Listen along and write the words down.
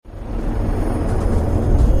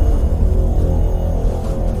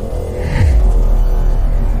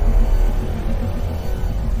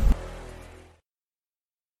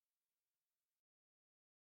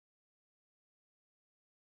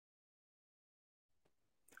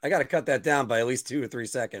I got to cut that down by at least 2 or 3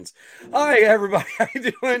 seconds. Hi, everybody. How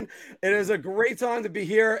you doing? It is a great time to be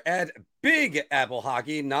here at Big Apple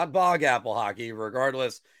Hockey, not Bog Apple Hockey,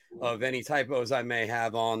 regardless of any typos I may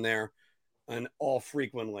have on there and all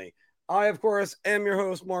frequently. I, of course, am your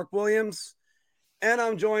host, Mark Williams, and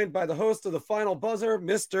I'm joined by the host of the Final Buzzer,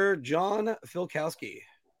 Mr. John Filkowski.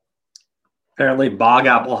 Apparently, bog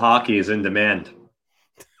apple hockey is in demand.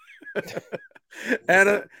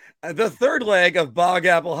 And the third leg of Bog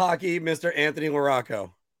Apple Hockey, Mr. Anthony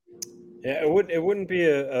Larocco. Yeah, it wouldn't be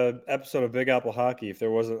a episode of Big Apple Hockey if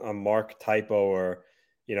there wasn't a Mark typo or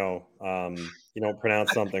you don't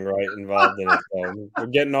pronounce something right involved in it. So we're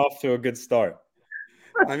getting off to a good start.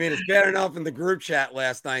 I mean, it's bad enough in the group chat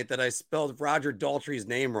last night that I spelled Roger Daltrey's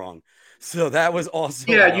name wrong. So that was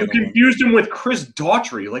also you confused him with Chris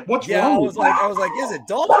Daughtry. Like, what's wrong? I was like, is it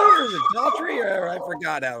Daltrey or is it Daltrey? Or I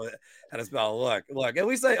forgot how to spell it. Look. At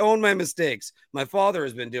least I own my mistakes. My father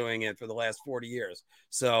has been doing it for the last 40 years.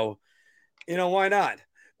 So, why not?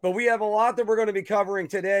 But we have a lot that we're going to be covering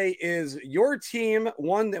today. Is your team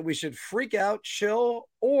one that we should freak out, chill,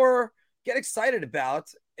 or get excited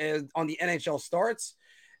about on the NHL starts?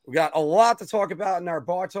 We got a lot to talk about in our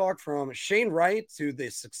bar talk, from Shane Wright to the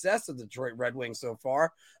success of the Detroit Red Wings so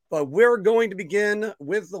far. But we're going to begin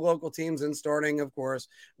with the local teams and starting, of course,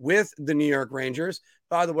 with the New York Rangers.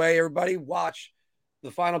 By the way, everybody, watch the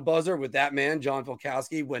Final Buzzer with that man, John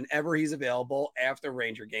Filkowski, whenever he's available after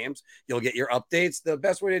Ranger games. You'll get your updates. The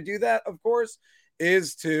best way to do that, of course,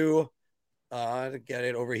 is to get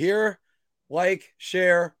it over here, like,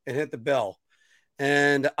 share, and hit the bell.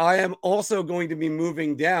 And I am also going to be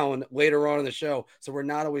moving down later on in the show, so we're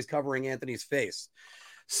not always covering Anthony's face.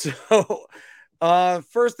 So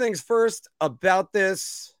first things first about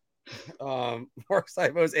this. Mark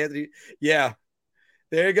Sipos, Anthony. Yeah,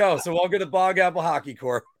 there you go. So welcome to Bog Apple Hockey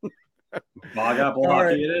Corp. Bog Apple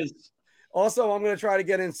Hockey it is. Also, I'm going to try to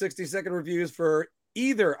get in 60-second reviews for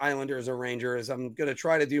either Islanders or Rangers. I'm going to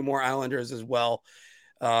try to do more Islanders as well.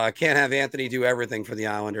 I can't have Anthony do everything for the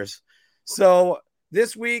Islanders. So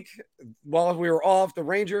this week, while we were off, the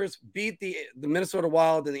Rangers beat the Minnesota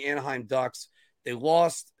Wild and the Anaheim Ducks. They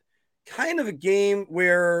lost kind of a game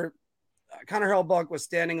where Connor Hellebuyck was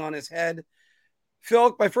standing on his head.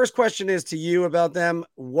 Phil, my first question is to you about them.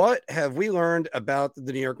 What have we learned about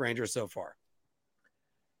the New York Rangers so far?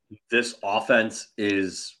 This offense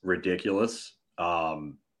is ridiculous.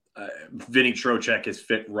 Vinny Trocheck is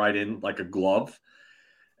fit right in like a glove.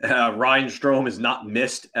 Ryan Strome is not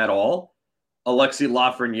missed at all. Alexi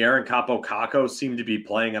Lafreniere and Capo Caco seem to be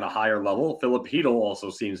playing at a higher level. Philip Hedl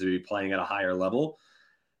also seems to be playing at a higher level.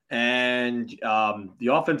 And the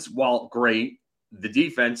offense, while great, the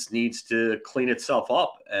defense needs to clean itself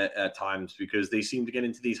up at times, because they seem to get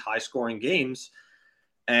into these high-scoring games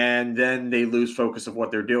and then they lose focus of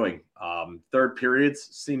what they're doing. Third periods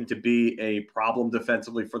seem to be a problem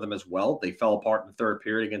defensively for them as well. They fell apart in the third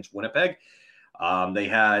period against Winnipeg. They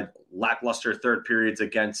had lackluster third periods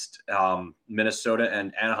against Minnesota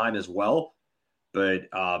and Anaheim as well. But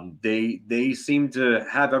they seem to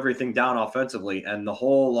have everything down offensively. And the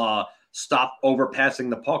whole stop overpassing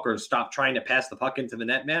the puck or stop trying to pass the puck into the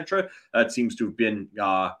net mantra, that seems to have been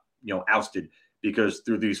ousted, because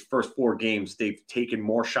through these first 4 games, they've taken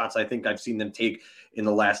more shots I think I've seen them take in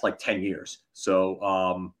the last 10 years.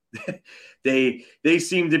 So they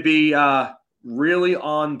seem to be really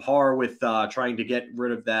on par with trying to get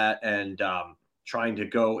rid of that and trying to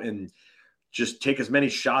go and just take as many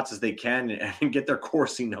shots as they can and get their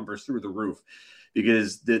Corsi numbers through the roof,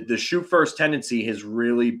 because the shoot first tendency has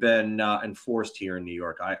really been enforced here in New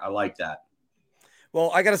York. I like that.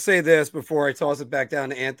 Well, I got to say this before I toss it back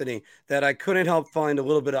down to Anthony, that I couldn't help find a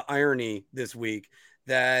little bit of irony this week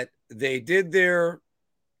that they did their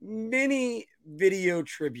mini video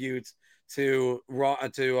tributes to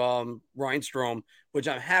Ryan Strome, which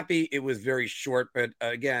I'm happy it was very short. But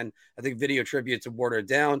again, I think video tributes are watered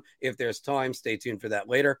down. If there's time, stay tuned for that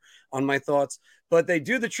later on my thoughts. But they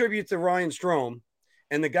do the tribute to Ryan Strome,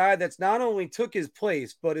 and the guy that's not only took his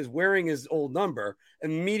place, but is wearing his old number,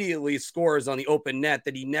 immediately scores on the open net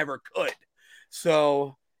that he never could.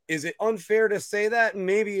 So is it unfair to say that?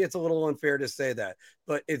 Maybe it's a little unfair to say that,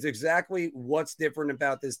 but it's exactly what's different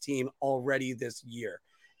about this team already this year.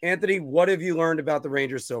 Anthony, what have you learned about the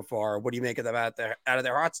Rangers so far? What do you make of them out of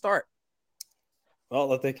their hot start? Well,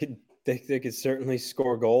 that they could certainly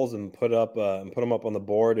score goals and put them up on the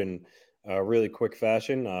board in a really quick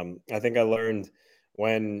fashion. I think I learned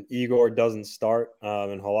when Igor doesn't start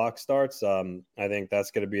and Halak starts, I think that's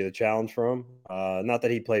going to be the challenge for him. Not that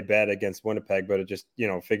he played bad against Winnipeg, but it just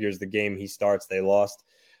figures the game he starts, they lost.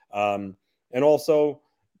 And also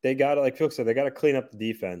they got to, like Phil said, they got to clean up the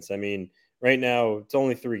defense. I mean, right now it's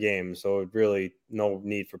only 3 games, so really no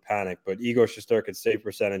need for panic. But Igor Shesterkin's save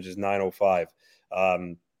percentage is .905.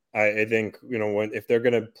 I think, if they're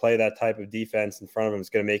going to play that type of defense in front of him, it's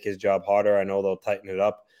going to make his job harder. I know they'll tighten it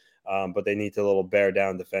up, but they need to a little bear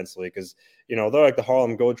down defensively because, they're like the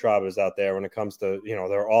Harlem Globetrotters out there when it comes to,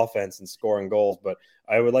 their offense and scoring goals. But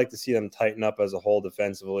I would like to see them tighten up as a whole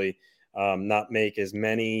defensively, not make as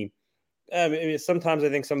many. I mean, sometimes I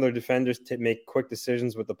think some of their defenders make quick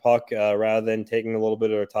decisions with the puck rather than taking a little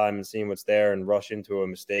bit of their time and seeing what's there and rush into a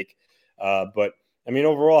mistake. But I mean,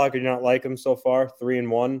 overall, how could you not like them so far?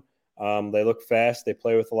 3-1. They look fast. They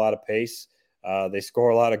play with a lot of pace. They score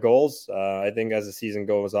a lot of goals. I think as the season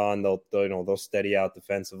goes on, they'll steady out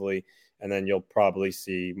defensively, and then you'll probably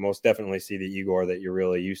most definitely see the Igor that you're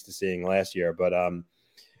really used to seeing last year. But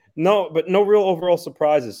no real overall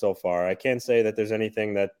surprises so far. I can't say that there's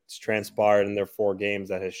anything that's transpired in their 4 games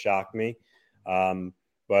that has shocked me.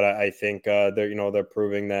 But I think they're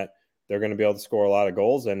proving that they're going to be able to score a lot of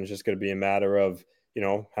goals, and it's just going to be a matter of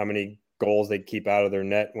how many goals they keep out of their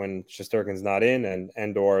net when Shesterkin's not in,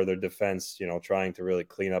 and or their defense, trying to really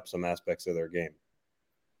clean up some aspects of their game.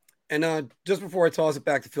 And just before I toss it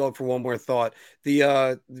back to Philip for one more thought,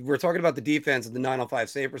 we're talking about the defense and the .905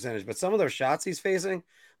 save percentage, but some of those shots he's facing,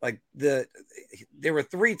 like there were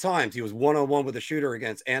 3 times he was 1-on-1 with a shooter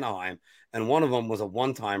against Anaheim, and one of them was a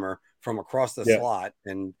one-timer from across the slot.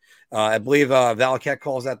 And I believe Valaket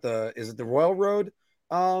calls that is it the Royal Road?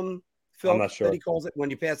 Phil, I'm not sure that he calls it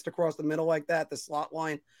when you pass it across the middle like that, the slot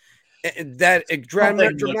line. It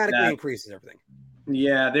dramatically increases everything.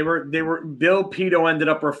 Yeah, they were. Bill Pito ended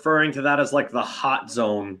up referring to that as like the hot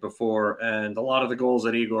zone before, and a lot of the goals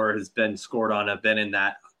that Igor has been scored on have been in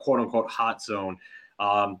that quote unquote hot zone.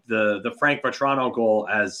 The Frank Vatrano goal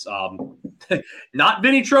as not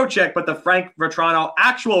Vinny Trocheck, but the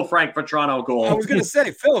actual Frank Vatrano goal. I was going to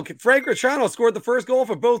say, Phil, Frank Vatrano scored the first goal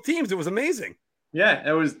for both teams. It was amazing. Yeah,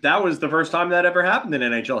 that was the first time that ever happened in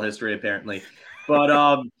NHL history, apparently.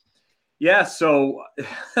 But yeah, so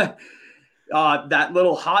that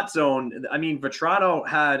little hot zone. I mean, Vatrano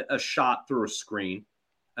had a shot through a screen.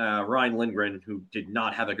 Ryan Lindgren, who did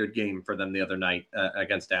not have a good game for them the other night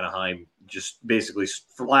against Anaheim, just basically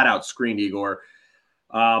flat out screened Igor.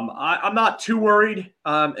 I'm not too worried.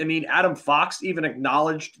 I mean, Adam Fox even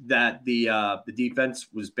acknowledged that the defense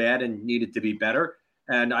was bad and needed to be better.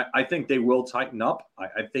 And I think they will tighten up.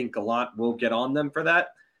 I think a lot will get on them for that.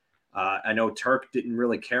 I know Turk didn't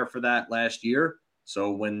really care for that last year.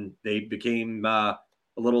 So when they became a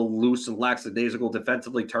little loose and lackadaisical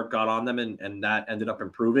defensively, Turk got on them, and that ended up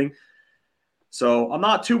improving. So I'm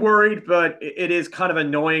not too worried, but it is kind of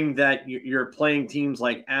annoying that you're playing teams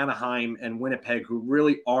like Anaheim and Winnipeg, who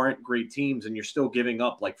really aren't great teams, and you're still giving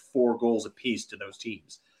up like 4 goals apiece to those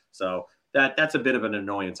teams. So that's a bit of an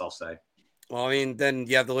annoyance, I'll say. Well, I mean, then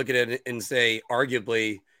you have to look at it and say,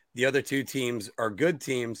 arguably, the other 2 teams are good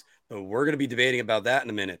teams, but we're going to be debating about that in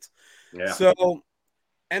a minute. Yeah. So,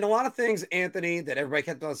 and a lot of things, Anthony, that everybody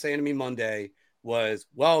kept on saying to me Monday was,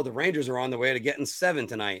 well, the Rangers are on their way to getting 7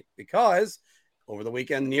 tonight because over the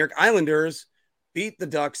weekend, the New York Islanders beat the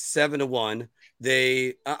Ducks 7-1.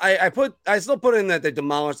 I still put in that they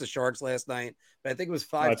demolished the Sharks last night, but I think it was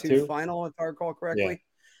 5-2 final, if I recall correctly.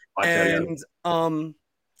 Yeah. And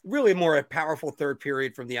really more a powerful third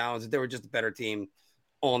period from the Islanders. They were just a better team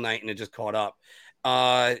all night, and it just caught up.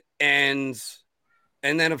 And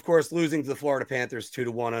then, of course, losing to the Florida Panthers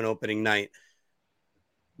 2-1 on opening night.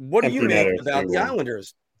 What do you make about the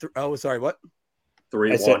Islanders? Oh, sorry, what?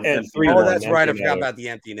 3-1. Oh, that's right. I forgot about the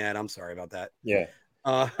empty net. I'm sorry about that. Yeah.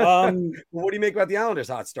 What do you make about the Islanders'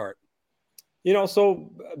 hot start?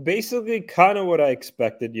 So basically kind of what I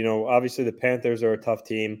expected. Obviously the Panthers are a tough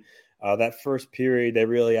team. That first period, they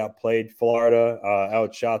really outplayed Florida,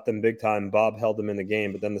 outshot them big time. Bob held them in the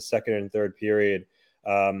game. But then the second and third period,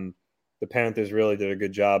 the Panthers really did a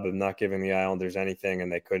good job of not giving the Islanders anything,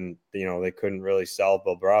 and they couldn't really salve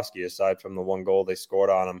Bobrovsky aside from the 1 goal they scored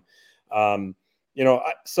on him.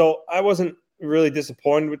 So I wasn't really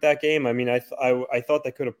disappointed with that game. I mean, I thought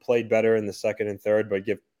they could have played better in the second and third, but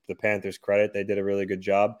give the Panthers credit. They did a really good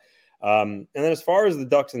job. And then as far as the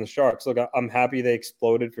Ducks and the Sharks, look, I'm happy they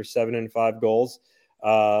exploded for 7 and 5 goals.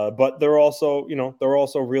 But they're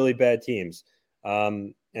also really bad teams.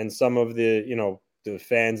 And some of the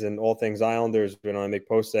fans and all things Islanders, I make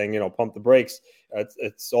posts saying, pump the brakes.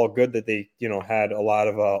 It's all good that they, had a lot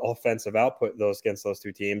of offensive output against those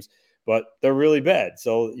 2 teams, but they're really bad.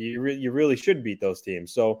 So you really should beat those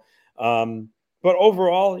teams. So, but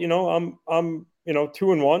overall, I'm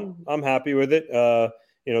 2-1. I'm happy with it.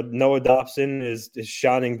 Noah Dobson is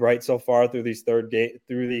shining bright so far through these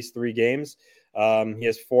 3 games. He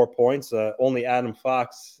has 4 points. Only Adam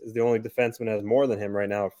Fox is the only defenseman that has more than him right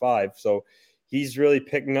now at 5. So he's really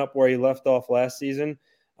picking up where he left off last season.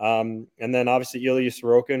 And then obviously Ilya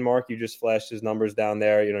Sorokin, Mark, you just flashed his numbers down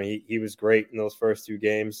there. He was great in those first 2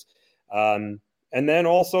 games. And then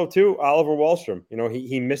also too, Oliver Wahlstrom.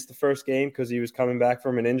 He missed the first game because he was coming back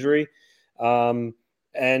from an injury. And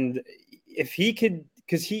if he could,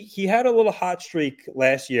 because he had a little hot streak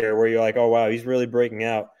last year where you're like, oh wow, he's really breaking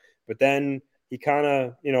out. But then he kind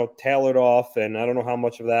of, tailored off, and I don't know how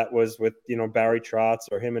much of that was with, Barry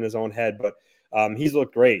Trotz or him in his own head, but he's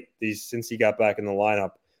looked great since he got back in the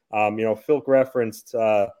lineup. Phil referenced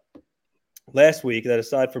last week that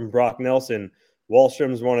aside from Brock Nelson,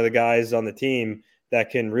 Wahlstrom's one of the guys on the team that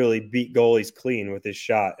can really beat goalies clean with his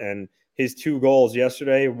shot. And his 2 goals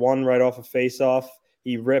yesterday, one right off a face-off,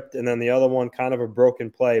 he ripped, and then the other one kind of a broken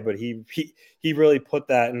play, but he really put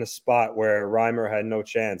that in a spot where Reimer had no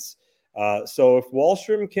chance. So if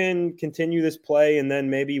Wahlstrom can continue this play and then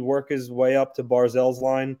maybe work his way up to Barzell's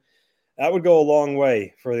line, that would go a long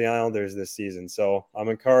way for the Islanders this season. So I'm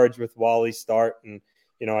encouraged with Wally's start. And,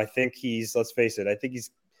 I think let's face it,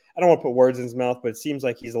 I don't want to put words in his mouth, but it seems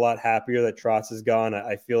like he's a lot happier that Trotz is gone.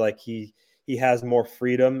 I feel like he has more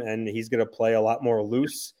freedom, and he's going to play a lot more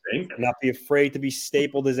loose, not be afraid to be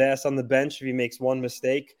stapled his ass on the bench if he makes one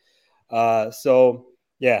mistake. So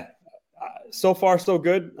far so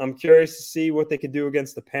good. I'm curious to see what they could do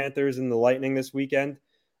against the Panthers and the Lightning this weekend.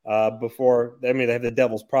 They have the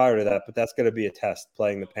Devils prior to that, but that's going to be a test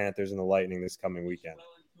playing the Panthers and the Lightning this coming weekend.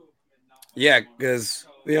 Yeah, because,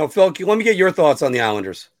 Phil, let me get your thoughts on the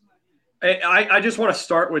Islanders. I just want to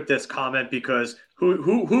start with this comment because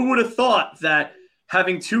who would have thought that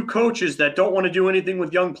having 2 coaches that don't want to do anything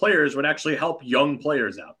with young players would actually help young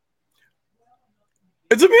players out?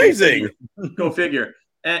 It's amazing. Go figure.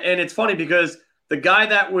 And it's funny because the guy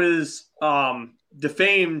that was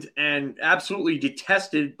defamed and absolutely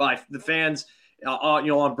detested by the fans,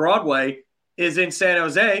 on Broadway, is in San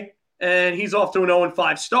Jose, and he's off to an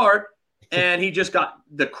 0-5 start, and he just got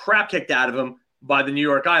the crap kicked out of him by the New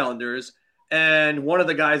York Islanders, and one of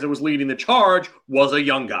the guys that was leading the charge was a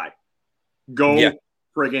young guy.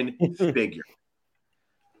 Friggin' figure.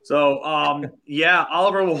 So, Oliver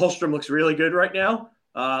Wahlstrom looks really good right now.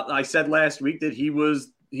 I said last week that he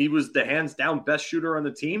was the hands down best shooter on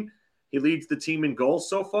the team. He leads the team in goals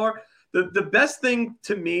so far. The best thing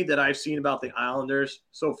to me that I've seen about the Islanders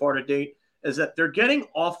so far to date is that they're getting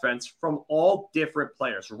offense from all different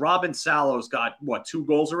players. Robin Salo's got 2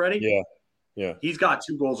 goals already? Yeah. He's got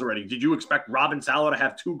 2 goals already. Did you expect Robin Salo to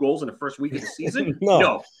have 2 goals in the first week of the season?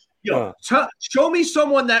 No. Show me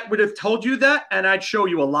someone that would have told you that, and I'd show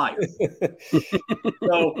you a liar.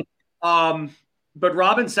 But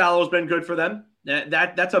Robin Salo has been good for them.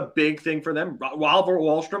 That's a big thing for them. Oliver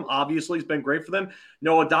Wahlstrom obviously has been great for them.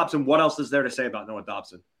 Noah Dobson, what else is there to say about Noah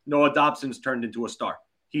Dobson? Noah Dobson's turned into a star.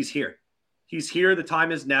 He's here. The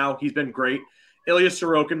time is now. He's been great. Ilya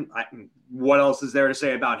Sorokin, what else is there to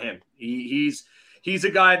say about him? He's a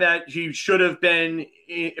guy that he should have been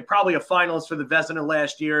probably a finalist for the Vezina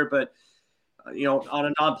last year, but on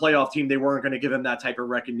a non-playoff team, they weren't going to give him that type of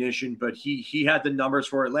recognition. But he had the numbers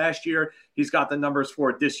for it last year. He's got the numbers for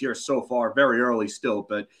it this year so far, very early still.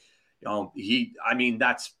 But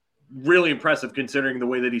that's really impressive considering the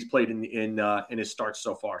way that he's played in his starts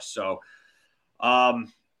so far. So,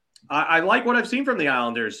 I like what I've seen from the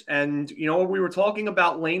Islanders. And, we were talking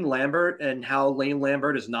about Lane Lambert and how Lane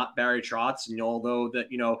Lambert is not Barry Trotz. And although that,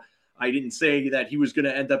 I didn't say that he was going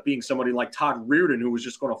to end up being somebody like Todd Reardon, who was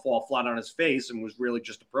just going to fall flat on his face and was really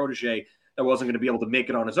just a protege that wasn't going to be able to make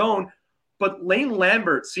it on his own. But Lane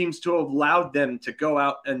Lambert seems to have allowed them to go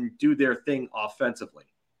out and do their thing offensively.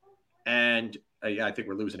 And I think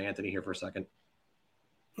we're losing Anthony here for a second.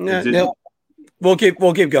 No. We'll keep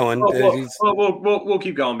going. We'll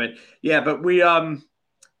keep going, but yeah, but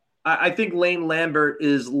I think Lane Lambert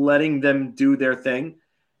is letting them do their thing,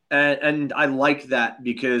 and I like that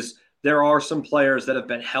because there are some players that have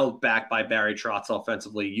been held back by Barry Trotz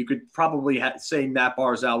offensively. You could probably say Matt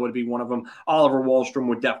Barzal would be one of them. Oliver Wahlstrom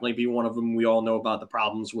would definitely be one of them. We all know about the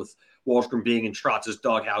problems with Wahlstrom being in Trotz's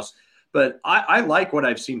doghouse. But I like what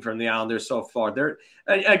I've seen from the Islanders so far.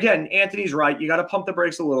 Again, Anthony's right. You got to pump the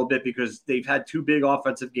brakes a little bit because they've had 2 big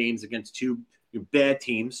offensive games against 2 bad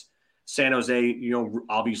teams. San Jose,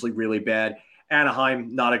 obviously really bad.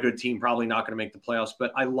 Anaheim, not a good team, probably not going to make the playoffs.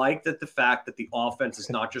 But I like that the fact that the offense is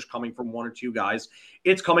not just coming from 1 or 2 guys.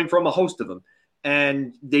 It's coming from a host of them.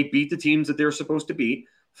 And they beat the teams that they're supposed to beat.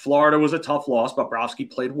 Florida was a tough loss.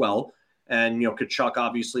 Bobrovsky played well. And, Kachuk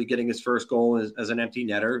obviously getting his first goal as an empty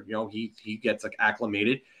netter. He gets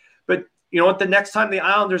acclimated. But you know what? The next time the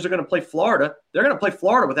Islanders are going to play Florida, they're going to play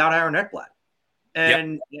Florida without Aaron Ekblad.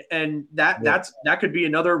 And that could be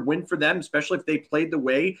another win for them, especially if they played the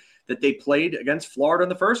way that they played against Florida in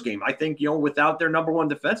the first game. I think, without their number one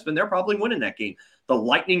defenseman, they're probably winning that game. The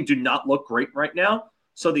Lightning do not look great right now,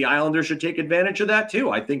 so the Islanders should take advantage of that too.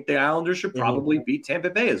 I think the Islanders should probably beat Tampa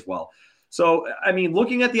Bay as well. So, I mean,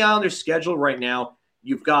 looking at the Islanders' schedule right now,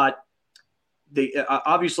 you've got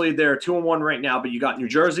obviously they're 2-1 right now, but you got New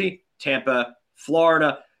Jersey, Tampa,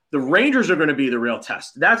 Florida. The Rangers are going to be the real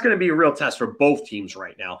test. That's going to be a real test for both teams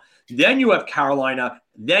right now. Then you have Carolina.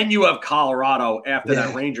 Then you have Colorado after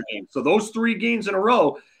that Ranger game. So those 3 games in a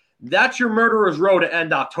row, that's your murderer's row to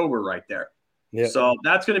end October right there. Yeah. So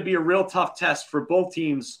that's going to be a real tough test for both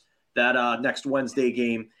teams that next Wednesday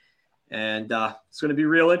game. And it's going to be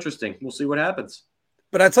real interesting. We'll see what happens.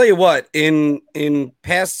 But I tell you what, in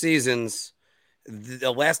past seasons,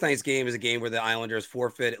 the last night's game is a game where the Islanders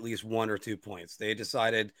forfeit at least 1 or 2 points. They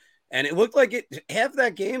decided, and it looked like half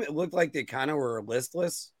that game, it looked like they kind of were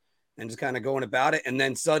listless and just kind of going about it. And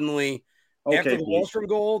then suddenly, after the Wahlstrom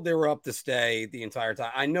goal, they were up to stay the entire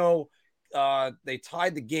time. I know they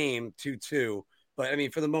tied the game 2-2, but I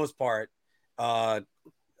mean, for the most part,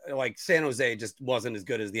 like San Jose just wasn't as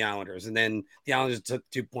good as the Islanders. And then the Islanders took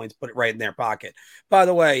 2 points, put it right in their pocket. By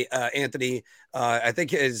the way, Anthony, I think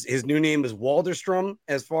his new name is Walderstrom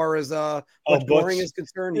as far as boring is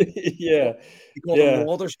concerned. He called him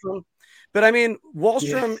Walderstrom. But I mean,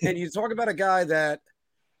 Wahlstrom, and you talk about a guy that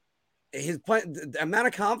the amount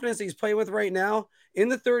of confidence he's playing with right now in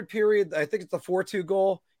the third period, I think it's the 4-2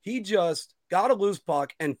 goal. He just got a loose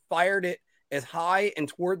puck and fired it as high and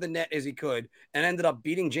toward the net as he could, and ended up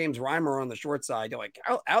beating James Reimer on the short side. You're like,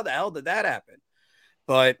 how the hell did that happen?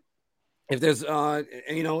 But if there's,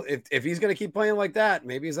 if he's going to keep playing like that,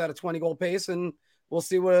 maybe he's at a 20-goal pace, and we'll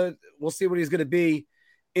see what he's going to be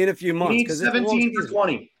in a few months. Because 17 for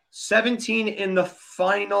 20, 17 in the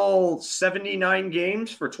final 79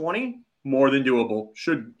 games for 20, more than doable.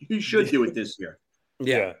 He should do it this year.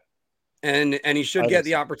 Yeah. And he should get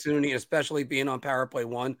the opportunity, especially being on power play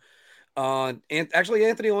 1. And actually,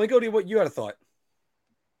 Anthony, let me go to what you had a thought.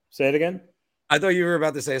 Say it again. I thought you were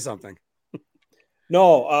about to say something.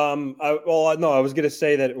 No, I was going to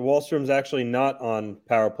say that Wahlstrom's actually not on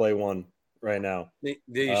power play 1 right now. He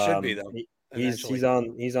should be though.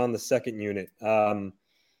 He's on the second unit.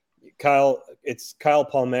 Kyle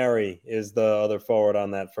Palmieri is the other forward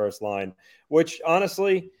on that first line, which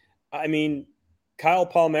honestly, I mean, Kyle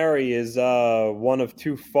Palmieri is one of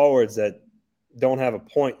 2 forwards that don't have a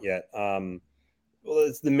point yet. Well,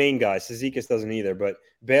 it's the main guy. Cizikas doesn't either, but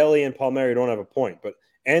Bailey and Palmieri don't have a point. But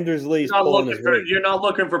Anders Lee's you're not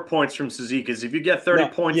looking for points from Cizikas. If you get 30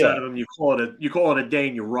 points out of him, you call it a day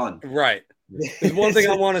and you run. Right. There's one thing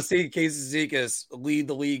I want to see Casey Cizikas lead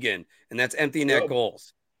the league in, and that's empty net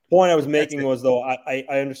goals. Point I was making was, though, I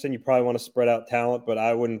understand you probably want to spread out talent, but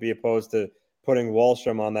I wouldn't be opposed to putting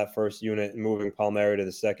Wahlstrom on that first unit and moving Palmieri to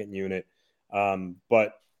the second unit.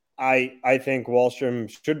 But I think Wahlstrom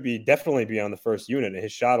should definitely be on the first unit.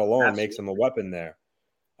 His shot alone makes him a weapon there.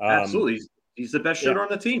 Absolutely, he's the best shooter on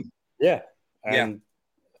the team. Yeah,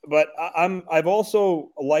 but I've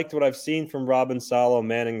also liked what I've seen from Robin Salo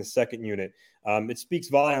manning the second unit. It speaks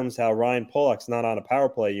volumes how Ryan Pulock's not on a power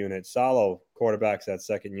play unit. Salo quarterbacks that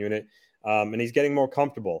second unit, and he's getting more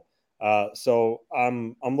comfortable. So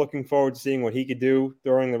I'm looking forward to seeing what he could do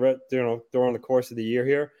during the course of the year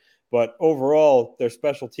here. But overall, their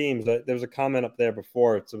special teams, there was a comment up there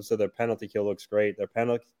before. It said their penalty kill looks great. Their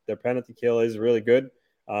penalty kill is really good.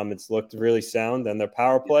 It's looked really sound, and their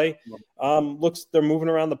power play they're moving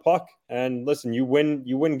around the puck. And listen, you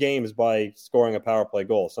win games by scoring a power play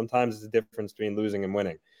goal. Sometimes it's the difference between losing and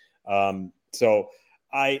winning. So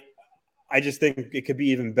I just think it could be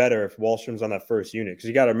even better if Wahlstrom's on that first unit, because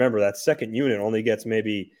you got to remember that second unit only gets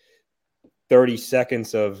maybe 30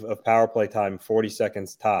 seconds of power play time, 40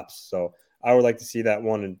 seconds tops. So I would like to see that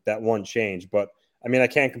one change. But I mean, I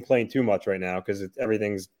can't complain too much right now because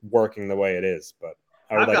everything's working the way it is. But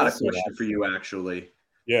I've got a question for you, actually.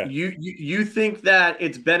 Yeah. You think that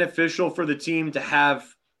it's beneficial for the team to have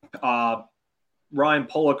Ryan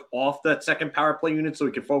Pulock off that second power play unit so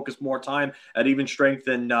he can focus more time at even strength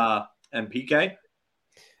and PK?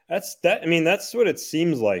 That's what it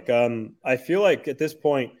seems like. I feel like at this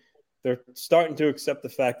point they're starting to accept the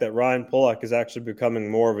fact that Ryan Pulock is actually becoming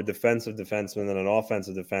more of a defensive defenseman than an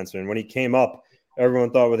offensive defenseman. When he came up, everyone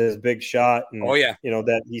thought with his big shot and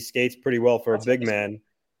that he skates pretty well for a big man,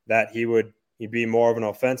 that he'd be more of an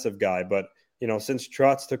offensive guy. But since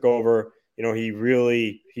Trotz took over, he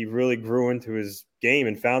really grew into his game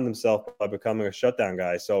and found himself by becoming a shutdown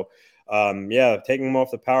guy. So, taking him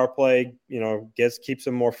off the power play, keeps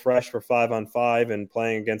him more fresh for 5-on-5 and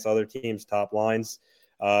playing against other teams' top lines.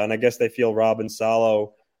 And I guess they feel Robin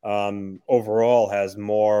Salo overall has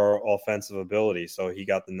more offensive ability, so he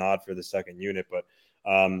got the nod for the second unit. But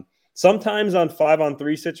sometimes on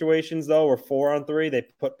 5-on-3 situations, though, or 4-on-3, they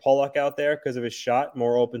put Pollock out there because of his shot,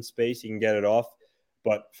 more open space, he can get it off.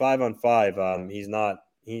 But 5-on-5, he's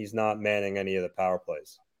not manning any of the power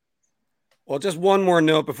plays. Well, just one more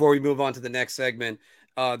note before we move on to the next segment.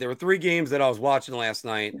 There were 3 games that I was watching last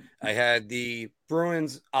night. I had the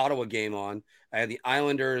Bruins Ottawa game on. I had the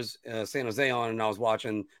Islanders San Jose on, and I was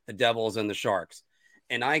watching the Devils and the Sharks.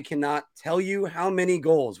 And I cannot tell you how many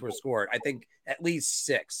goals were scored. I think at least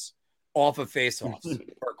 6 off of faceoffs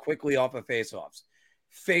or quickly off of faceoffs.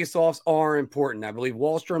 Faceoffs are important. I believe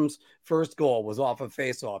Wallstrom's first goal was off of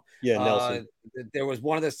faceoff. Yeah, Nelson. There was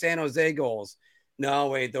one of the San Jose goals. No,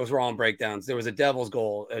 wait, those were all on breakdowns. There was a Devils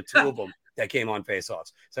goal, 2 of them that came on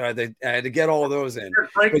faceoffs. So I had to get all of those in.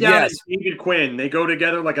 Breakdown yes. And David Quinn, they go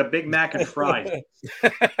together like a Big Mac and fries.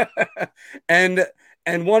 And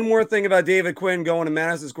one more thing about David Quinn going to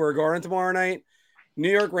Madison Square Garden tomorrow night.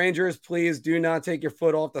 New York Rangers, please do not take your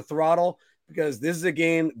foot off the throttle, because this is a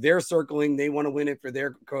game they're circling. They want to win it for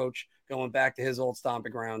their coach going back to his old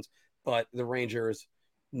stomping grounds. But the Rangers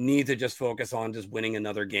need to just focus on just winning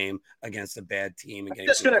another game against a bad team. I'm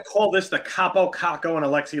just going to call this the Capo Caco and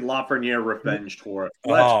Alexi Lafreniere revenge tour.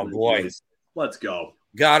 Let's go.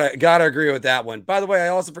 Gotta agree with that one. By the way, I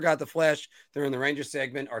also forgot to flash during the Rangers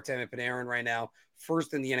segment, Artemi Panarin right now,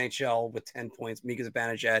 first in the NHL with 10 points. Mika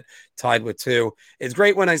Zibanejad tied with 2. It's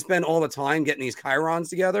great when I spend all the time getting these chyrons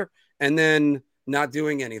together and then not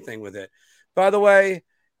doing anything with it. By the way,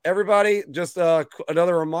 everybody, just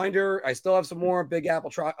another reminder, I still have some more Big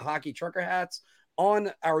Apple Hockey Trucker hats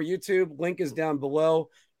on our YouTube. Link is down below.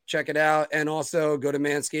 Check it out. And also go to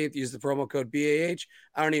Manscaped, use the promo code BAH.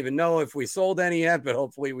 I don't even know if we sold any yet, but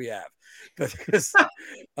hopefully we have. Because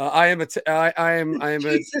I am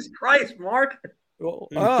Jesus Christ, Mark. Well,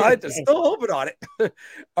 I just still hoping on it.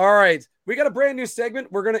 All right. We got a brand new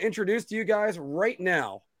segment we're going to introduce to you guys right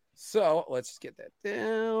now. So let's just get that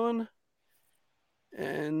down.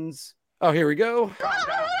 And here we go.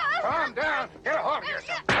 Calm down. Get a hold of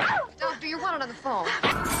yourself. Doctor, you're one on the phone.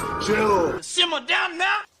 Chill. Simmer down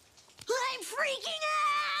now. I'm freaking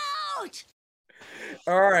out.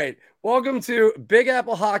 All right. Welcome to Big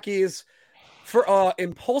Apple Hockey's for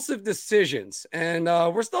impulsive decisions. And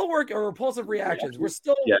we're still working on impulsive reactions. We're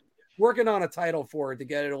still working on a title for it to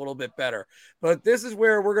get it a little bit better. But this is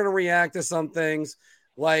where we're going to react to some things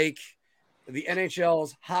like the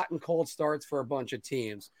NHL's hot and cold starts for a bunch of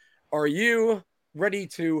teams. Are you ready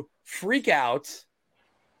to freak out,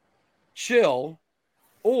 chill,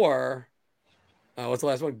 or what's the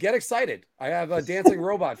last one? Get excited. I have a dancing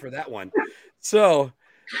robot for that one. So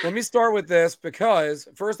let me start with this because,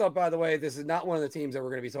 first off, by the way, this is not one of the teams that we're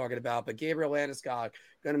going to be talking about, but Gabriel Landeskog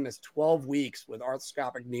going to miss 12 weeks with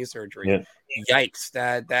arthroscopic knee surgery. Yeah. Yikes.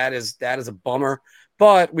 That is a bummer.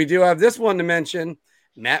 But we do have this one to mention.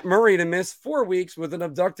 Matt Murray to miss 4 weeks with an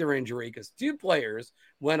abductor injury because 2 players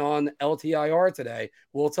went on LTIR today.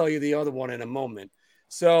 We'll tell you the other one in a moment.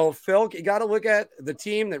 So, Phil, you got to look at the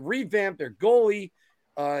team that revamped their goalie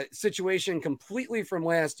situation completely from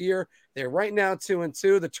last year. They're right now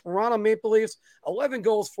 2-2. The Toronto Maple Leafs, 11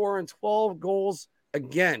 goals for and 12 goals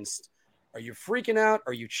against. Are you freaking out?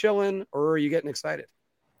 Are you chilling? Or are you getting excited?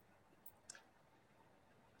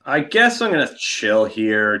 I guess I'm going to chill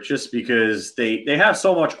here just because they have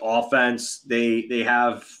so much offense. They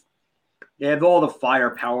have all the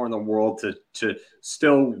firepower in the world to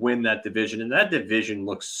still win that division. And that division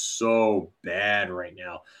looks so bad right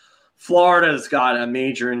now. Florida's got a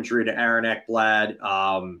major injury to Aaron Ekblad.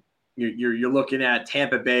 You're looking at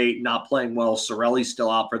Tampa Bay not playing well. Cirelli's still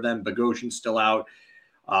out for them. Bogosian's still out.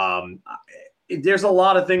 There's a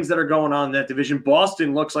lot of things that are going on in that division.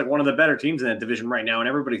 Boston looks like one of the better teams in that division right now, and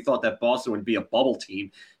everybody thought that Boston would be a bubble team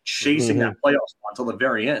chasing that playoff spot until the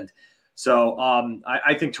very end. So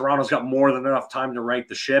I think Toronto's got more than enough time to right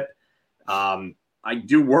the ship. I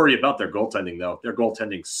do worry about their goaltending, though. Their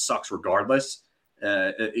goaltending sucks regardless,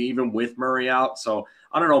 even with Murray out. So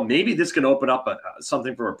I don't know. Maybe this can open up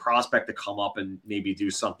something for a prospect to come up and maybe do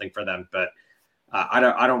something for them. But I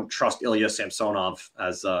don't trust Ilya Samsonov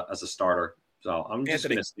as a starter. So I'm just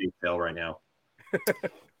going to stay chill right now.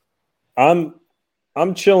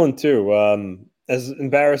 I'm chilling too. As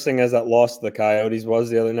embarrassing as that loss to the Coyotes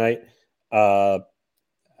was the other night,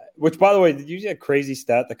 which, by the way, did you see a crazy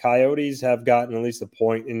stat? The Coyotes have gotten at least a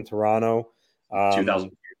point in Toronto.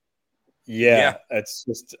 2000. Yeah, it's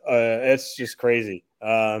just crazy.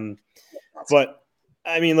 But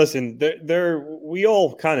I mean, listen, we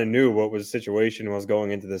all kind of knew what the situation was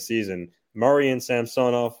going into the season. Murray and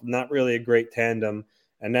Samsonov, not really a great tandem.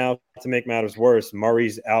 And now, to make matters worse,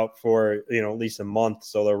 Murray's out for at least a month,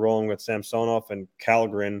 so they're rolling with Samsonov and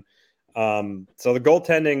Kallgren. So the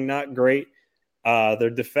goaltending not great. Their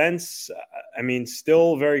defense, I mean,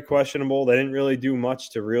 still very questionable. They didn't really do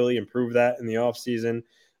much to really improve that in the offseason.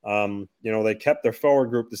 They kept their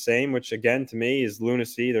forward group the same, which again to me is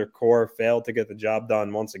lunacy. Their core failed to get the job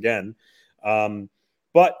done once again.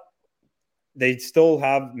 But they still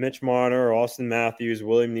have Mitch Marner, Austin Matthews,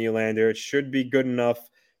 William Nylander. It should be good enough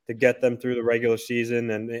to get them through the regular season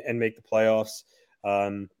and make the playoffs.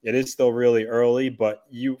 It is still really early, but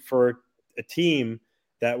for a team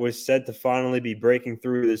that was said to finally be breaking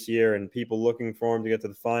through this year and people looking for them to get to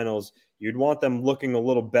the finals, you'd want them looking a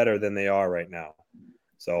little better than they are right now.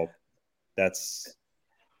 So that's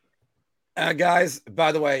guys,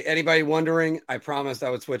 by the way, anybody wondering, I promised I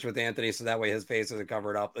would switch with Anthony so that way his face isn't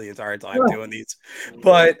covered up the entire time doing these.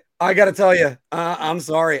 But I got to tell you, I'm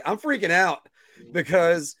sorry. I'm freaking out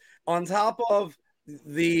because on top of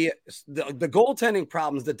the goaltending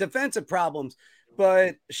problems, the defensive problems,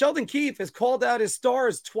 but Sheldon Keefe has called out his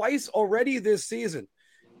stars twice already this season.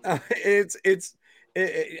 I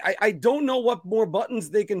don't know what more buttons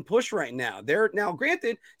they can push right now. They're now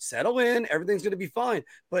granted, settle in, everything's going to be fine.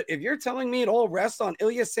 But if you're telling me it all rests on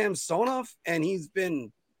Ilya Samsonov and he's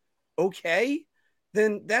been okay,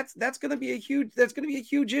 then that's going to be a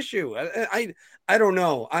huge issue. I don't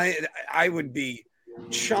know. I would be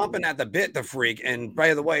chomping at the bit to freak. And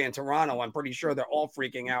by the way, in Toronto, I'm pretty sure they're all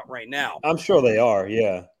freaking out right now. I'm sure they are.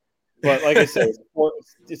 Yeah. But like I said,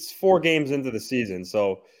 it's 4 games into the season.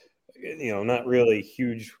 So, not really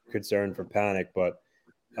huge concern for panic, but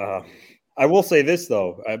I will say this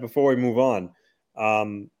though, before we move on,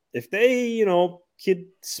 if they, could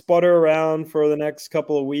sputter around for the next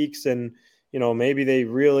couple of weeks and, maybe they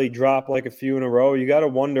really drop like a few in a row, you got to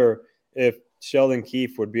wonder if Sheldon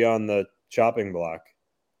Keefe would be on the chopping block.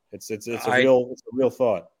 It's a real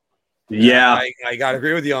thought. Yeah. I got to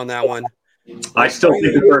agree with you on that one. I still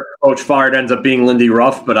think the first coach fired ends up being Lindy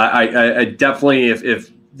Ruff, but I definitely,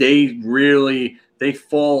 if they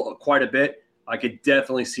fall quite a bit, I could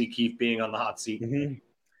definitely see Keefe being on the hot seat. Mm-hmm.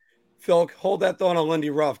 Phil, hold that thought on Lindy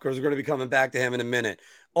Ruff because we're going to be coming back to him in a minute.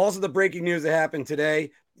 Also, the breaking news that happened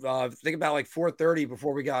today, think about like 4:30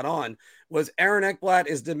 before we got on, was Aaron Ekblad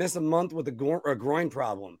is to miss a month with a groin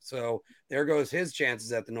problem. So there goes his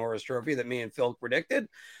chances at the Norris Trophy that me and Phil predicted.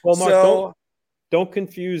 Well, Mark, don't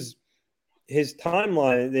confuse his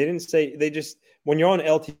timeline. They didn't say, when you're on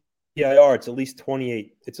LTIR, it's at least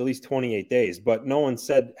 28 days, but no one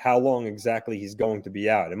said how long exactly he's going to be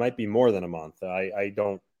out. It might be more than a month. I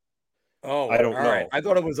don't know. Right. I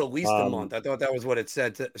thought it was at least a month. I thought that was what it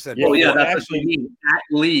said. Yeah, that's actually at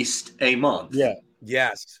least a month. Yeah.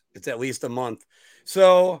 Yes, it's at least a month.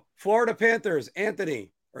 So Florida Panthers,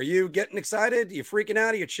 Anthony, are you getting excited? Are you freaking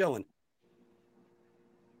out? Are you chilling?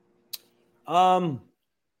 I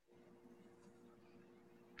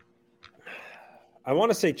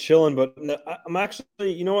want to say chilling, but I'm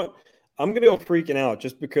actually, you know what? I'm going to go freaking out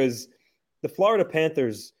just because the Florida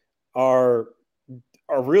Panthers are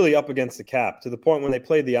really up against the cap to the point when they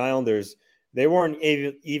played the Islanders, they weren't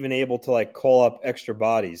even able to like call up extra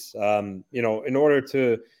bodies, in order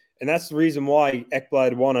to, and that's the reason why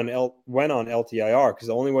Ekblad went on LTIR, because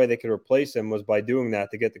the only way they could replace him was by doing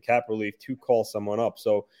that to get the cap relief to call someone up.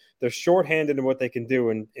 So they're shorthanded in what they can do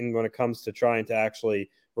in when it comes to trying to actually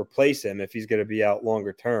replace him if he's going to be out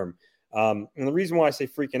longer term. And the reason why I say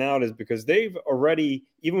freaking out is because they've already,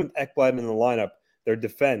 even with Ekblad in the lineup, their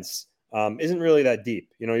defense isn't really that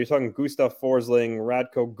deep. You're talking Gustav Forsling,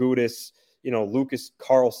 Radko Gudas, Lucas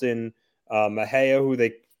Carlson, Mahea, who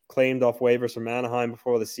they claimed off waivers from Anaheim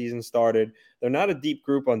before the season started. They're not a deep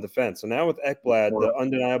group on defense. So now with Ekblad, the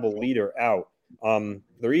undeniable leader, out,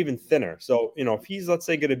 they're even thinner. So, if he's, let's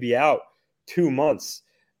say, going to be out 2 months,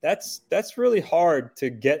 that's really hard to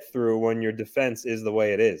get through when your defense is the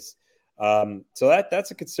way it is. So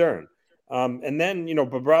that's a concern. And then,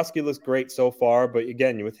 Bobrovsky looks great so far, but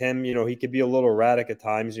again, with him, he could be a little erratic at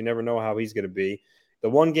times. You never know how he's going to be. The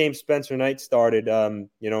one game Spencer Knight started,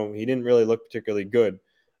 he didn't really look particularly good.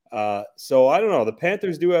 So I don't know. The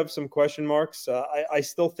Panthers do have some question marks. I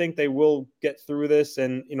still think they will get through this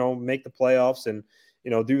and, make the playoffs and,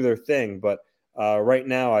 do their thing. But right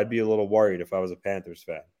now I'd be a little worried if I was a Panthers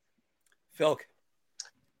fan. Phil,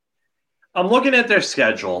 I'm looking at their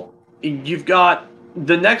schedule. You've got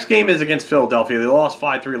The next game is against Philadelphia. They lost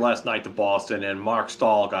 5-3 last night to Boston, and Mark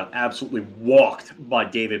Stahl got absolutely walked by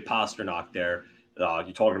David Pasternak there.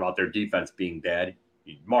 You're talking about their defense being bad.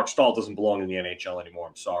 Mark Stahl doesn't belong in the NHL anymore.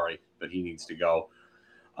 I'm sorry, but he needs to go.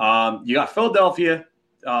 You got Philadelphia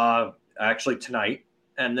actually tonight,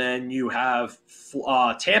 and then you have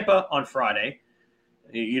Tampa on Friday.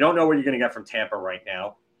 You don't know what you're going to get from Tampa right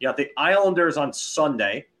now. You got the Islanders on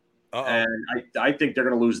Sunday, and I think they're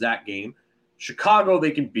going to lose that game. Chicago,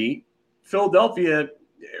 they can beat. Philadelphia,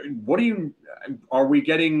 are we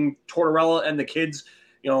getting Tortorella and the kids,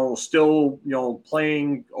 still,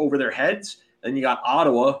 playing over their heads? Then you got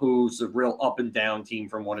Ottawa, who's a real up and down team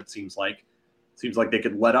from what it seems like. Seems like they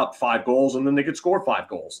could let up 5 goals and then they could score 5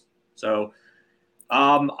 goals. So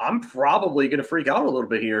I'm probably going to freak out a little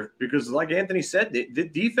bit here because, like Anthony said, the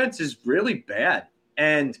defense is really bad.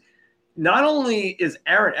 And not only is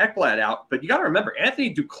Aaron Ekblad out, but you got to remember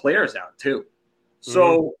Anthony Duclair's out too.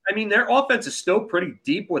 So, I mean, their offense is still pretty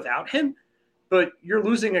deep without him, but you're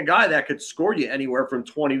losing a guy that could score you anywhere from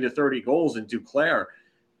 20 to 30 goals in Duclair.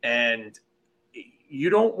 And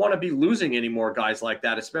you don't want to be losing any more guys like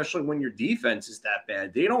that, especially when your defense is that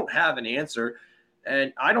bad. They don't have an answer,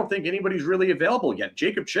 and I don't think anybody's really available yet.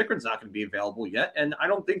 Jacob Chikrin's not going to be available yet, and I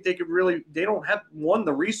don't think they don't have, one,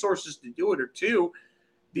 the resources to do it, or two,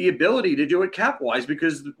 the ability to do it cap-wise,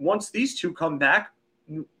 because once these two come back,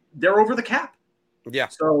 they're over the cap. Yeah.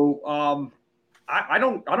 So I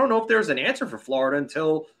don't know if there's an answer for Florida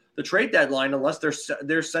until the trade deadline, unless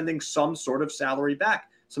they're sending some sort of salary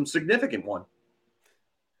back, some significant one.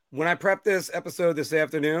 When I prepped this episode this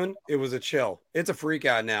afternoon, it was a chill. It's a freak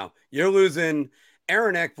out now. You're losing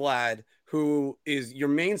Aaron Ekblad, who is your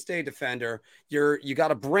mainstay defender. You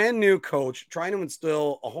got a brand new coach trying to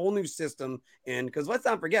instill a whole new system in, because let's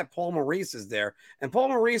not forget Paul Maurice is there. And Paul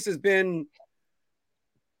Maurice has been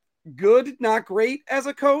good, not great as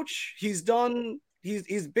a coach. He's been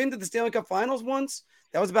to the Stanley Cup Finals once.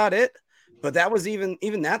 That was about it. But that was even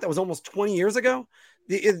that was almost 20 years ago.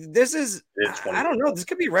 I don't know. This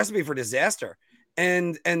could be a recipe for disaster.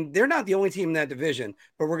 And they're not the only team in that division,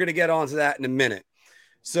 but we're going to get onto that in a minute.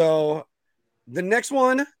 So the next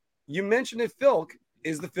one, you mentioned it, Philk,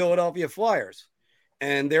 is the Philadelphia Flyers.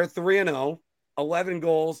 And they're 3-0, 11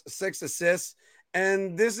 goals, 6 assists.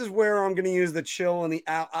 And this is where I'm going to use the chill on the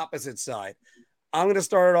opposite side. I'm going to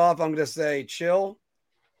start it off. I'm going to say, chill,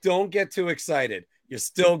 don't get too excited. You're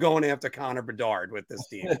still going after Connor Bedard with this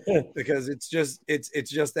team because it's just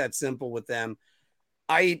that simple with them.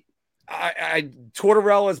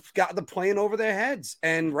 Tortorella's got the plane over their heads,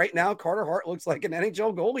 and right now Carter Hart looks like an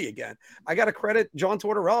NHL goalie again. I got to credit John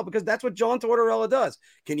Tortorella because that's what John Tortorella does.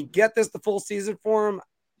 Can you get this the full season for him?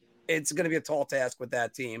 It's going to be a tall task with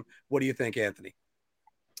that team. What do you think, Anthony?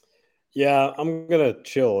 Yeah, I'm going to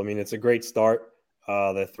chill. I mean, it's a great start.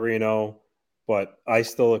 They're 3-0, but I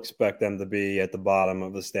still expect them to be at the bottom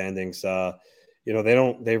of the standings. They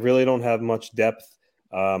really don't have much depth.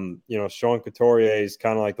 Sean Couturier is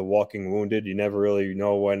kind of like the walking wounded. You never really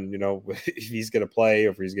know when, if he's going to play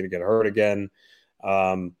or if he's going to get hurt again.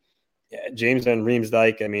 James Van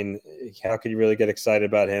Riemsdyk, I mean, how could you really get excited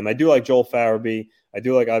about him? I do like Joel Farabee. I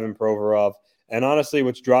do like Ivan Provorov. And honestly,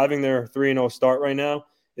 what's driving their 3-0 start right now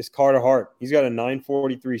is Carter Hart. He's got a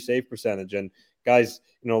 .943 save percentage. And guys,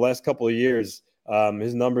 last couple of years,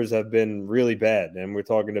 his numbers have been really bad. And we're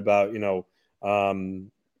talking about,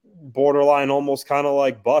 borderline almost kind of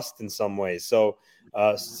like bust in some ways. So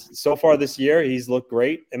far this year, he's looked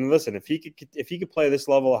great. And listen, if he could play this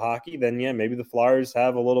level of hockey, then yeah, maybe the Flyers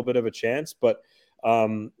have a little bit of a chance. But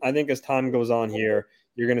I think as time goes on here,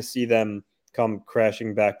 you're going to see them come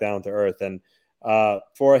crashing back down to earth. And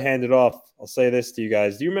before I hand it off, I'll say this to you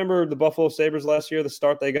guys. Do you remember the Buffalo Sabres last year, the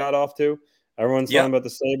start they got off to? Everyone's talking about the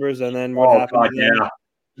Sabres, and then what happened? God, yeah.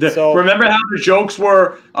 Remember how the jokes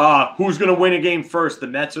were, who's going to win a game first, the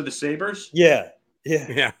Mets or the Sabres? Yeah.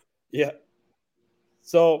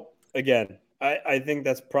 So, again, I think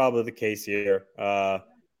that's probably the case here.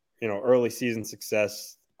 Early season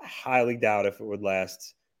success, I highly doubt if it would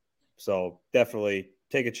last. So, definitely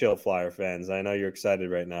take a chill, Flyer fans. I know you're excited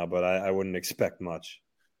right now, but I wouldn't expect much.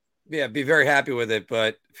 Yeah, be very happy with it.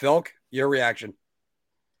 But, Philk, your reaction?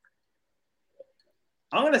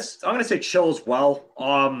 I'm gonna say chill as well.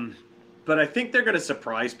 But I think they're gonna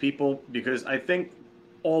surprise people because I think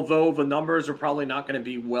although the numbers are probably not going to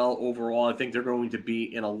be well overall, I think they're going to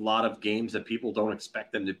be in a lot of games that people don't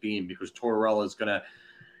expect them to be in because Tortorella is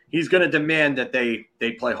he's gonna demand that they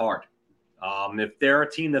play hard. If they're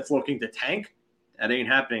a team that's looking to tank, that ain't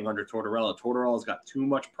happening under Tortorella. Tortorella's got too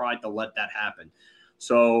much pride to let that happen.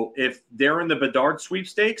 So if they're in the Bedard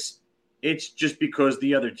sweepstakes, it's just because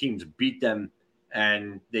the other teams beat them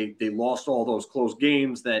and they lost all those close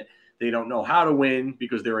games that they don't know how to win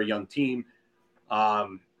because they're a young team.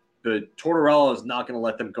 But Tortorella is not going to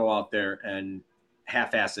let them go out there and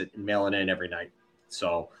half-ass it and mail it in every night.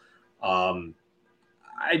 So, I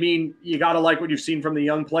mean, you got to like what you've seen from the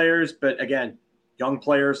young players. But, again, young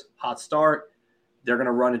players, hot start, they're going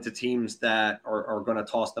to run into teams that are going to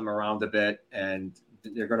toss them around a bit, and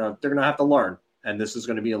they're going to have to learn. And this is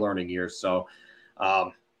going to be a learning year. So,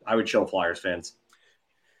 I would chill, Flyers fans.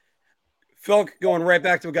 Phil, going right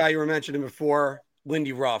back to a guy you were mentioning before,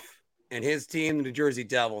 Lindy Ruff. And his team, the New Jersey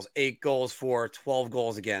Devils, 8 goals for, 12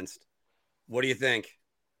 goals against. What do you think?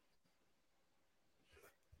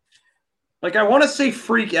 Like, I want to say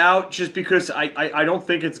freak out just because I don't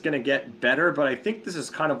think it's going to get better, but I think this is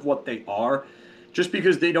kind of what they are, just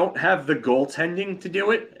because they don't have the goaltending to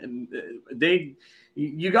do it. And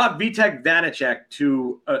you got Vitek Vanacek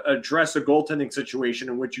to address a goaltending situation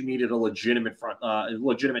in which you needed a legitimate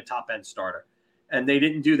top end starter, and they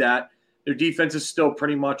didn't do that. Their defense is still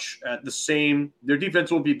pretty much the same. Their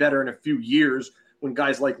defense will be better in a few years when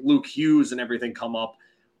guys like Luke Hughes and everything come up.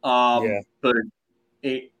 But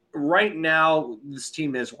right now, this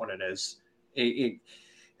team is what it is.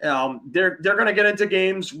 They're going to get into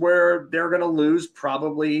games where they're going to lose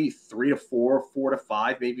probably 3-4,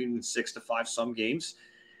 4-5, maybe even 6-5 some games,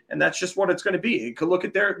 and that's just what it's going to be. You could look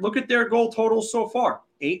at their goal totals so far: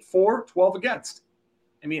 8-4, 12 against.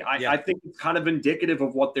 I mean, I think it's kind of indicative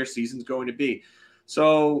of what their season's going to be.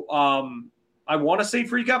 So I want to say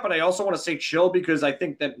freak out, but I also want to say chill, because I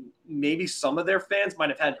think that maybe some of their fans might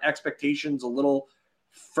have had expectations a little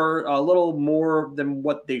more than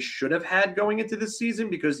what they should have had going into this season,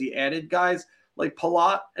 because he added guys like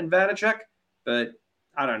Palat and Vanacek. But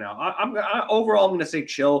I don't know. Overall, I'm going to say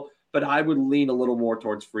chill, but I would lean a little more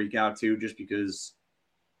towards freak out too, just because,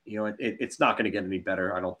 it's not going to get any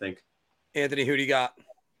better, I don't think. Anthony, who do you got?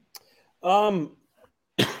 I'm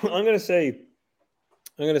gonna say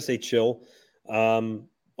chill.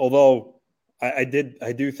 Although I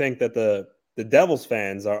do think that the Devils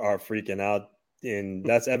fans are freaking out, and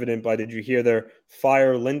that's evident by, did you hear their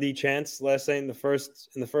fire Lindy chants last night in the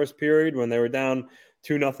first period when they were down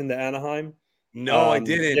 2-0 to Anaheim? No, I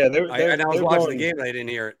didn't. Yeah, I was watching the game and I didn't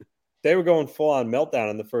hear it. They were going full on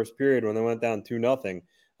meltdown in the first period when they went down 2-0.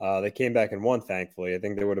 They came back and won, thankfully. I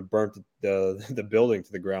think they would have burnt the building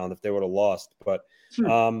to the ground if they would have lost. But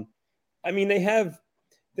I mean, they have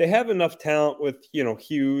enough talent with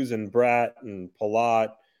Hughes and Bratt and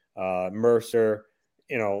Palat, Mercer.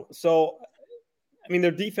 So I mean, their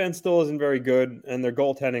defense still isn't very good, and their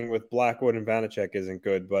goaltending with Blackwood and Vanacek isn't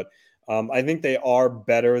good. But I think they are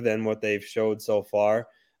better than what they've showed so far.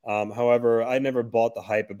 However, I never bought the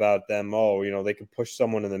hype about them. They could push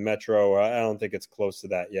someone in the Metro. I don't think it's close to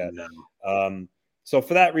that yet. No. So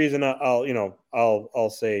for that reason, I'll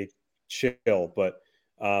say chill. But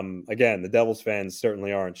again, the Devils fans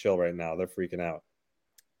certainly aren't chill right now. They're freaking out.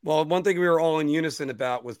 Well, one thing we were all in unison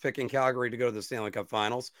about was picking Calgary to go to the Stanley Cup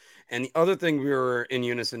Finals, and the other thing we were in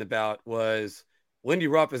unison about was Lindy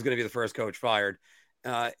Ruff is going to be the first coach fired.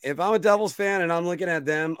 If I'm a Devils fan and I'm looking at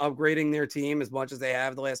them upgrading their team as much as they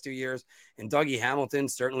have the last 2 years, and Dougie Hamilton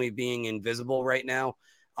certainly being invisible right now,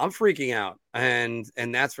 I'm freaking out. And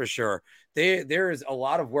that's for sure. There is a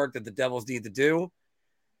lot of work that the Devils need to do.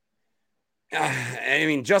 I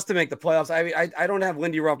mean, just to make the playoffs, I don't have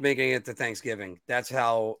Lindy Ruff making it to Thanksgiving. That's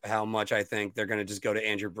how much I think they're going to just go to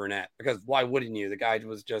Andrew Burnett, because why wouldn't you? The guy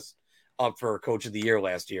was just up for Coach of the Year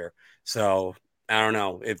last year. So I don't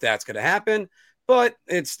know if that's going to happen. But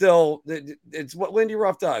it's what Lindy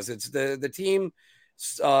Ruff does. It's the team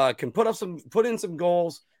can put in some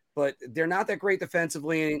goals, but they're not that great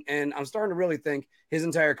defensively. And I'm starting to really think his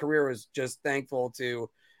entire career was just thankful to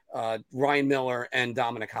Ryan Miller and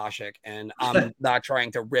Dominic Hasek. And I'm not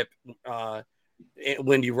trying to rip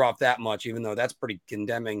Lindy Ruff that much, even though that's a pretty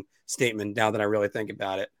condemning statement now that I really think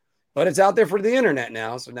about it. But it's out there for the internet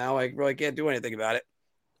now, so now I really can't do anything about it.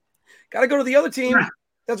 Got to go to the other team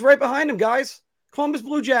that's right behind him, guys. Columbus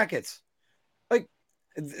Blue Jackets. Like,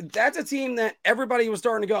 that's a team that everybody was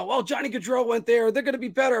starting to go, well, Johnny Gaudreau went there. They're going to be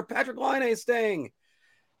better. Patrick Laine is staying.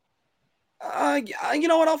 You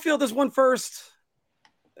know what? I'll field this one first.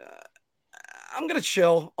 I'm going to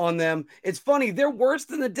chill on them. It's funny. They're worse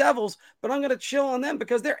than the Devils, but I'm going to chill on them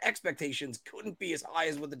because their expectations couldn't be as high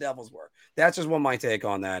as what the Devils were. That's just what my take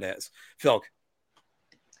on that is. Phil.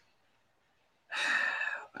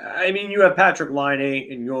 I mean, you have Patrick Laine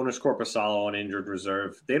and Jonas Korpisalo on injured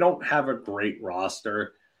reserve. They don't have a great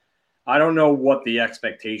roster. I don't know what the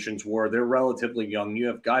expectations were. They're relatively young. You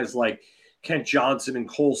have guys like Kent Johnson and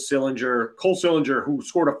Cole Sillinger. Cole Sillinger, who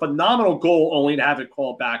scored a phenomenal goal only to have it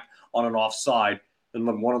called back on an offside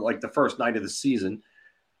than one of like the first night of the season.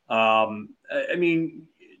 I mean,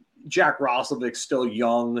 Jack Roslovic's still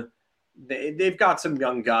young. They've got some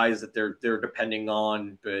young guys that they're depending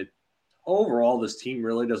on, but overall, this team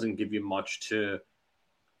really doesn't give you much to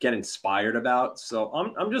get inspired about. So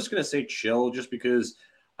I'm just going to say chill, just because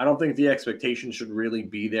I don't think the expectation should really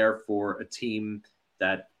be there for a team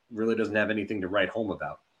that really doesn't have anything to write home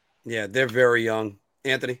about. Yeah, they're very young.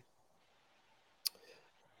 Anthony?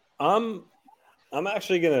 I'm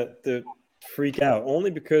actually gonna freak out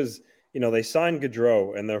only because they signed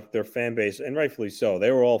Gaudreau and their fan base, and rightfully so.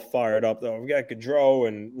 They were all fired up. Though we got Gaudreau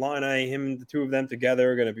and Laine, him, the two of them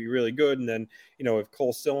together are going to be really good. And then with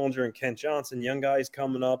Cole Sillinger and Kent Johnson, young guys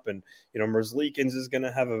coming up, and Merzlikins is going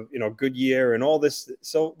to have a good year and all this.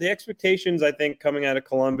 So the expectations, I think, coming out of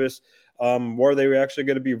Columbus, were they actually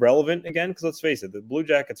going to be relevant again? Because let's face it, the Blue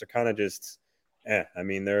Jackets are kind of just, I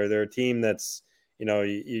mean, they're a team that's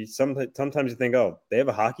you sometimes you think, oh, they have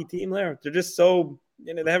a hockey team there. They're just so.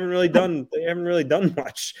 They haven't really done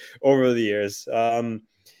much over the years. And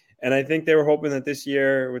I think they were hoping that this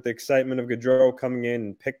year, with the excitement of Gaudreau coming in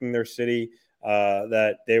and picking their city,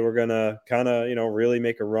 that they were going to kind of, really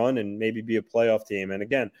make a run and maybe be a playoff team. And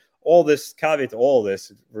again, all this caveat to all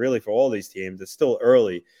this, really for all these teams, it's still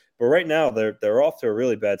early. But right now, they're off to a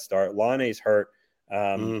really bad start. Laine's hurt.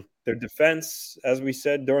 Their defense, as we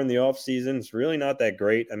said during the offseason, is really not that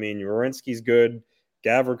great. I mean, Werenski's good.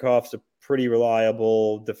 Gavrikov's a pretty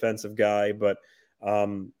reliable defensive guy, but they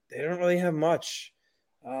don't really have much.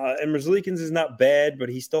 And Merzlikins is not bad, but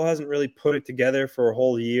he still hasn't really put it together for a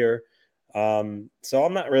whole year. So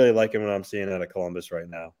I'm not really liking what I'm seeing out of Columbus right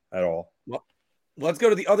now at all. Well, let's go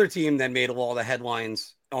to the other team that made all the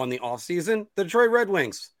headlines on the offseason, the Detroit Red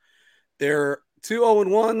Wings. They're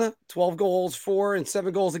 2-0-1, 12 goals for, and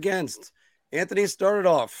 7 goals against. Anthony started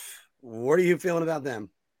off. What are you feeling about them?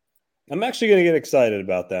 I'm actually going to get excited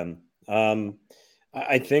about them.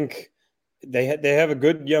 I think they have a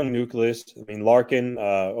good young nucleus. I mean, Larkin,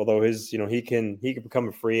 although his, he can become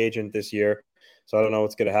a free agent this year, so I don't know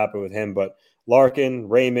what's going to happen with him. But Larkin,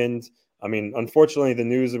 Raymond. I mean, unfortunately, the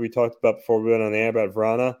news that we talked about before we went on the air about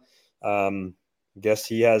Vrana, I guess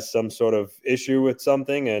he has some sort of issue with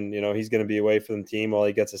something, and he's going to be away from the team while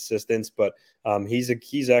he gets assistance. But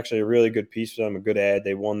he's actually a really good piece for them, a good ad.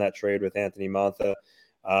 They won that trade with Anthony Mantha.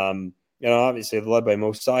 Obviously led by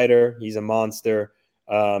Mo Seider. He's a monster.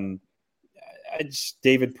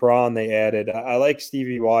 David Perron they added. I like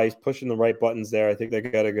Stevie Y. He's pushing the right buttons there. I think they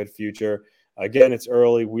got a good future. Again, it's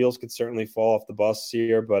early. Wheels could certainly fall off the bus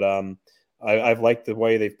here, but I've liked the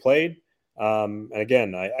way they've played. And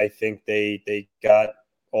again, I think they got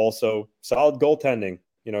also solid goaltending.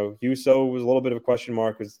 Husso was a little bit of a question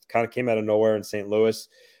mark, was kind of came out of nowhere in St. Louis,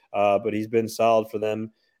 but he's been solid for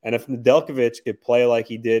them. And if Nedeljkovic could play like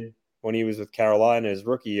he did when he was with Carolina his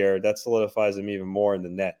rookie year, that solidifies him even more in the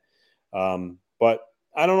net. But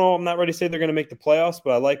I don't know. I'm not ready to say they're going to make the playoffs,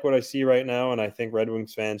 but I like what I see right now, and I think Red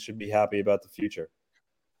Wings fans should be happy about the future.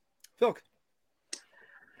 Phil?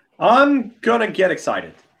 I'm going to get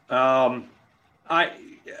excited. I'll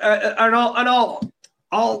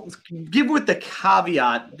give with the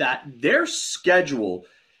caveat that their schedule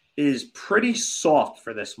is pretty soft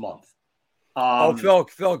for this month.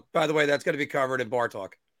 Phil, by the way, that's going to be covered in Bar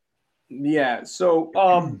Talk. Yeah. So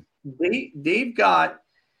they beat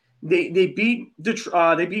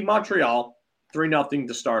Montreal 3-0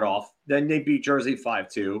 to start off. Then they beat Jersey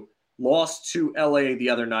 5-2. Lost to LA the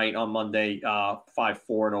other night on Monday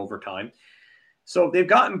 5-4 in overtime. So they've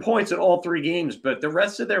gotten points in all 3 games, but the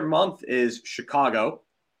rest of their month is Chicago,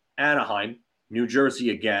 Anaheim, New Jersey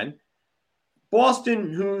again,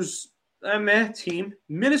 Boston, who's a meh team,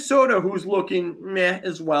 Minnesota, who's looking meh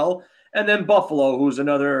as well, and then Buffalo, who's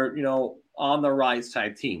another, on the rise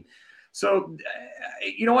type team. So,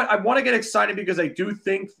 you know what? I want to get excited because I do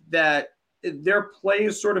think that their play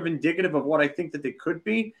is sort of indicative of what I think that they could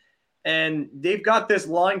be. And they've got this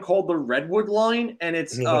line called the Redwood line, and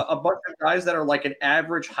it's a bunch of guys that are like an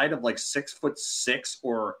average height of like 6'6"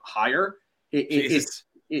 or higher. It's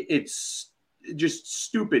just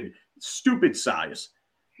stupid size.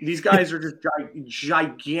 These guys are just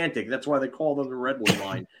gigantic. That's why they call them the Redwood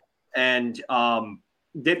line. And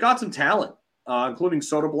they've got some talent, including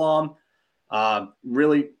Soderblom.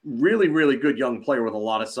 Really, really, really good young player with a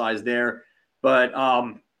lot of size there. But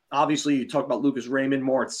obviously, you talk about Lucas Raymond,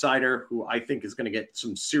 Moritz Seider, who I think is going to get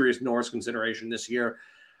some serious Norris consideration this year.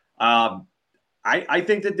 I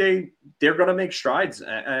think that they're going to make strides.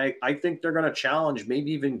 I think they're going to challenge,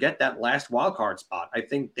 maybe even get that last wild card spot. I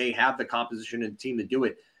think they have the composition and team to do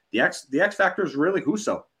it. The X factor is really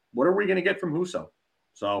Husso. What are we going to get from Husso?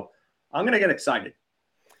 So I'm going to get excited.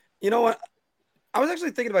 You know what? I was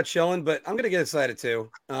actually thinking about chilling, but I'm going to get excited too.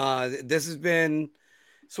 This has been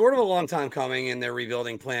sort of a long time coming in their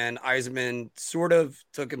rebuilding plan. Eisman sort of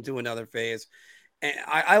took him to another phase. And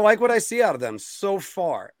I like what I see out of them so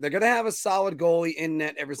far. They're going to have a solid goalie in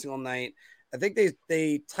net every single night. I think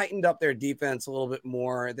they tightened up their defense a little bit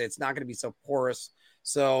more. It's not going to be so porous.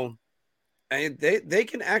 So they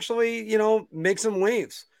can actually, make some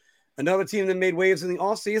waves. Another team that made waves in the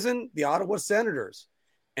offseason, the Ottawa Senators.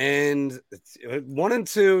 And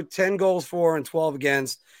 1-2, 10 goals for and 12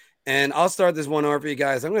 against. And I'll start this one over for you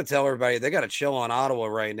guys. I'm going to tell everybody they got to chill on Ottawa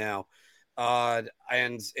right now. And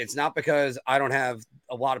it's not because I don't have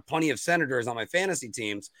plenty of Senators on my fantasy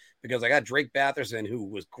teams, because I got Drake Batherson, who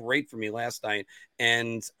was great for me last night,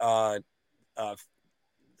 and Forsberg,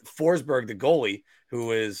 the goalie,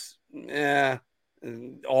 who is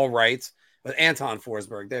all right. But Anton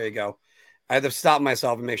Forsberg, there you go. I had to stop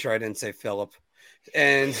myself and make sure I didn't say Philip.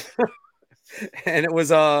 And and it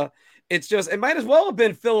was it might as well have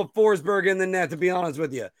been Philip Forsberg in the net, to be honest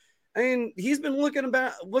with you. I mean, he's been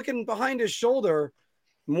looking behind his shoulder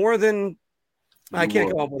more than I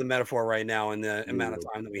can't come up with a metaphor right now in the amount of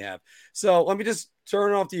time that we have. So let me just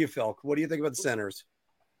turn it off to you, Phil. What do you think about the Senators?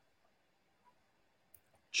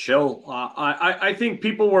 Chill. I think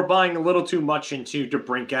people were buying a little too much into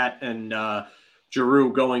DeBrincat and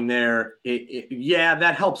Giroux going there. Yeah,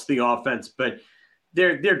 that helps the offense, but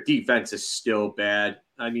their defense is still bad.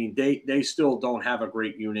 I mean, they still don't have a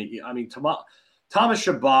great unit. I mean, Thomas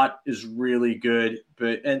Chabot is really good,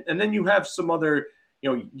 but and then you have some other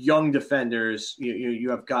young defenders. You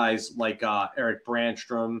have guys like Erik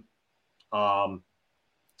Brandstrom, and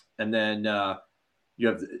then you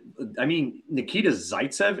have, I mean, Nikita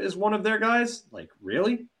Zaitsev is one of their guys. Like,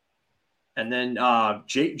 really? And then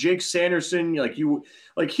Jake Sanderson,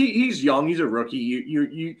 he's young, he's a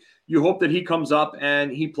rookie. You hope that he comes up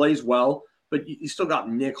and he plays well, but you still got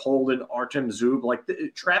Nick Holden, Artem Zub. Like,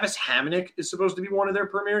 Travis Hamonic is supposed to be one of their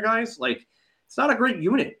premier guys. Like, it's not a great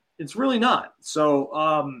unit. It's really not. So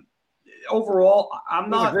overall, I'm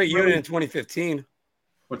not. It was a great unit in 2015.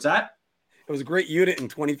 What's that? It was a great unit in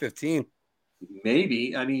 2015.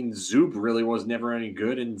 Maybe. I mean, Zub really was never any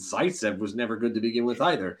good, and Zaitsev was never good to begin with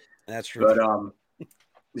either. That's true.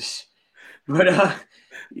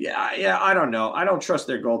 Yeah, I don't know. I don't trust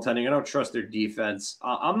their goaltending. I don't trust their defense.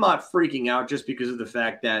 I'm not freaking out just because of the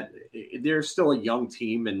fact that they're still a young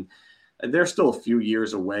team and they're still a few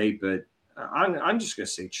years away. But I'm just gonna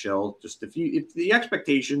say chill. Just if the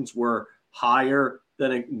expectations were higher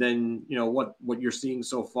than what you're seeing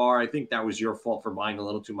so far, I think that was your fault for buying a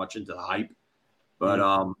little too much into the hype. But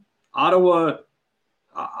Ottawa,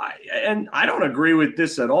 I don't agree with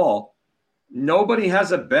this at all. Nobody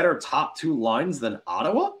has a better top two lines than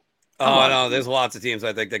Ottawa. Oh, no, there's lots of teams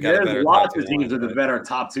I think that got better. There's lots of teams with a better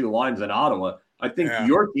top two lines than Ottawa. I think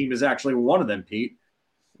your team is actually one of them, Pete.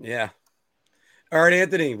 Yeah. All right,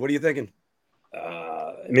 Anthony, what are you thinking?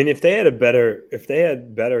 I mean, if they had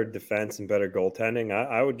better defense and better goaltending,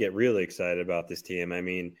 I would get really excited about this team. I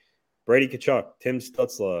mean, Brady Tkachuk, Tim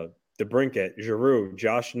Stützle, DeBrincat, Giroux,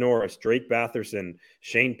 Josh Norris, Drake Batherson,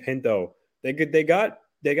 Shane Pinto. They got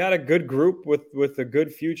a good group with a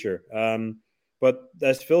good future. But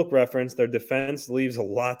as Phil referenced, their defense leaves a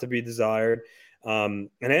lot to be desired. And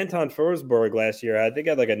Anton Forsberg last year, I think,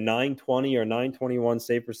 had like a 920 or 921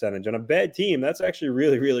 save percentage. On a bad team, that's actually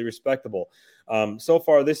really, really respectable. So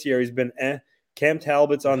far this year, he's been Cam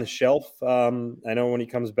Talbot's on the shelf. I know when he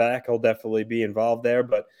comes back, he'll definitely be involved there.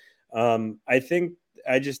 But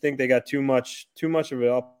I just think they got too much of an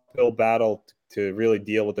uphill battle to really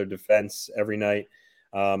deal with their defense every night.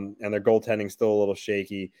 And their goaltending's still a little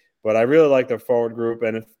shaky. But I really like their forward group.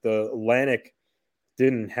 And if the Atlantic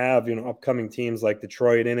didn't have, upcoming teams like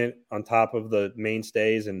Detroit in it on top of the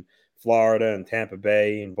mainstays and Florida and Tampa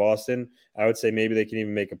Bay and Boston, I would say maybe they can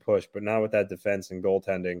even make a push, but not with that defense and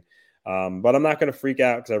goaltending. But I'm not going to freak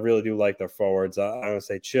out because I really do like their forwards. I'm going to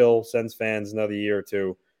say chill, Sens fans, another year or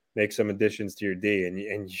two, make some additions to your D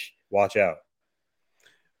and watch out.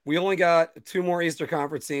 We only got 2 more Eastern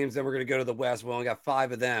Conference teams, then we're going to go to the West. We only got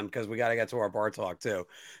 5 of them because we got to get to our bar talk too.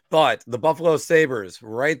 But the Buffalo Sabres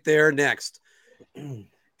right there next.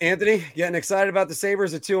 Anthony, getting excited about the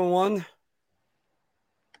Sabres at 2-1?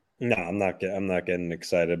 No, I'm not getting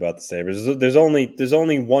excited about the Sabres. There's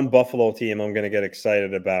only one Buffalo team I'm going to get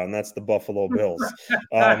excited about, and that's the Buffalo Bills.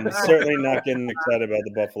 Certainly not getting excited about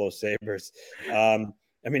the Buffalo Sabres.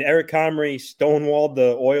 I mean, Eric Comrie stonewalled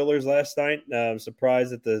the Oilers last night. I'm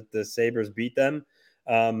surprised that the Sabres beat them.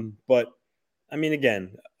 But, I mean,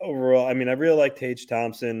 again, overall, I mean, I really like Tage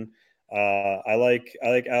Thompson. I like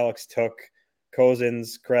Alex Tuch.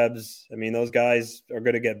 Cousins, Krebs. I mean, those guys are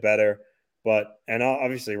going to get better. And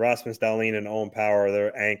obviously Rasmus Dahlin and Owen Power,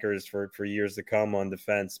 they're anchors for years to come on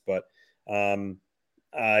defense. But I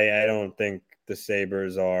don't think the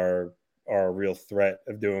Sabres are a real threat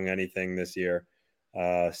of doing anything this year.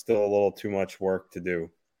 Still a little too much work to do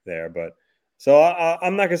there. But so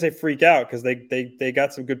I'm not going to say freak out because they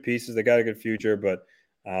got some good pieces. They got a good future. But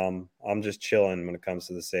I'm just chilling when it comes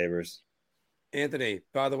to the Sabres. Anthony,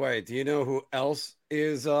 by the way, do you know who else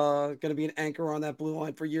is going to be an anchor on that blue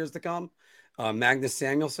line for years to come? Magnus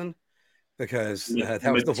Samuelsson, because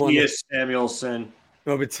that was the one. Matthias Samuelsson.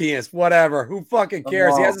 No, Matthias, whatever. Who fucking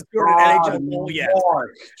cares? He hasn't scored an NHL goal yet.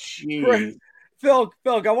 Phil,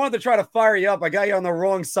 I wanted to try to fire you up. I got you on the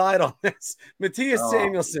wrong side on this. Matthias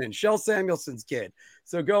Samuelsson, Shell Samuelson's kid.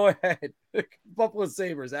 So go ahead. Buffalo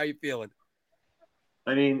Sabres, how you feeling?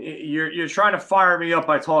 I mean, you're trying to fire me up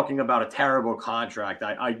by talking about a terrible contract.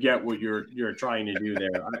 I get what you're trying to do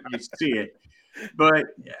there. I see it. But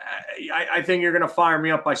I think you're going to fire me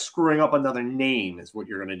up by screwing up another name is what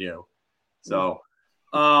you're going to do. So,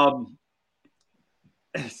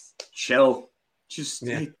 chill.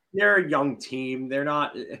 They're a young team. They're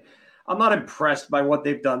not – I'm not impressed by what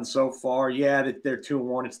they've done so far. Yeah, they're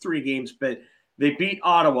 2-1. It's 3 games, but they beat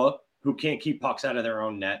Ottawa, who can't keep pucks out of their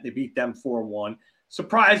own net. They beat them 4-1.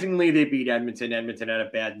 Surprisingly, they beat Edmonton. Edmonton had a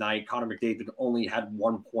bad night. Connor McDavid only had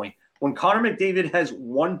 1 point. When Connor McDavid has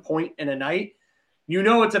 1 point in a night, you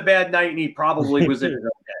know it's a bad night, and he probably was in his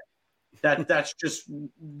own head. That's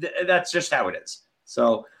just how it is.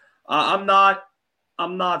 So I'm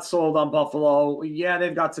not sold on Buffalo. Yeah,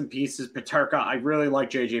 they've got some pieces. Peterka, I really like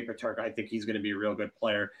JJ Peterka. I think he's going to be a real good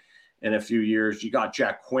player in a few years. You got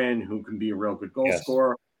Jack Quinn, who can be a real good goal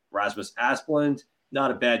scorer. Rasmus Asplund, not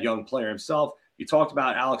a bad young player himself. You talked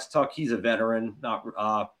about Alex Tuch. He's a veteran,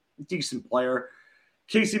 not decent player.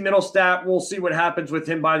 Casey Middlestat, we'll see what happens with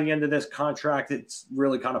him by the end of this contract. It's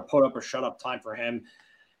really kind of put up or shut up time for him.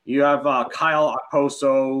 You have Kyle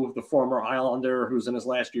Okposo, the former Islander, who's in his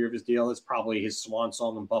last year of his deal. It's probably his swan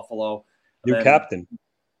song in Buffalo. New captain.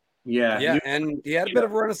 Yeah, and he had a bit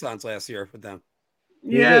of a renaissance last year with them.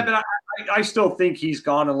 Yeah, but I still think he's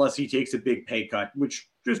gone unless he takes a big pay cut, which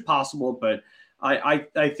is possible, but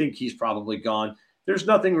I think he's probably gone. There's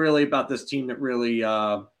nothing really about this team that really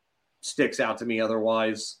sticks out to me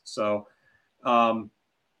otherwise. So I'm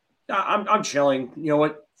chilling. You know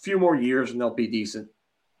what? A few more years and they'll be decent.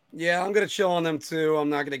 Yeah, I'm going to chill on them too. I'm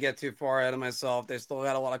not going to get too far ahead of myself. They still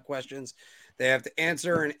got a lot of questions they have to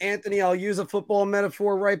answer. And Anthony, I'll use a football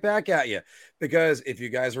metaphor right back at you, because if you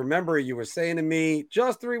guys remember, you were saying to me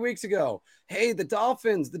just 3 weeks ago, hey, the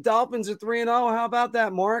Dolphins are 3-0. How about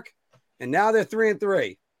that, Mark? And now they're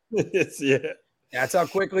 3-3. Yeah. That's how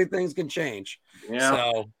quickly things can change. Yeah.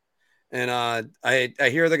 So, and I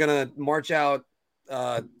hear they're going to march out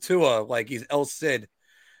Tua like he's El Cid.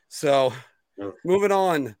 So moving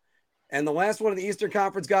on. And the last one of the Eastern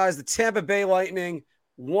Conference guys, the Tampa Bay Lightning,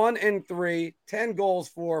 1-3, 10 goals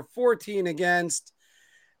for, 14 against.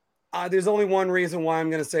 There's only one reason why I'm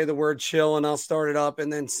going to say the word chill, and I'll start it up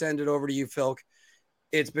and then send it over to you, Phil.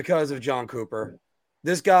 It's because of John Cooper.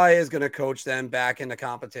 This guy is going to coach them back into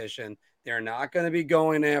competition. They're not going to be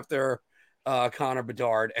going after Connor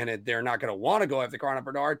Bedard, and they're not going to want to go after Connor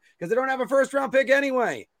Bedard because they don't have a first-round pick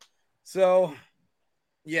anyway. So,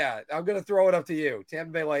 yeah, I'm going to throw it up to you.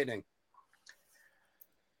 Tampa Bay Lightning.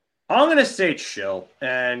 I'm going to say chill.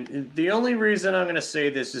 And the only reason I'm going to say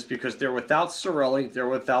this is because they're without Cirelli. They're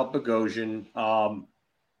without Bogosian.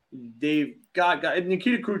 They've got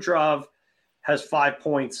Nikita Kucherov has 5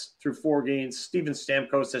 points through 4 games. Steven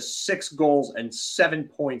Stamkos has 6 goals and 7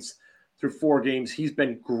 points through 4 games. He's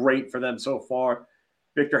been great for them so far.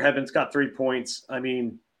 Victor Hedman's got 3 points. I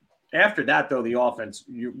mean, after that, though, the offense,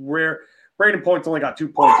 Braden Point's only got 2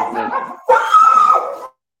 points.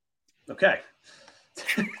 Okay.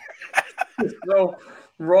 So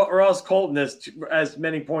Ross Colton has as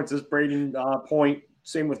many points as Braden Point.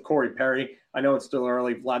 Same with Corey Perry. I know it's still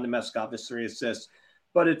early. Vlad Nemeskov has 3 assists.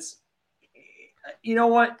 But it's, you know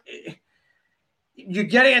what? You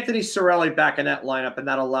get Anthony Cirelli back in that lineup, and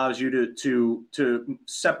that allows you to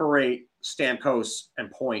separate Stamkos and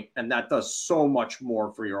Point, and that does so much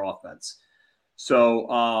more for your offense. So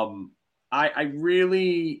I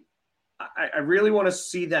really want to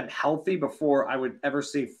see them healthy before I would ever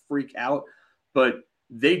say freak out. But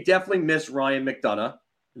they definitely miss Ryan McDonough.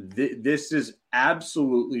 This is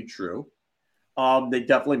absolutely true. They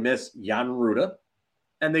definitely miss Jan Ruda,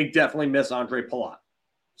 and they definitely miss Andre Palat.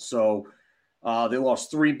 So they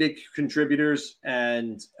lost 3 big contributors,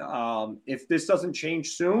 and if this doesn't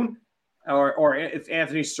change soon, or if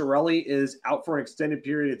Anthony Cirelli is out for an extended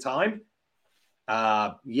period of time,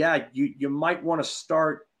 you might want to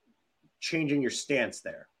start changing your stance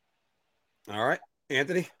there. All right,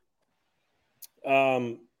 Anthony.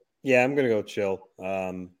 Yeah, I'm gonna go chill.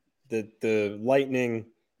 The Lightning.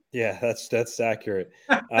 Yeah, that's accurate.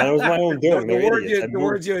 It was my own doing. The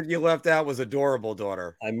words you left out was adorable,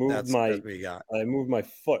 daughter. I moved that's what you got. I moved my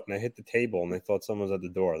foot and I hit the table and they thought someone was at the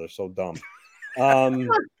door. They're so dumb. I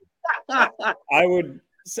would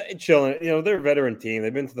say chilling. They're a veteran team.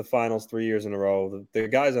 They've been to the finals 3 years in a row. The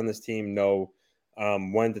guys on this team know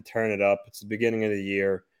when to turn it up. It's the beginning of the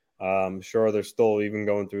year. Sure, they're still even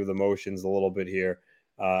going through the motions a little bit here.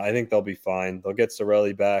 I think they'll be fine. They'll get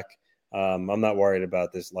Cirelli back. I'm not worried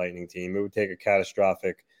about this Lightning team. It would take a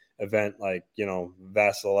catastrophic event like,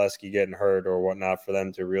 Vasilevsky getting hurt or whatnot for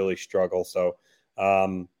them to really struggle. So,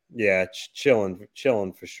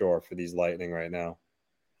 chilling for sure for these Lightning right now.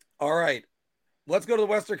 All right. Let's go to the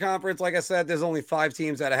Western Conference. Like I said, there's only 5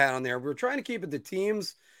 teams that I had on there. We're trying to keep it to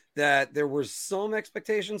teams that there were some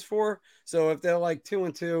expectations for. So if they're like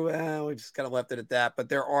 2-2, we just kind of left it at that. But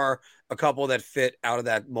there are a couple that fit out of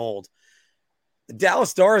that mold. The Dallas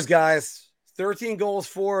Stars, guys, 13 goals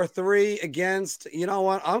for, 3 against. You know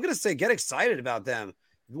what? I'm going to say get excited about them.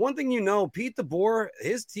 One thing Pete DeBoer,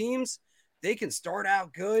 his teams, they can start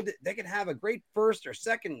out good. They can have a great first or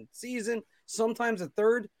second season, sometimes a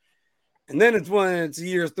third. And then it's when it's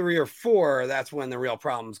year 3 or 4, that's when the real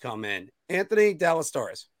problems come in. Anthony, Dallas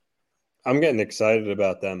Stars. I'm getting excited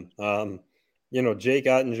about them. Jake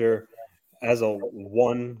Ottinger has a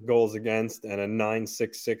 1 goals against and a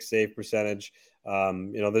 .966 save percentage.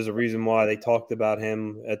 There's a reason why they talked about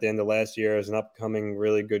him at the end of last year as an upcoming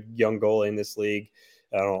really good young goalie in this league.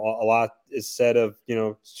 A lot is said of,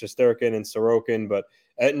 Shesterkin and Sorokin, but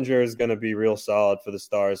Ettinger is going to be real solid for the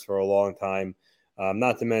Stars for a long time.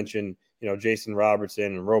 Not to mention, Jason Robertson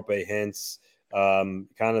and Rope Hintz,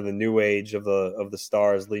 kind of the new age of the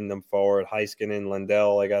Stars leading them forward. Heiskanen,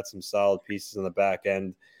 Lindell, I got some solid pieces in the back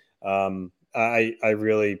end. I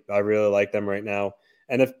really like them right now.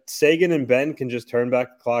 And if Sagan and Ben can just turn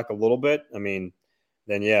back the clock a little bit, then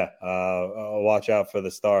I'll watch out for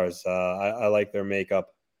the Stars. I like their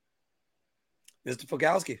makeup. Mr.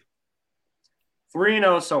 Fogalski.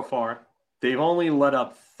 3-0 so far. They've only let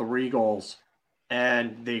up 3 goals,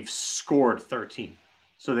 and they've scored 13.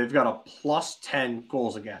 So they've got a plus 10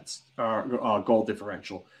 goals against goal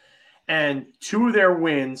differential. And 2 of their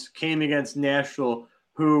wins came against Nashville,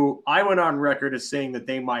 who I went on record as saying that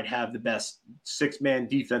they might have the best 6-man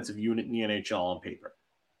defensive unit in the NHL on paper.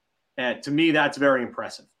 And to me, that's very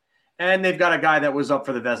impressive. And they've got a guy that was up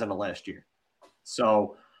for the Vezina last year.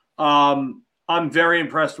 So I'm very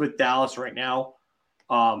impressed with Dallas right now.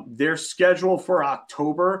 Their schedule for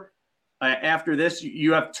October, after this,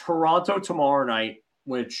 you have Toronto tomorrow night,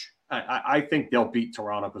 which I think they'll beat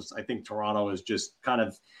Toronto because I think Toronto is just kind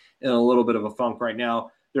of in a little bit of a funk right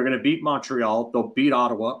now. They're going to beat Montreal. They'll beat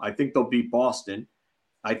Ottawa. I think they'll beat Boston.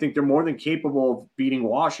 I think they're more than capable of beating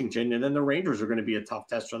Washington. And then the Rangers are going to be a tough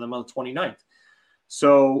test for them on the 29th.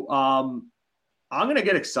 So I'm going to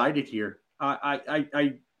get excited here.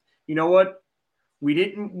 You know what? We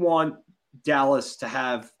didn't want Dallas to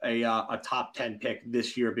have a top 10 pick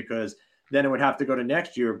this year because then it would have to go to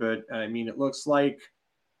next year. But it looks like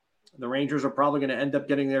the Rangers are probably going to end up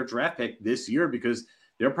getting their draft pick this year because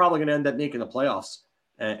they're probably going to end up making the playoffs.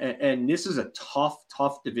 And this is a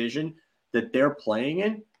tough division that they're playing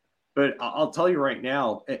in. But I'll tell you right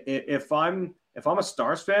now, if I'm a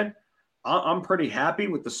Stars fan, I'm pretty happy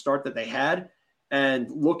with the start that they had. And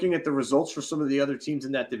looking at the results for some of the other teams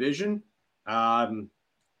in that division, I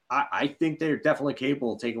think they're definitely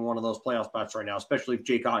capable of taking one of those playoff spots right now, especially if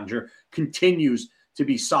Jake Ottinger continues to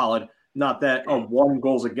be solid. Not that a 1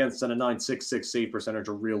 goals against and a .966 save percentage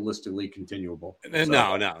are realistically continuable. So,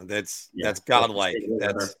 no, that's godlike.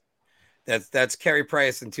 That's Carey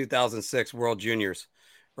Price in 2006 World Juniors,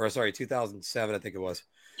 or sorry, 2007, I think it was.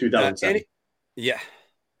 2007.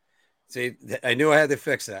 See, I knew I had to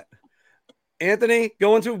fix that. Anthony,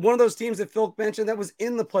 going to one of those teams that Phil mentioned that was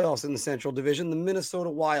in the playoffs in the Central Division, the Minnesota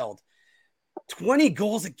Wild. 20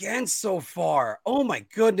 goals against so far. Oh my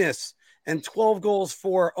goodness. And 12 goals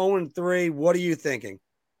for, 0-3. What are you thinking?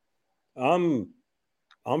 I'm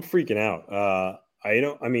freaking out.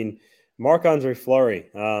 Marc-Andre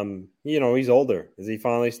Fleury, he's older. Is he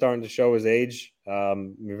finally starting to show his age?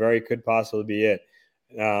 Very could possibly be it.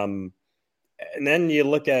 And then you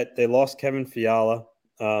look at, they lost Kevin Fiala.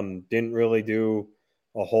 Didn't really do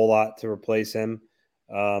a whole lot to replace him.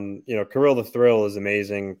 Kirill the Thrill is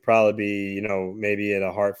amazing. Probably be, maybe at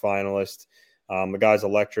a Hart finalist. The guy's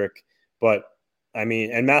electric. But,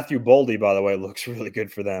 and Matthew Boldy, by the way, looks really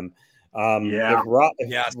good for them. Yeah. If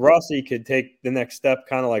Yes. Rossi could take the next step,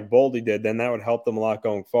 kind of like Boldy did, then that would help them a lot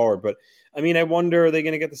going forward. But I mean, I wonder, are they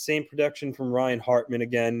going to get the same production from Ryan Hartman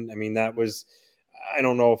again? I mean, I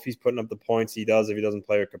don't know if he's putting up the points he does if he doesn't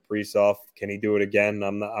play with Kaprizov. Can he do it again?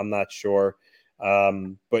 I'm not sure.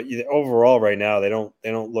 But overall, right now they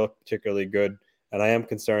don't look particularly good, and I am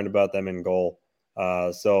concerned about them in goal.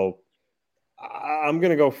 So I'm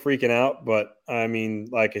going to go freaking out. But I mean,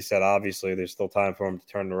 like I said, obviously there's still time for them to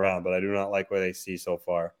turn it around. But I do not like what they see so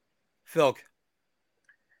far. Phil.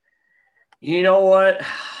 You know what?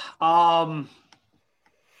 I'm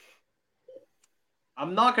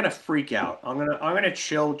not gonna freak out. I'm gonna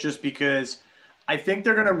chill just because I think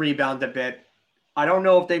they're gonna rebound a bit. I don't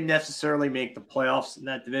know if they necessarily make the playoffs in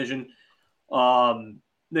that division.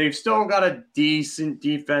 They've still got a decent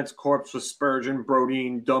defense corps with Spurgeon,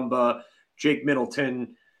 Brodeen, Dumba, Jake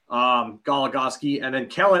Middleton, Goligoski, and then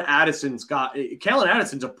Kellen Addison's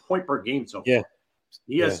a point per game so far. Yeah.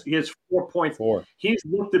 He has 4 points. He's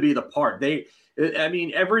looked to be the part.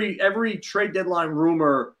 Every trade deadline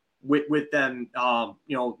rumor with them,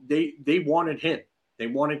 they wanted him. They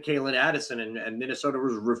wanted Kalen Addison, and Minnesota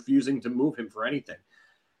was refusing to move him for anything.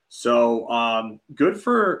 So good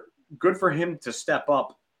for him to step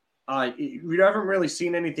up. We haven't really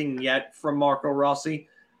seen anything yet from Marco Rossi.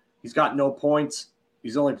 He's got no points.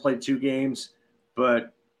 He's only played 2 games,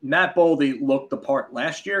 but Matt Boldy looked the part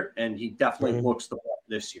last year, and he definitely looks the part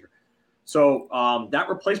this year. So that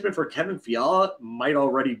replacement for Kevin Fiala might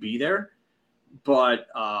already be there, but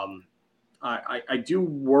I do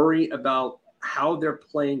worry about how they're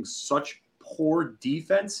playing such poor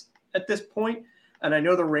defense at this point. And I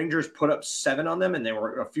know the Rangers put up 7 on them, and there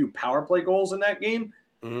were a few power play goals in that game,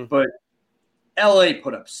 but LA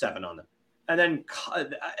put up 7 on them. And then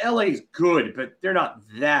LA is good, but they're not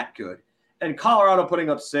that good. And Colorado putting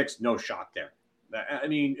up 6, no shock there. I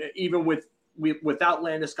mean, even without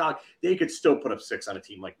Landeskog, they could still put up 6 on a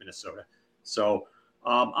team like Minnesota. So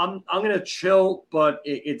I'm going to chill, but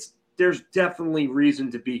there's definitely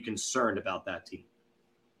reason to be concerned about that team.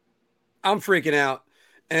 I'm freaking out.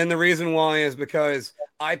 And the reason why is because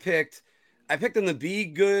I picked them to be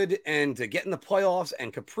good and to get in the playoffs,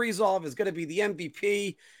 and Kaprizov is going to be the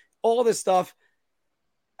MVP, all this stuff.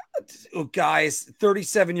 Oh, guys,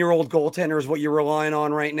 37-year-old goaltender is what you're relying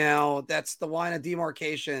on right now. That's the line of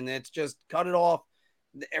demarcation. It's just cut it off.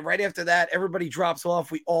 Right after that, everybody drops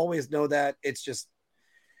off. We always know that. It's just,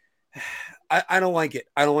 I don't like it.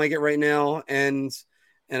 I don't like it right now. And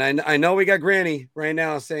I know we got Granny right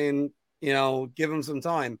now saying, give him some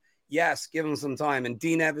time. Yes, give him some time. And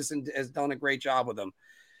Dean Evison has done a great job with him.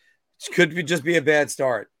 It could just be a bad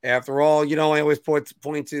start. After all, I always point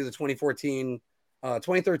to the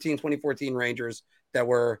 2013-2014 Rangers that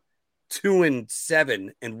were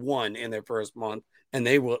 2-7-1 in their first month, and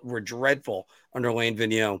they were dreadful under Lane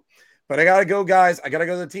Vigneault. But I gotta go, guys. I gotta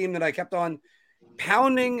go to the team that I kept on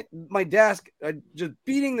pounding my desk, just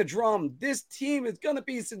beating the drum. This team is gonna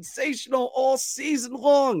be sensational all season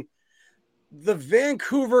long. The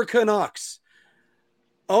Vancouver Canucks.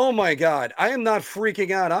 Oh my God. I am not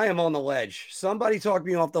freaking out. I am on the ledge. Somebody talk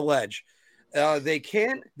me off the ledge. They're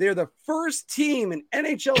the first team in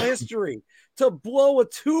NHL history to blow a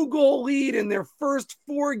 2-goal lead in their first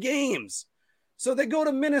 4 games. So they go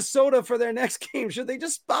to Minnesota for their next game. Should they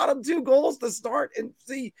just spot them 2 goals to start and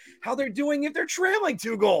see how they're doing if they're trailing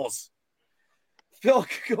 2 goals? Phil,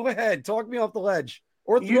 go ahead. Talk me off the ledge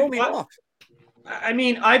or throw me off. I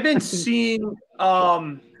mean, I've been seeing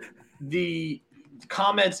the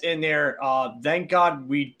comments in there. Thank God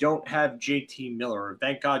we don't have JT Miller.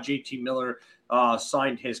 Thank God JT Miller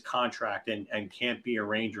signed his contract and can't be a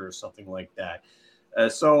Ranger or something like that.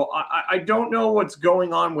 So I don't know what's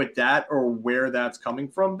going on with that or where that's coming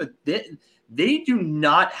from, but they do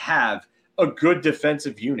not have a good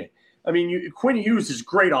defensive unit. I mean, Quinn Hughes is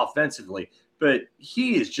great offensively, but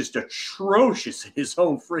he is just atrocious in his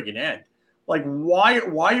own friggin' end. Like, why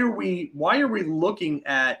are we looking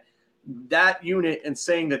at that unit and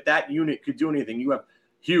saying that unit could do anything? You have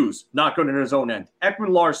Hughes, not good in his own end. Ekman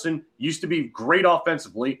Larson used to be great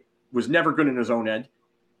offensively, was never good in his own end,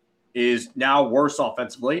 is now worse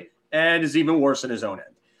offensively, and is even worse in his own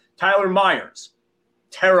end. Tyler Myers,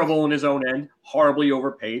 terrible in his own end, horribly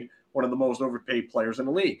overpaid, one of the most overpaid players in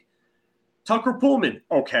the league. Tucker Pullman,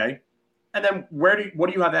 okay. And then what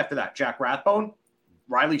do you have after that? Jack Rathbone?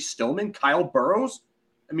 Riley Stillman, Kyle Burrows,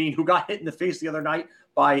 who got hit in the face the other night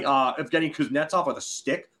by Evgeny Kuznetsov with a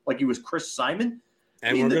stick like he was Chris Simon.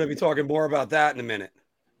 And we're going to be talking more about that in a minute.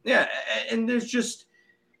 Yeah, and there's just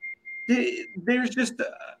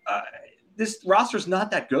this roster's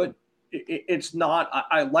not that good. it's not.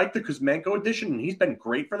 I like the Kuzmenko addition, and he's been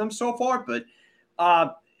great for them so far. But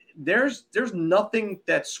there's nothing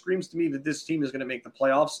that screams to me that this team is going to make the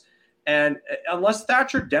playoffs. And unless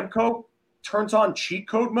Thatcher Demko turns on cheat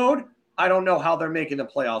code mode, I don't know how they're making the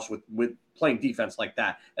playoffs with playing defense like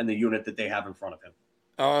that and the unit that they have in front of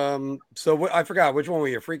him. So I forgot which one were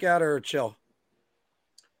you, freak out or chill?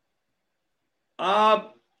 I'm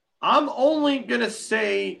only gonna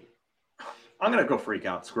say I'm gonna go freak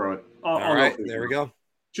out. Screw it. All right, there we go.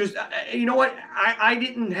 Just you know what? I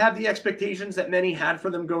didn't have the expectations that many had for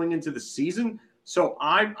them going into the season, so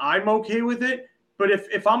I'm okay with it. But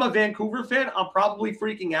if I'm a Vancouver fan, I'm probably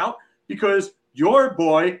freaking out because your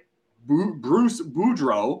boy Bruce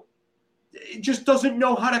Boudreau just doesn't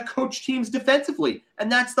know how to coach teams defensively,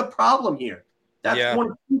 and that's the problem here. That's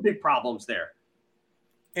one of the big problems there.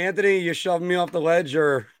 Anthony, you shoving me off the ledge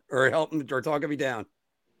or helping or talking me down?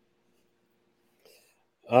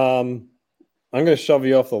 I'm going to shove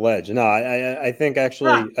you off the ledge. No, I think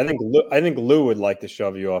actually, I think Lou would like to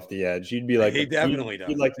shove you off the edge. You'd be like, he definitely does.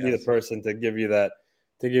 He'd like to be the person to give you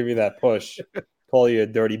that push, call you a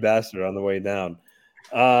dirty bastard on the way down.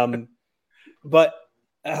 But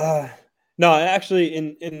no, actually,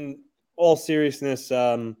 in all seriousness,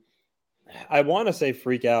 I want to say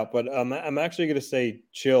freak out, but I'm actually going to say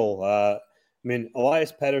chill. I mean,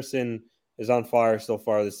 Elias Pettersson is on fire so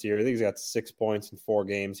far this year. I think he's got 6 points in 4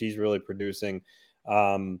 games. He's really producing.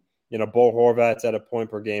 Bo Horvat's at a point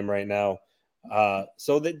per game right now.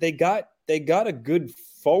 So they got a good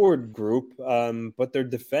forward group, but their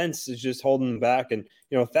defense is just holding them back. And,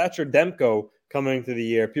 Thatcher Demko coming into the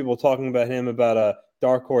year, people talking about him about a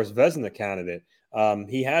dark horse Vezina candidate.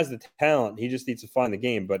 He has the talent. He just needs to find his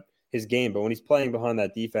game. But when he's playing behind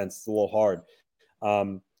that defense, it's a little hard.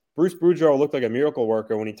 Bruce Boudreau looked like a miracle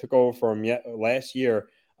worker when he took over for him last year.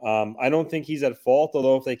 I don't think he's at fault,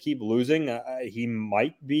 although if they keep losing, he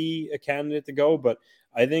might be a candidate to go. But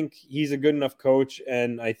I think he's a good enough coach,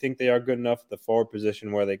 and I think they are good enough at the forward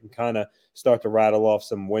position where they can kind of start to rattle off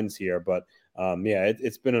some wins here. But,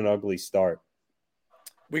 it's been an ugly start.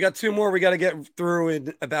 We got 2 more we got to get through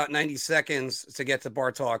in about 90 seconds to get to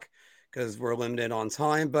bar talk because we're limited on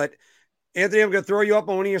time. But Anthony, I'm going to throw you up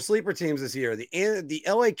on one of your sleeper teams this year. The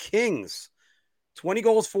LA Kings, 20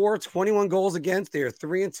 goals for, 21 goals against. They are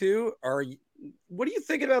 3-2. What do you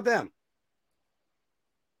think about them?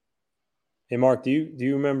 Hey, Mark, do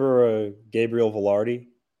you remember Gabriel Velarde?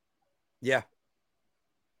 Yeah.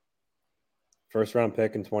 First round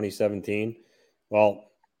pick in 2017. Well,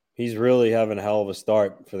 he's really having a hell of a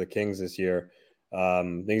start for the Kings this year. I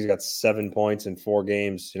think he's got 7 points in 4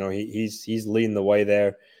 games. He's leading the way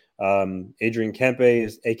there. Adrian Kempe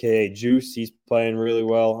is AKA Juice. He's playing really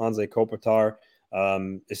well. Anze Kopitar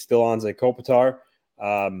is still Anze Kopitar.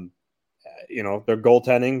 Their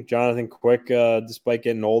goaltending, Jonathan Quick, despite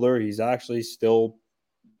getting older, he's actually still,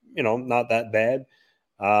 not that bad.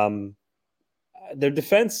 Their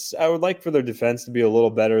defense, I would like for their defense to be a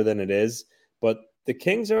little better than it is, but the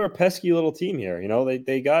Kings are a pesky little team here.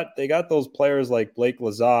 They got those players like Blake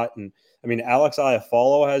Lizotte, and I mean Alex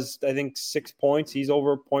Iafallo has I think 6 points. He's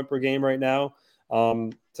over a point per game right now.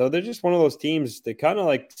 So they're just one of those teams that kind of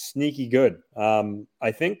like sneaky good.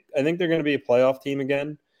 I think they're going to be a playoff team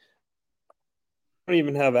again. I don't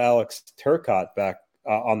even have Alex Turcotte back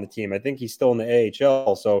on the team. I think he's still in the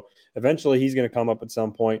AHL. So eventually he's going to come up at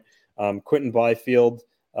some point. Quentin Byfield.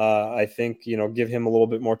 I think, give him a little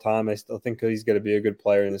bit more time. I still think he's going to be a good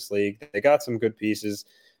player in this league. They got some good pieces.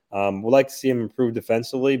 We'd like to see him improve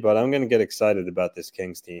defensively, but I'm going to get excited about this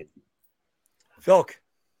Kings team. Philk.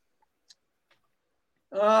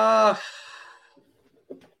 I'm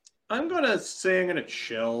going to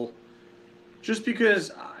chill just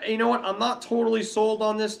because, you know what? I'm not totally sold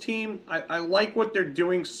on this team. I like what they're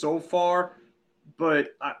doing so far,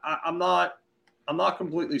 but I'm not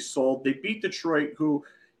completely sold. They beat Detroit, who,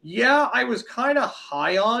 I was kind of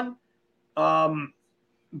high on,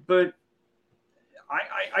 but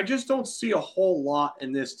I just don't see a whole lot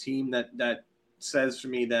in this team that says for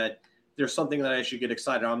me that there's something that I should get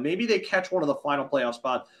excited on. Maybe they catch one of the final playoff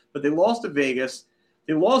spots, but they lost to Vegas.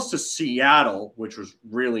 They lost to Seattle, which was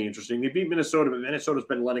really interesting. They beat Minnesota, but Minnesota's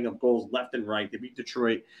been letting up goals left and right. They beat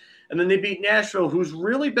Detroit. And then they beat Nashville, who's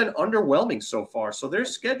really been underwhelming so far. So their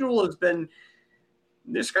schedule has been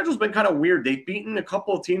kind of weird. They've beaten a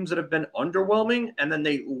couple of teams that have been underwhelming, and then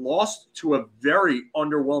they lost to a very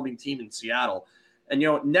underwhelming team in Seattle. And,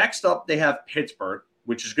 next up they have Pittsburgh,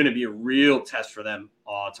 which is going to be a real test for them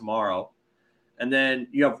tomorrow. And then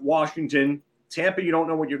you have Washington. Tampa, you don't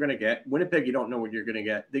know what you're going to get. Winnipeg, you don't know what you're going to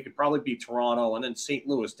get. They could probably beat Toronto and then St.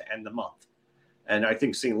 Louis to end the month. And I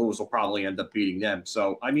think St. Louis will probably end up beating them.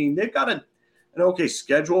 So, I mean, they've got an okay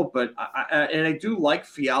schedule, but I do like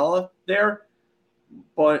Fiala there,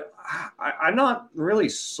 but I'm not really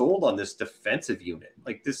sold on this defensive unit.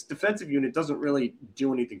 Like, this defensive unit doesn't really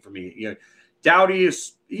do anything for me. You know, Doughty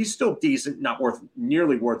he's still decent, not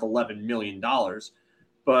nearly worth $11 million.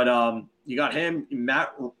 But you got him,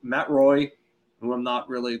 Matt Roy, who I'm not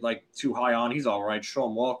really like too high on. He's all right.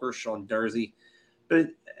 Sean Walker, Sean Dursey. But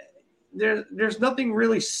there's nothing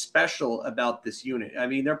really special about this unit. I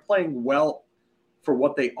mean, they're playing well for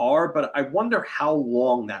what they are, but I wonder how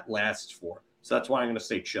long that lasts for. So that's why I'm going to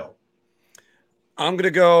say chill. I'm going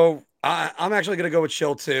to go. I'm actually going to go with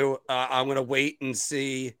chill too. I'm going to wait and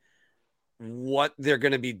see what they're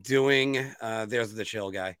going to be doing. There's the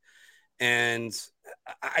chill guy. And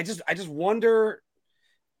I just wonder.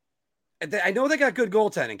 I know they got good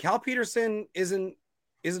goaltending. Cal Peterson isn't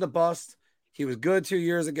a bust. He was good 2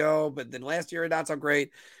 years ago, but then last year not so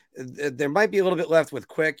great. There might be a little bit left with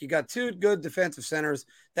Quick. You got two good defensive centers.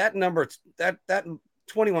 That number, that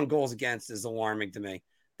 21 goals against is alarming to me.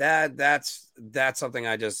 That's something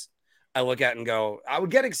I look at and go, I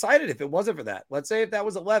would get excited if it wasn't for that. Let's say if that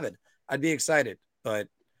was 11, I'd be excited, but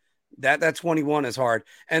that 21 is hard.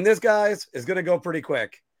 And this guy's is going to go pretty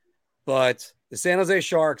quick, but the San Jose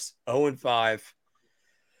Sharks 0-5.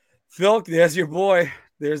 Phil, there's your boy.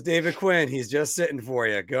 There's David Quinn. He's just sitting for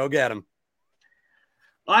you. Go get him.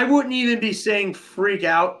 I wouldn't even be saying freak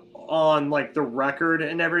out on like the record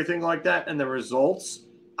and everything like that and the results.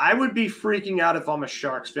 I would be freaking out if I'm a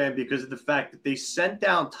Sharks fan because of the fact that they sent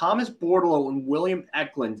down Thomas Bordeleau and William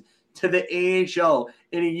Eklund to the AHL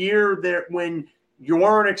in a year there when you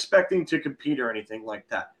weren't expecting to compete or anything like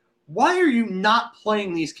that. Why are you not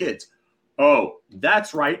playing these kids? Oh,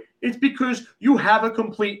 that's right. It's because you have a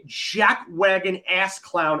complete jackwagon ass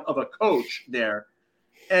clown of a coach there.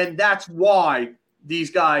 And that's why these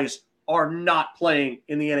guys are not playing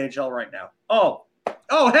in the NHL right now. Oh,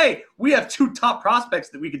 hey, we have two top prospects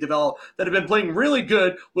that we could develop that have been playing really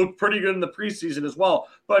good, look pretty good in the preseason as well.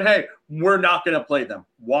 But, hey, we're not going to play them.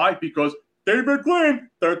 Why? Because David Quinn.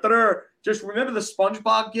 Just remember the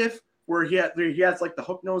SpongeBob gif where he has like the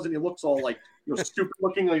hook nose and he looks all like stupid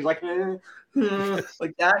looking. And he's like,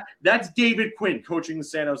 like that. That's David Quinn coaching the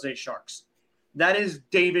San Jose Sharks. That is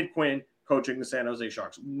David Quinn coaching the San Jose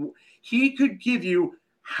Sharks. He could give you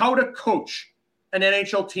how to coach an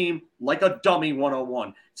NHL team like a dummy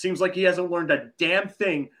 101. Seems like he hasn't learned a damn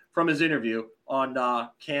thing from his interview on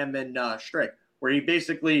Cam and Strick, where he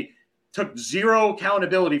basically took zero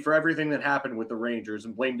accountability for everything that happened with the Rangers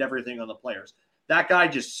and blamed everything on the players. That guy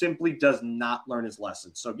just simply does not learn his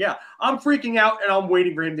lessons. So, yeah, I'm freaking out, and I'm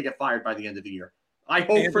waiting for him to get fired by the end of the year. I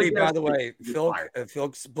hope Anthony, for by the way,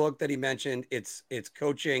 Phil's book that he mentioned, it's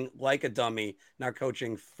coaching like a dummy, not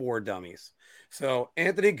coaching for dummies. So,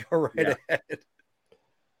 Anthony, go right ahead.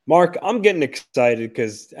 Mark, I'm getting excited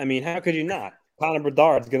because, I mean, how could you not? Connor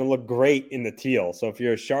Bedard's going to look great in the teal. So if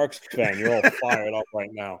you're a Sharks fan, you're all fired up right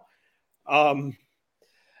now.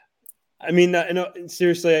 I mean,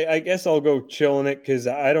 seriously, I guess I'll go chilling it because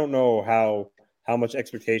I don't know how much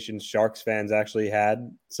expectations Sharks fans actually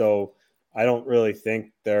had. So I don't really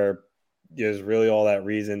think there's really all that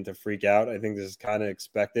reason to freak out. I think this is kind of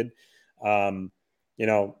expected.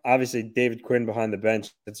 Obviously David Quinn behind the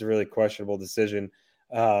bench, it's a really questionable decision.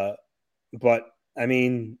 But I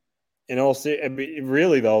mean,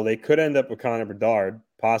 really though, they could end up with Connor Bedard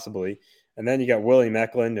possibly. And then you got William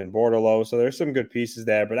Eklund and Bordeleau. So there's some good pieces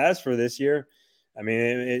there. But as for this year, I mean,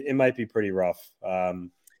 it might be pretty rough.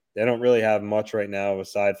 They don't really have much right now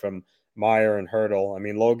aside from Meyer and Hurdle. I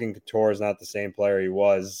mean, Logan Couture is not the same player he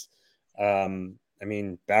was. I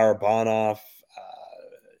mean, Barabanov,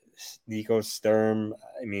 Nico Sturm.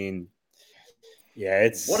 I mean, yeah,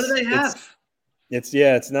 what do they have?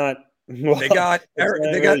 It's not. Well, they got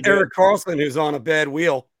Erik Karlsson, who's on a bad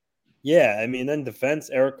wheel. Yeah, I mean, then defense,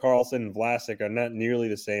 Erik Karlsson and Vlasic are not nearly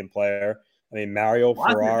the same player. I mean, Mario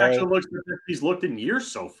Ferraro actually looks like he's looked in years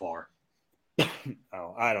so far. This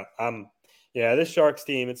Sharks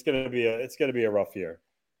team, it's gonna be a rough year.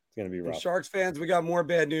 It's gonna be rough. Sharks fans, we got more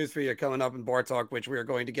bad news for you coming up in Bar Talk, which we are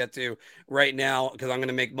going to get to right now because I'm going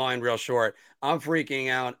to make mine real short. I'm freaking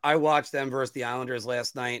out. I watched them versus the Islanders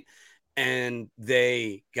last night, and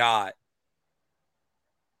they got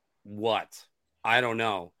what? I don't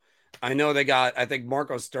know. I know they got, I think,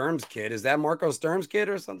 Marco Sturm's kid. Is that Marco Sturm's kid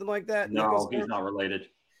or something like that? No, he's not related.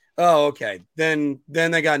 Oh, okay. Then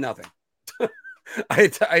they got nothing.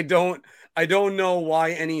 I don't know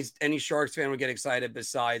why any Sharks fan would get excited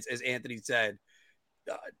besides, as Anthony said,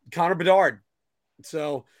 Connor Bedard.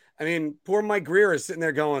 So, I mean, poor Mike Greer is sitting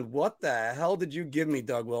there going, what the hell did you give me,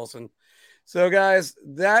 Doug Wilson? So, guys,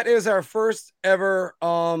 that is our first ever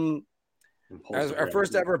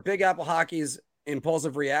Big Apple Hockey's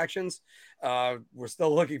impulsive reactions. We're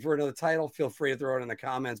still looking for another title. Feel free to throw it in the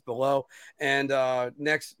comments below. And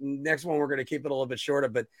next one, we're going to keep it a little bit shorter.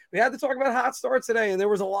 But we had to talk about hot starts today, and there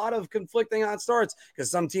was a lot of conflicting hot starts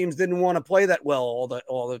because some teams didn't want to play that well all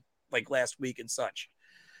the like last week and such.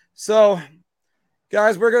 So,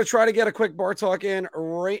 guys, we're going to try to get a quick bar talk in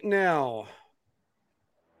right now.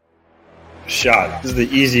 Shot. This is the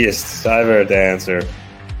easiest I've ever to answer.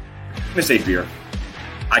 I'm going to say beer.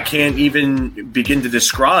 I can't even begin to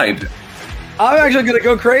describe. I'm actually going to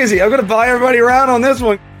go crazy. I'm going to buy everybody around on this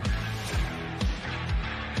one.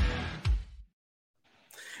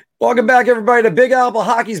 Welcome back, everybody, to Big Apple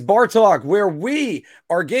Hockey's Bar Talk, where we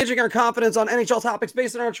are gauging our confidence on NHL topics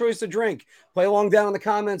based on our choice to drink. Play along down in the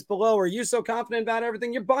comments below. Are you so confident about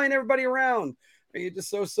everything? You're buying everybody around. Are you just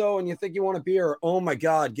so and you think you want a beer? Oh, my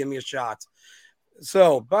God, give me a shot.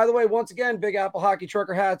 So, by the way, once again, Big Apple Hockey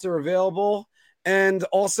trucker hats are available. And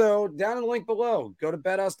also, down in the link below, go to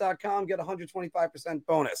betus.com, get 125%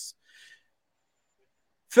 bonus.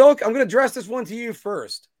 Phil, I'm going to address this one to you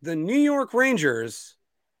first. The New York Rangers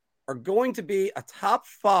are going to be a top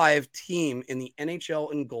 5 team in the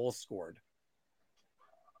NHL in goals scored.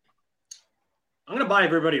 I'm going to buy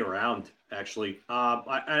everybody around, actually.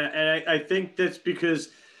 I think that's because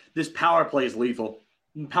this power play is lethal.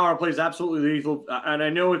 Power play is absolutely lethal. And I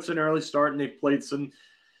know it's an early start, and they played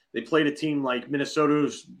a team like Minnesota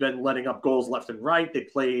who's been letting up goals left and right. They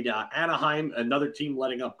played Anaheim, another team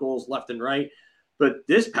letting up goals left and right. But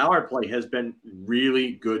this power play has been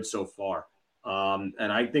really good so far.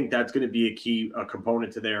 And I think that's going to be a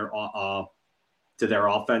component to their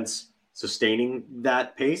offense, sustaining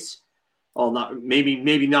that pace. Well,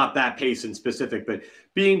 maybe not that pace in specific, but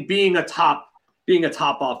being a top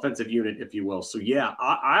offensive unit, if you will. So yeah,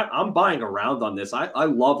 I'm buying around on this. I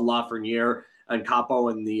love Lafreniere and Capo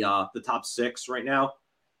in the top 6 right now,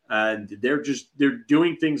 and they're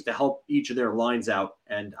doing things to help each of their lines out.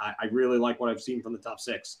 And I really like what I've seen from the top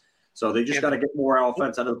 6. So they just got to get more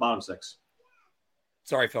offense out of the bottom 6.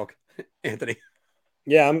 Sorry, Phil. Anthony.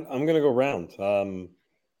 Yeah, I'm going to go round. I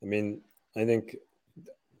mean, I think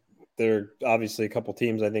there are obviously a couple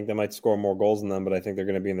teams I think that might score more goals than them, but I think they're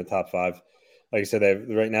going to be in the top 5. Like I said,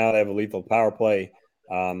 right now they have a lethal power play.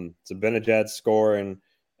 It's a Benajad score, and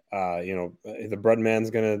the Breadman's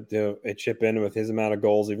going to do a chip in with his amount of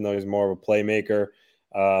goals, even though he's more of a playmaker.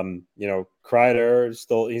 Kreider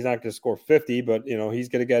he's not going to score 50, but he's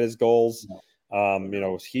going to get his goals.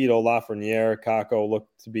 Hedo, Lafreniere, Kakko look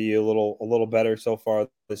to be a little better so far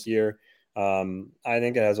this year. I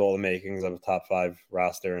think it has all the makings of a top 5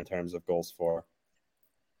 roster in terms of goals for.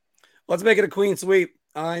 Let's make it a clean sweep.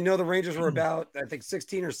 I know the Rangers were about, I think,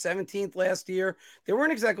 16th or 17th last year. They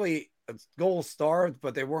weren't exactly goal starved,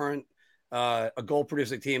 but they weren't a goal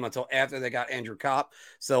producing team until after they got Andrew Kopp.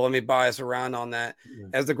 So let me bias around on that.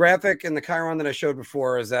 As the graphic and the chyron that I showed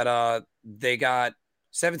before is that they got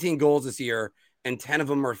 17 goals this year, and 10 of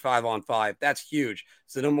them are 5-on-5. That's huge.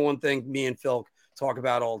 It's the number one thing me and Phil talk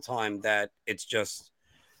about all the time, that it's just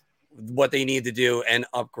what they need to do and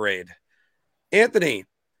upgrade. Anthony,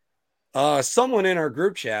 someone in our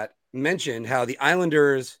group chat mentioned how the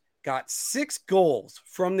Islanders got 6 goals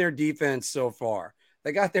from their defense so far.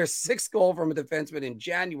 They got their 6th goal from a defenseman in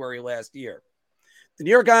January last year. The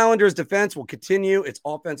New York Islanders defense will continue its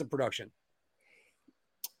offensive production.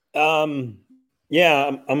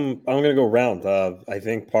 Yeah, I'm going to go round. I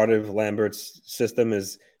think part of Lambert's system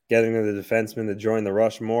is getting the defenseman to join the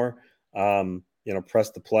rush more. Push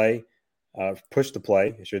the play, I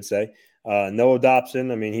should say. Noah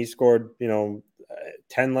Dobson, I mean, he scored,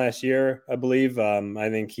 10 last year, I believe. I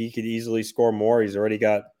think he could easily score more. He's already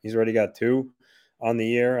got 2 on the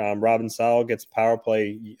year. Robin Salo gets power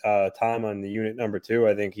play time on the unit number 2.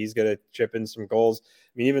 I think he's going to chip in some goals.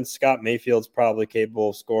 I mean, even Scott Mayfield's probably capable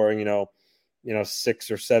of scoring,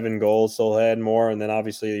 6 or 7 goals. So he'll add more. And then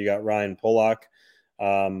obviously you got Ryan Pulock,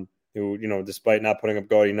 who, despite not putting up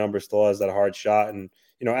gaudy numbers, still has that hard shot. And,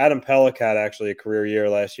 Adam Pelech had actually a career year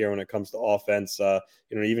last year when it comes to offense.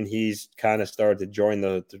 Even he's kind of started to join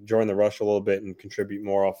the rush a little bit and contribute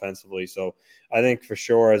more offensively. So I think for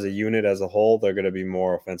sure as a unit, as a whole, they're going to be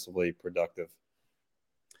more offensively productive.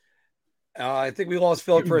 I think we lost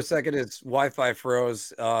Phil for a second. His Wi-Fi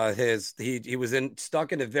froze. He was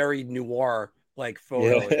stuck in a very noir like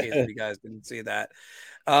photo. Yeah. In case you guys didn't see that.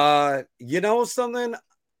 Something.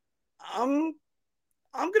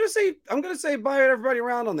 I'm gonna say buy everybody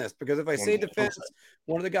around on this, because if I say defense,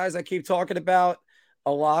 one of the guys I keep talking about,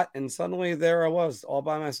 a lot, and suddenly there I was all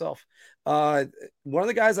by myself. One of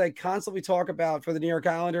the guys I constantly talk about for the New York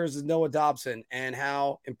Islanders is Noah Dobson and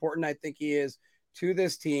how important I think he is to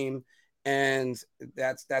this team, and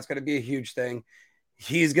that's going to be a huge thing.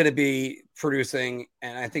 He's going to be producing,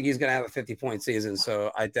 and I think he's going to have a 50-point season.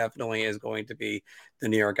 So I definitely is going to be the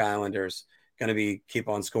New York Islanders going to be keep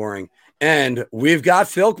on scoring, and we've got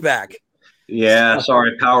Filk back. Yeah,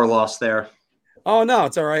 sorry, power loss there. Oh no,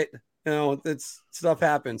 it's all right. It's stuff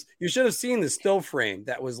happens. You should have seen the still frame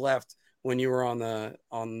that was left when you were on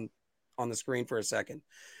the screen for a second.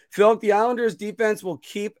 Phil, the Islanders defense will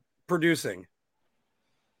keep producing.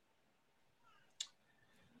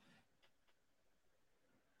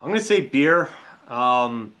 I'm going to say beer.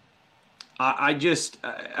 I just,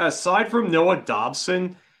 aside from Noah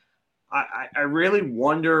Dobson, I really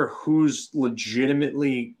wonder who's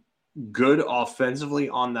legitimately good offensively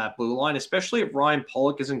on that blue line, especially if Ryan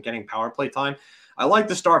Pulock isn't getting power play time. I like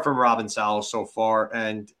the start from Robin Salas so far,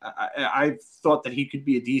 and I thought that he could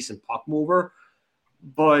be a decent puck mover,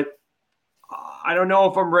 but I don't know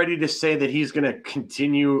if I'm ready to say that he's going to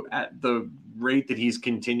continue at the rate that he's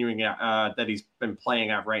continuing at, that he's been playing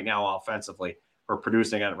at right now offensively, or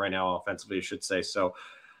producing at right now offensively, I should say. So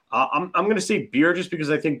I'm going to say beer just because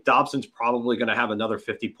I think Dobson's probably going to have another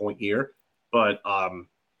 50-point year, but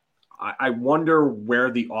I wonder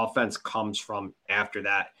where the offense comes from after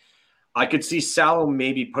that. I could see Salo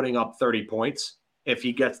maybe putting up 30 points if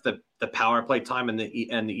he gets the power play time and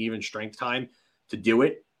the even strength time to do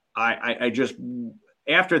it. I just,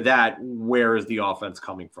 after that, where is the offense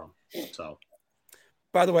coming from? So,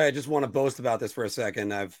 by the way, I just want to boast about this for a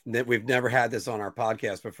second. We've never had this on our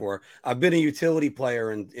podcast before. I've been a utility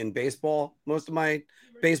player in baseball most of my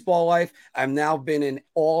baseball life. I've now been in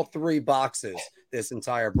all three boxes this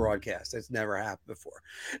entire broadcast. It's never happened before.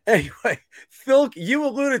 Anyway, Phil, you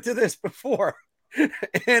alluded to this before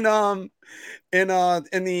in the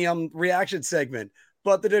reaction segment.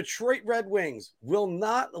 But the Detroit Red Wings will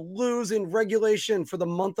not lose in regulation for the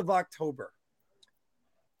month of October.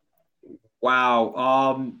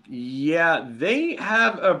 Wow. Yeah, they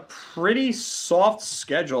have a pretty soft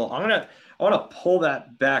schedule. I want to pull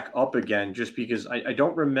that back up again just because I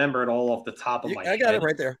don't remember it all off the top of my head. I got it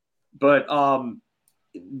right there. But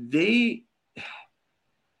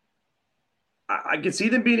I could see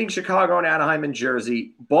them beating Chicago and Anaheim and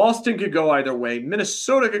Jersey. Boston could go either way.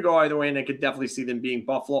 Minnesota could go either way, and I could definitely see them beating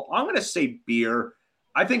Buffalo. I'm going to say beer.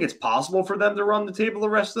 I think it's possible for them to run the table the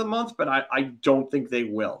rest of the month, but I don't think they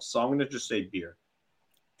will. So I'm going to just say beer.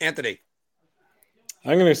 Anthony.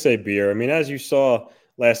 I'm going to say beer. I mean, as you saw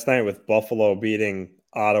last night with Buffalo beating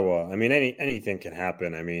Ottawa, I mean, anything can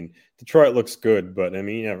happen. I mean, Detroit looks good, but I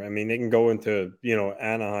mean, they can go into,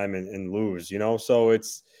 Anaheim and lose, so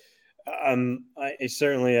it's, I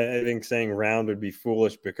think saying round would be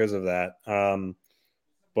foolish because of that.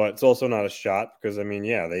 But it's also not a shot because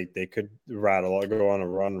they could go on a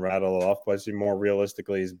run, rattle it off. But I see more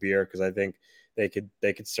realistically is beer because I think they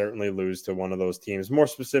could certainly lose to one of those teams. More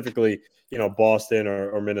specifically, Boston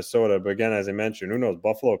or Minnesota. But again, as I mentioned, who knows?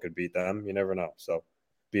 Buffalo could beat them. You never know. So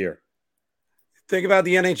beer. Think about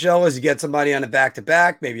the NHL as you get somebody on a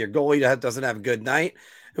back-to-back. Maybe your goalie doesn't have a good night.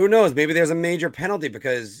 Who knows? Maybe there's a major penalty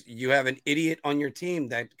because you have an idiot on your team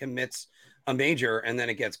that commits a major and then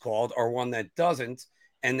it gets called, or one that doesn't,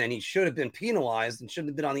 and then he should have been penalized and should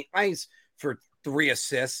have been on the ice for 3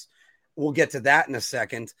 assists. We'll get to that in a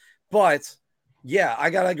second. But, yeah, I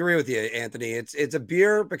got to agree with you, Anthony. It's a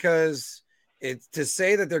beer because to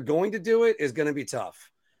say that they're going to do it is going to be tough.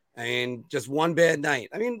 I mean, just one bad night.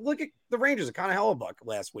 I mean, look at the Rangers at Connor Hellebuck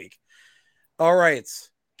last week. All right.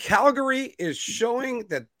 Calgary is showing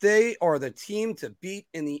that they are the team to beat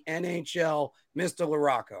in the NHL. Mr.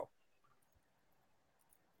 LaRocco.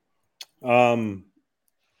 I'm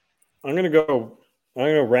gonna go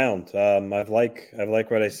round. I've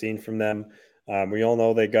like what I've seen from them. We all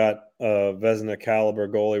know they got a Vezina caliber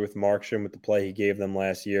goalie with Markstrom with the play he gave them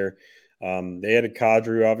last year. They had a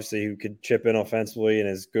Kadri, obviously, who could chip in offensively and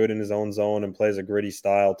is good in his own zone and plays a gritty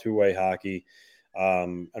style, two-way hockey.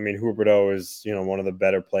 Huberdeau is, one of the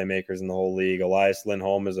better playmakers in the whole league. Elias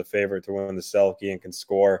Lindholm is a favorite to win the Selke and can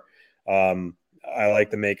score. I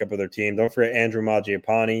like the makeup of their team. Don't forget Andrew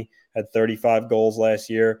Mangiapane had 35 goals last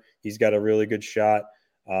year. He's got a really good shot.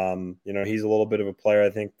 He's a little bit of a player I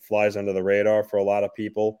think flies under the radar for a lot of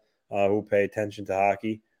people who pay attention to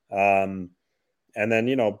hockey. And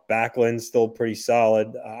then, Backlund's still pretty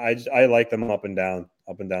solid. I like them up and down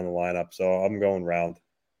the lineup. So I'm going round.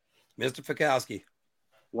 Mr. Fikowski.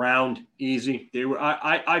 Round, easy.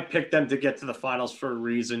 I picked them to get to the finals for a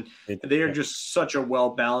reason. They are just such a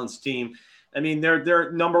well-balanced team. I mean,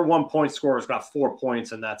 their number one point scorer's got 4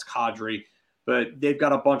 points, and that's Kadri. But they've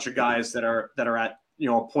got a bunch of guys that are at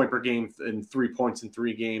a point per game and 3 points in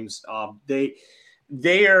 3 games. They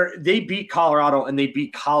beat Colorado, and they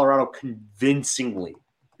beat Colorado convincingly.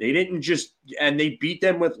 They didn't just – and they beat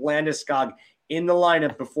them with Landeskog in the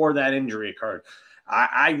lineup before that injury occurred.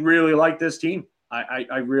 I really like this team.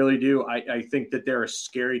 I really do. I think that they're a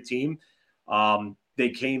scary team. They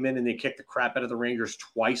came in and they kicked the crap out of the Rangers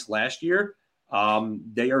twice last year.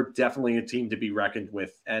 They are definitely a team to be reckoned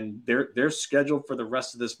with, and their schedule for the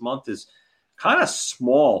rest of this month is kind of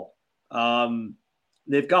small.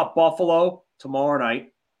 They've got Buffalo tomorrow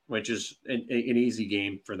night, which is an easy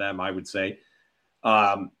game for them, I would say.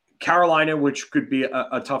 Carolina, which could be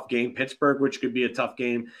a tough game. Pittsburgh, which could be a tough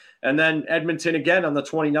game. And then Edmonton again on the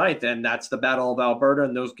 29th, and that's the Battle of Alberta,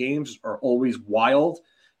 and those games are always wild.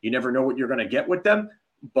 You never know what you're going to get with them.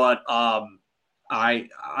 But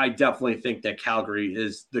I definitely think that Calgary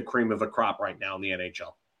is the cream of the crop right now in the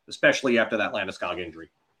NHL, especially after that Landeskog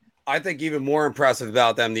injury. I think even more impressive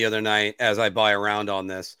about them the other night, as I buy around on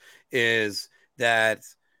this, is that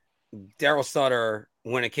Daryl Sutter,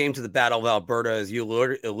 when it came to the Battle of Alberta, as you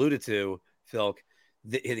alluded to, Phil,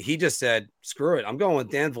 he just said, screw it. I'm going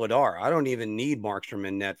with Dan Vladar. I don't even need Markstrom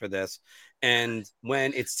in net for this. And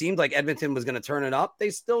when it seemed like Edmonton was going to turn it up, they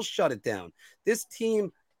still shut it down. This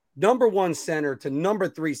team, number 1 center to number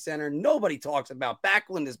 3 center, nobody talks about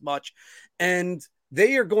Backlund as much. And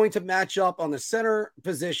they are going to match up on the center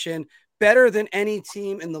position better than any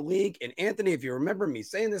team in the league. And Anthony, if you remember me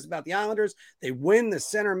saying this about the Islanders, they win the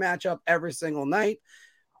center matchup every single night.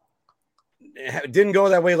 It didn't go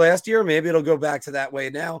that way last year. Maybe it'll go back to that way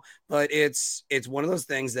now. But it's one of those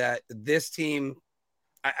things that this team,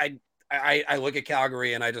 I look at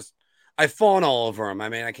Calgary and I've fallen all over them. I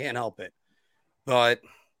mean, I can't help it. But,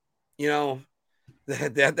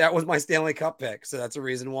 that was my Stanley Cup pick. So that's a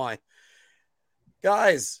reason why.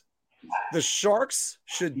 Guys, the Sharks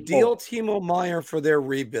should deal Timo Meier for their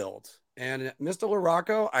rebuild. And Mr.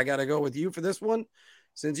 LaRocco, I got to go with you for this one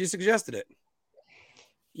since you suggested it.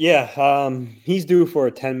 Yeah, he's due for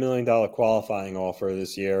a $10 million qualifying offer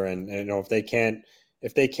this year. And if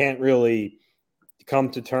they can't really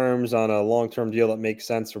come to terms on a long-term deal that makes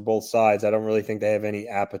sense for both sides, I don't really think they have any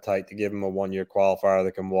appetite to give him a 1-year qualifier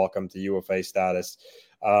that can walk him to UFA status.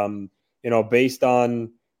 Based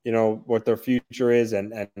on, what their future is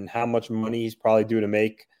and how much money he's probably due to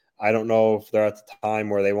make, I don't know if they're at the time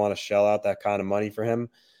where they want to shell out that kind of money for him.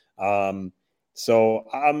 So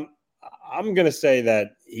I'm going to say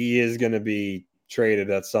that he is going to be traded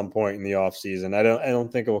at some point in the offseason. I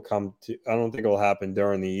don't think it will happen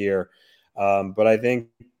during the year. But I think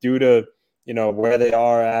due to, where they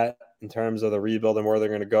are at in terms of the rebuild and where they're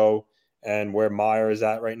going to go and where Meier is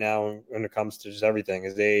at right now when it comes to just everything,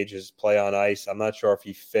 his age, his play on ice, I'm not sure if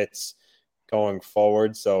he fits going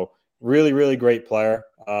forward. So really, really great player.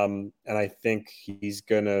 And I think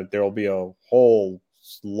there will be a whole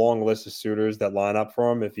long list of suitors that line up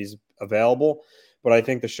for him if he's available. But I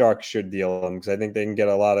think the Sharks should deal him because I think they can get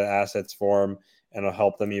a lot of assets for him and it'll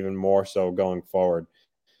help them even more so going forward.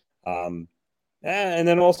 And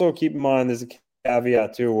then also keep in mind there's a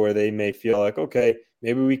caveat too where they may feel like, okay,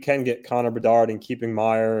 maybe we can get Connor Bedard and keeping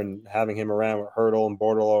Meier and having him around with Hertl and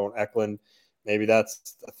Bordelot and Eklund. Maybe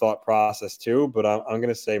that's a thought process too, but I'm going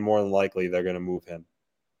to say more than likely they're going to move him.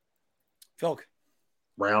 Phil.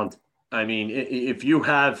 Round. I mean, if you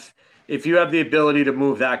have the ability to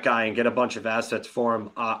move that guy and get a bunch of assets for him,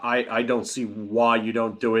 I don't see why you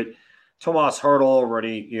don't do it. Tomas Hertl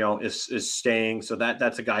already, is staying, so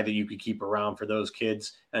that's a guy that you could keep around for those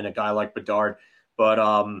kids, and a guy like Bedard. But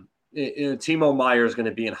Timo Meier is going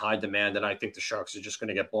to be in high demand, and I think the Sharks are just going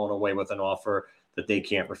to get blown away with an offer that they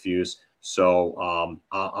can't refuse. So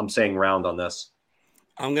I'm saying round on this.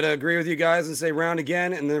 I'm going to agree with you guys and say round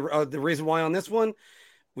again. And the reason why on this one,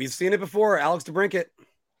 we've seen it before. Alex DeBrincat.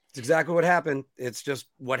 It's exactly what happened. It's just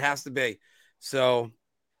what has to be. So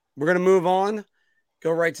we're going to move on.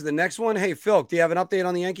 Go right to the next one. Hey, Phil, do you have an update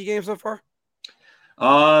on the Yankee game so far?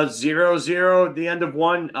 0-0 at the end of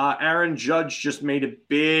one. Aaron Judge just made a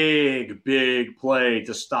big play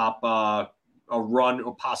to stop a run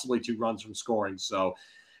or possibly 2 runs from scoring. So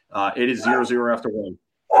it is 0-0 after one.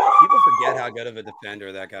 People forget how good of a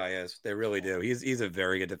defender that guy is. They really do. He's a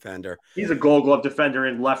very good defender. He's a Gold Glove defender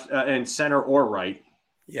in left and center or right.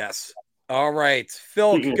 Yes. All right.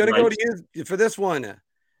 Phil, going to go to you for this one.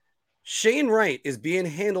 Shane Wright is being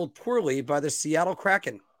handled poorly by the Seattle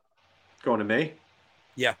Kraken. Going to me?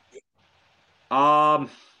 Yeah. I'm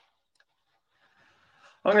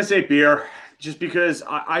going to say Beer, just because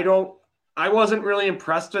I wasn't really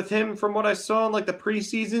impressed with him from what I saw in like the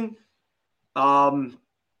preseason.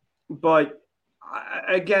 But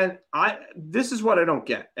this is what I don't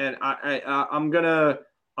get, and I'm gonna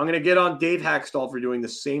get on Dave Haxtell for doing the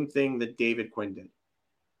same thing that David Quinn did.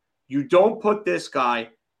 You don't put this guy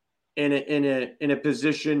in a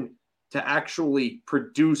position to actually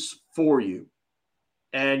produce for you,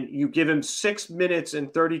 and you give him 6 minutes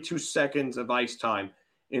and 32 seconds of ice time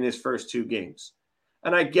in his first 2 games.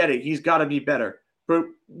 And I get it; he's got to be better. But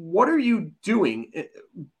what are you doing?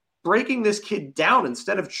 Breaking this kid down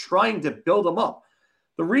instead of trying to build him up.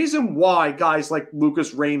 The reason why guys like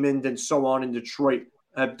Lucas Raymond and so on in Detroit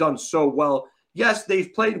have done so well, yes,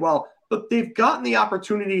 they've played well, but they've gotten the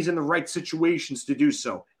opportunities in the right situations to do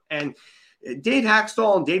so. And Dave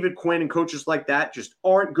Haxtell and David Quinn and coaches like that just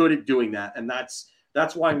aren't good at doing that. And that's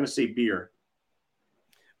why I'm going to say Beer.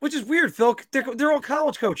 Which is weird, Phil. They're all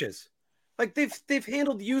college coaches. Like they've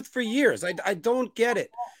handled youth for years. I don't get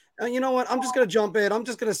it. And you know what? I'm just going to jump in. I'm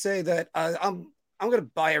just going to say that I'm going to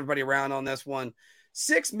buy everybody around on this one.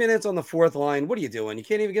 6 minutes on the fourth line. What are you doing? You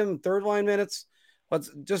can't even give them third line minutes.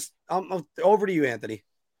 I'm over to you, Anthony.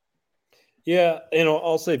 Yeah,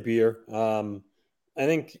 I'll say Beer. I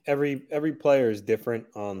think every player is different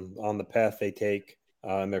on the path they take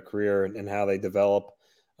in their career and how they develop.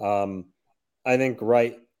 I think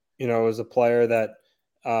Wright, is a player that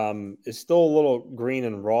is still a little green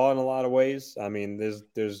and raw in a lot of ways. I mean,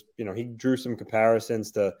 there's he drew some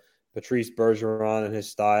comparisons to Patrice Bergeron and his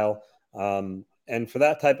style. And for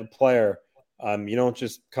that type of player, you don't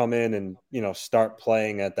just come in and, start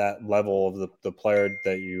playing at that level of the player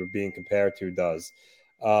that you're being compared to does.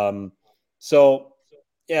 So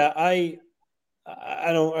yeah, I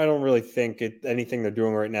don't really think anything they're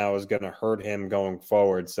doing right now is going to hurt him going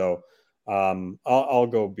forward. So I'll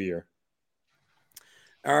go Beer.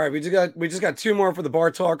 All right, we just got 2 more for the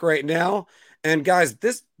bar talk right now. And guys,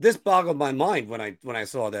 this boggled my mind when I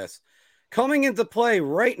saw this. Coming into play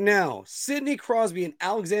right now, Sidney Crosby and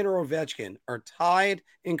Alexander Ovechkin are tied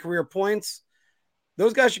in career points.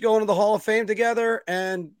 Those guys should go into the Hall of Fame together.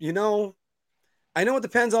 And, I know it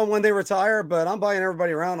depends on when they retire, but I'm buying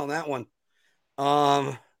everybody around on that one.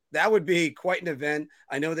 That would be quite an event.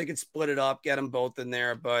 I know they could split it up, get them both in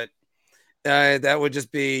there, but that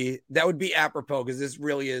would be apropos because this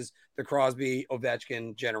really is the Crosby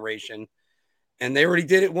Ovechkin generation. And they already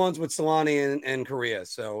did it once with Solani and Korea.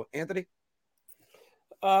 So, Anthony?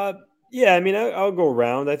 Yeah, I mean, I'll go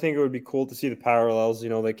around. I think it would be cool to see the parallels.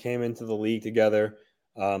 They came into the league together.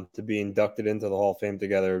 To be inducted into the Hall of Fame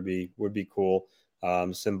together would be cool.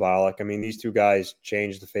 Symbolic. I mean, these 2 guys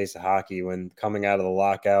changed the face of hockey when coming out of the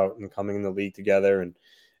lockout and coming in the league together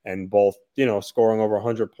and both, scoring over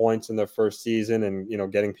 100 points in their first season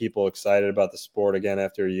and, getting people excited about the sport again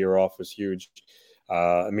after a year off was huge.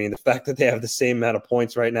 I mean, the fact that they have the same amount of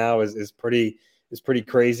points right now is pretty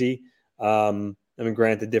crazy. I mean,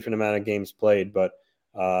 granted, different amount of games played, but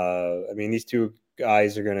I mean, these 2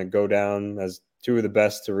 guys are going to go down as 2 of the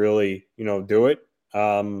best to really, do it.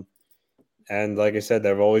 And like I said,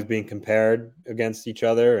 they've always been compared against each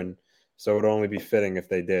other, and so it would only be fitting if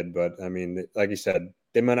they did. But I mean, like you said,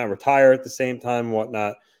 they might not retire at the same time and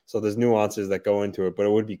whatnot. So there's nuances that go into it, but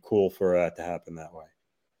it would be cool for it to happen that way.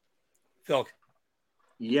 Phil.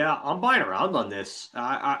 Yeah, I'm buying around on this.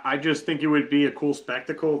 I just think it would be a cool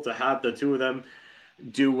spectacle to have the 2 of them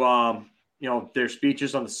do their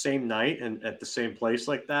speeches on the same night and at the same place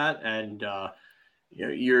like that. And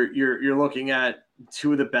you're looking at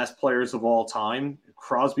 2 of the best players of all time.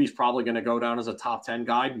 Crosby's probably going to go down as a top 10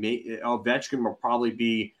 guy. Ovechkin will probably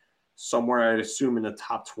be somewhere, I'd assume, in the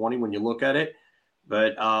top 20 when you look at it.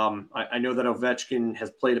 But I know that Ovechkin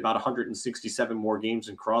has played about 167 more games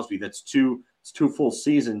than Crosby. That's 2 full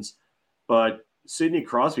seasons. But Sidney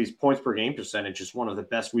Crosby's points per game percentage is one of the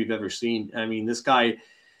best we've ever seen. I mean, this guy,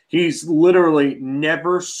 he's literally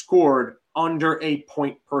never scored under a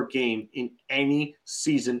point per game in any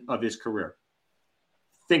season of his career.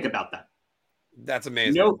 Think about that. That's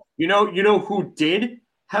amazing. You know who did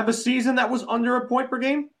have a season that was under a point per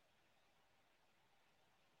game?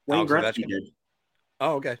 Wayne Gretzky did.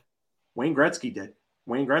 Oh, okay. Wayne Gretzky did.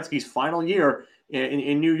 Wayne Gretzky's final year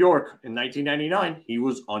in New York in 1999, he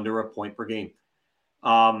was under a point per game.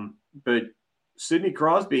 But Sidney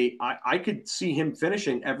Crosby, I could see him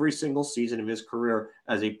finishing every single season of his career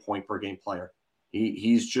as a point per game player.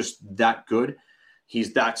 He's just that good.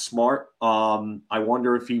 He's that smart. I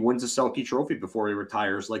wonder if he wins a Selke Trophy before he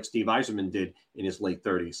retires, like Steve Yzerman did in his late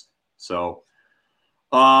 30s. So,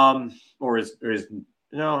 actually,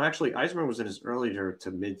 Yzerman was in his earlier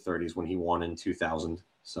to mid 30s when he won in 2000.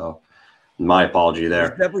 So, my apology there.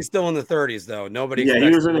 He's definitely still in the 30s, though. Nobody. Yeah, he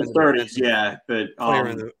was in his 30s. Yeah, but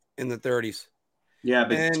player in the 30s. Yeah,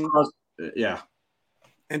 but Yeah.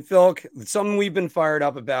 And Phil, something we've been fired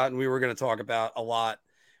up about and we were going to talk about a lot,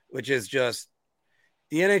 which is just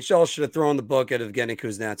the NHL should have thrown the book at Evgeny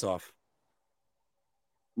Kuznetsov.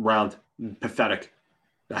 Round. Pathetic.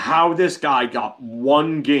 How this guy got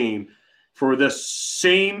one game for the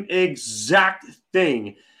same exact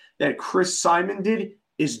thing that Chris Simon did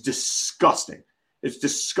is disgusting. It's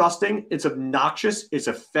disgusting. It's obnoxious. It's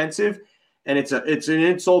offensive. And it's an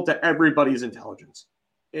insult to everybody's intelligence.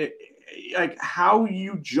 Like, how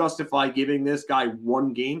you justify giving this guy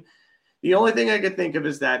one game? The only thing I could think of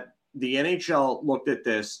is that the NHL looked at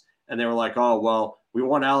this and they were like, oh, well, we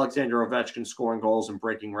want Alexander Ovechkin scoring goals and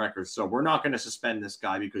breaking records, so we're not going to suspend this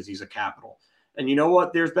guy because he's a Capital. And you know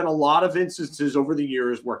what? There's been a lot of instances over the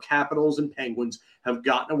years where Capitals and Penguins have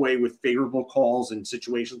gotten away with favorable calls in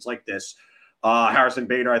situations like this. Harrison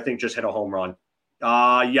Bader, I think, just hit a home run.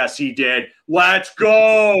 Yes, he did. Let's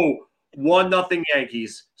go. 1-0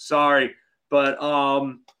 Yankees. Sorry. But,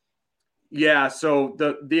 yeah, so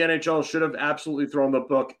the NHL should have absolutely thrown the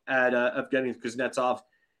book at Evgeny Kuznetsov.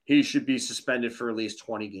 He should be suspended for at least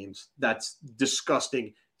 20 games. That's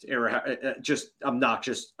disgusting, just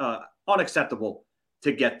obnoxious, unacceptable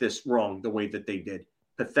to get this wrong the way that they did.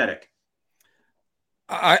 Pathetic.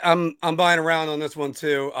 I'm buying around on this one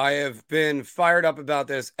too. I have been fired up about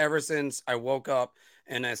this ever since I woke up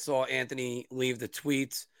and I saw Anthony leave the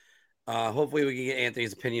tweets. Hopefully we can get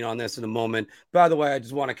Anthony's opinion on this in a moment. By the way, I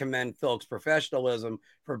just want to commend Phil's professionalism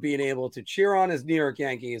for being able to cheer on his New York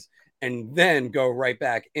Yankees and then go right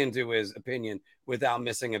back into his opinion without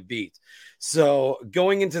missing a beat. So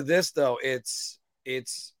going into this though, it's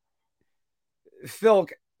Phil.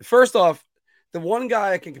 First off, the one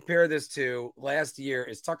guy I can compare this to last year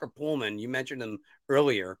is Tucker Pullman. You mentioned him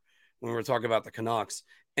earlier when we were talking about the Canucks,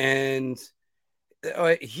 and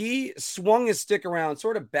he swung his stick around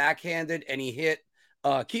sort of backhanded, and he hit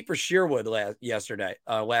Kiefer Sherwood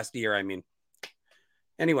last year. I mean,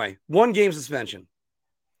 anyway, 1 game suspension.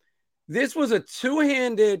 This was a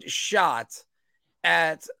two-handed shot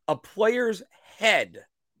at a player's head.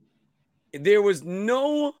 There was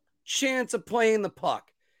no chance of playing the puck.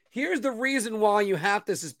 Here's the reason why you have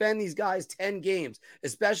to suspend these guys 10 games,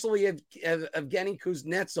 especially if Evgeny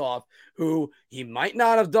Kuznetsov, who he might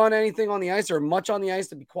not have done anything on the ice or much on the ice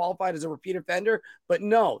to be qualified as a repeat offender. But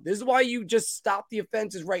no, this is why you just stop the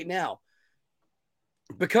offenses right now.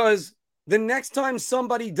 Because the next time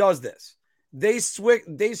somebody does this, they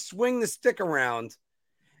swing the stick around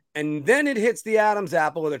and then it hits the Adam's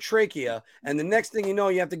apple with a trachea. And the next thing you know,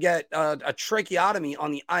 you have to get a tracheotomy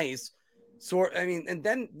on the ice. So, I mean, and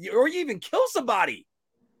then, or you even kill somebody.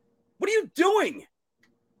 What are you doing?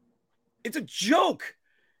 It's a joke.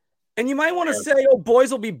 And you might want to say, oh, boys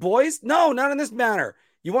will be boys. No, not in this manner.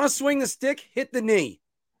 You want to swing the stick, hit the knee.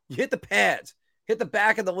 You hit the pads, hit the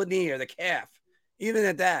back of the knee or the calf, even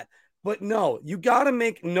at that. But no, you got to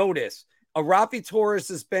make notice. A Rafi Torres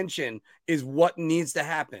suspension is what needs to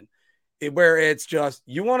happen. Where it's just,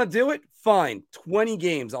 you want to do it? Fine. 20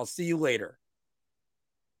 games. I'll see you later.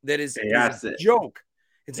 That is a joke.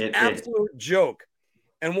 It's an absolute joke.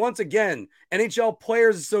 And once again, NHL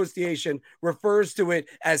Players Association refers to it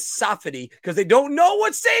as safety because they don't know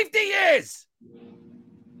what safety is.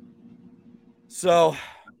 So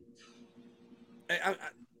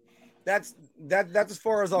that's as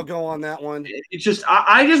far as I'll go on that one. It's just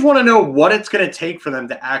I just want to know what it's going to take for them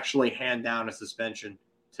to actually hand down a suspension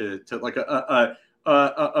to like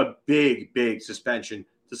a big suspension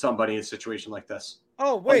to somebody in a situation like this.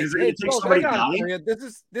 Oh wait, hey, Phil,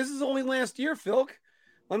 this is only last year, Phil.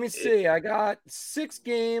 Let me see. I got 6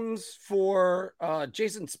 games for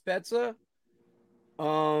Jason Spezza,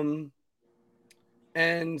 and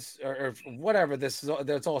or whatever.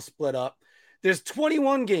 That's all split up. There's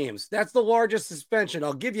 21 games. That's the largest suspension.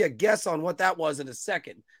 I'll give you a guess on what that was in a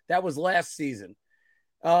second. That was last season.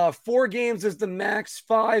 4 games is the max.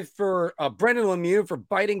 5 for Brendan Lemieux for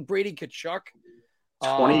biting Brady Tkachuk.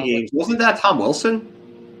 20 games. Wasn't that Tom Wilson?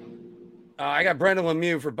 I got Brendan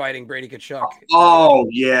Lemieux for biting Brady Tkachuk. Oh,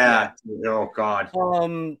 yeah. Oh, God.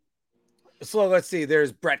 So let's see.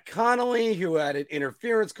 There's Brett Connolly, who had an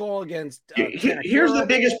interference call against. Here's the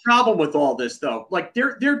biggest problem with all this, though. Like,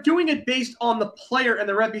 they're doing it based on the player and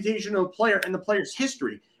the reputation of the player and the player's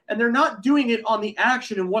history. And they're not doing it on the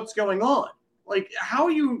action and what's going on. Like, how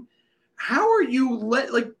are you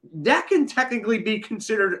that can technically be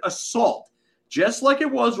considered assault. Just like it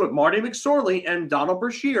was with Marty McSorley and Donald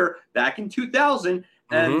Brashear back in 2000,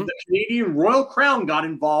 and the Canadian Royal Crown got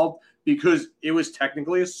involved because it was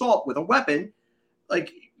technically assault with a weapon.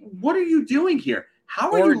 Like, what are you doing here?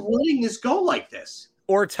 How are you letting this go like this?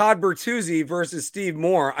 Or Todd Bertuzzi versus Steve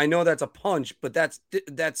Moore. I know that's a punch, but that's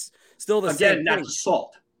still the same Again, thing. that's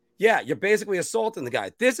assault. Yeah, you're basically assaulting the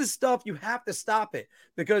guy. This is stuff you have to stop it,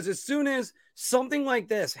 because as soon as something like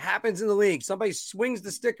this happens in the league, somebody swings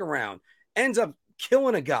the stick around, ends up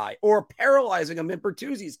killing a guy or paralyzing him in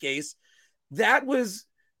Bertuzzi's case, that was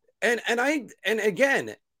and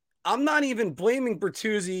again, I'm not even blaming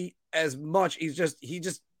Bertuzzi as much. He's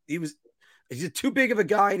too big of a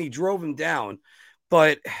guy and he drove him down.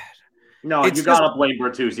 But no, you got to blame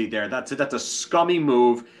Bertuzzi there. That's a scummy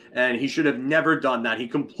move, and he should have never done that. He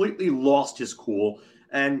completely lost his cool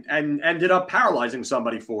and ended up paralyzing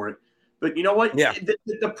somebody for it. But you know what? Yeah.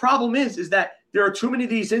 The problem is that there are too many of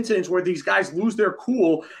these incidents where these guys lose their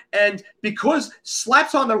cool, and because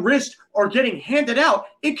slaps on the wrist are getting handed out,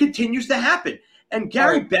 it continues to happen. And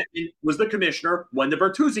Gary Bettman was the commissioner when the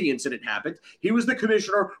Bertuzzi incident happened. He was the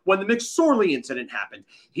commissioner when the McSorley incident happened.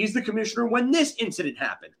 He's the commissioner when this incident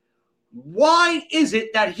happened. Why is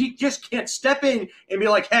it that he just can't step in and be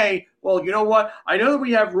like, hey, well, you know what? I know that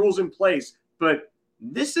we have rules in place, but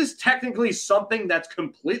this is technically something that's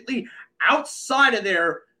completely outside of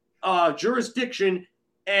their jurisdiction,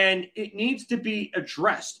 and it needs to be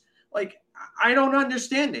addressed. Like, I don't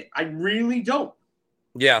understand it. I really don't.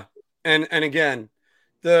 Yeah. And again,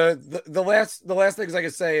 the last things I can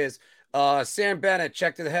say is Sam Bennett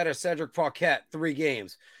checked to the head of Cedric Paquette, 3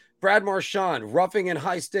 games. Brad Marchand roughing and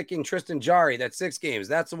high sticking Tristan Jarry, that's 6 games.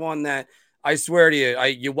 That's the one that I swear to you,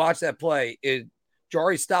 you watch that play.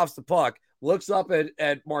 Jarry stops the puck, looks up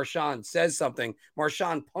at Marchand, says something.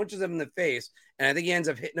 Marchand punches him in the face, and I think he ends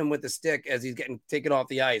up hitting him with the stick as he's getting taken off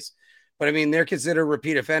the ice. But I mean, they're considered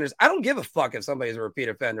repeat offenders. I don't give a fuck if somebody's a repeat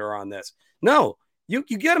offender on this. No. You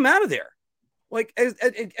get him out of there. Like,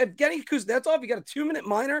 Evgeny Kuznetsov, you got a 2-minute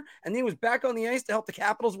minor, and then he was back on the ice to help the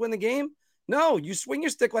Capitals win the game. No, you swing your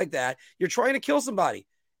stick like that. You're trying to kill somebody.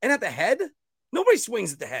 And at the head, nobody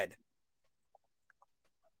swings at the head.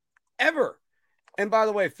 Ever. And by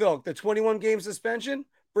the way, Phil, the 21-game suspension,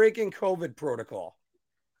 breaking COVID protocol.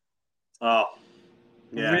 Oh,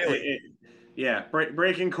 yeah. Really?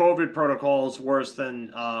 Breaking COVID protocol is worse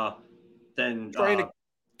than trying to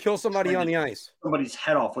kill somebody on the ice. Somebody's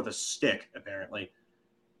head off with a stick, apparently.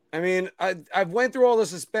 I mean, I went through all the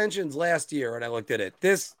suspensions last year and I looked at it.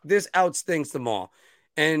 This outstinks them all.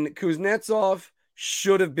 And Kuznetsov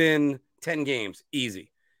should have been 10 games.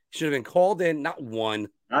 Easy. Should have been called in, not 1.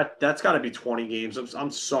 That's got to be 20 games. I'm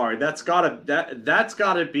sorry. That's got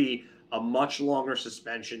to be a much longer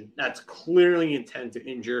suspension. That's clearly intent to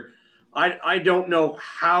injure. I don't know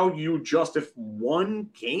how you justify 1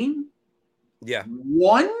 game. Yeah.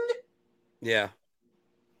 1? Yeah.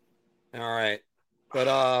 All right.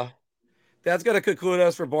 But that's going to conclude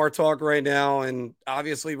us for Bar Talk right now. And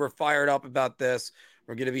obviously we're fired up about this.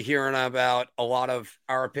 We're going to be hearing about a lot of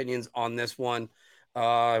our opinions on this one.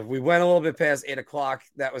 We went a little bit past 8:00.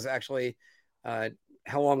 That was actually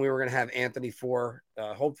how long we were going to have Anthony for.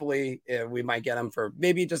 Hopefully we might get him for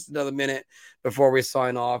maybe just another minute before we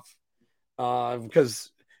sign off.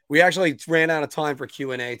 Because we actually ran out of time for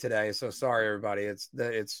Q&A today, so sorry everybody.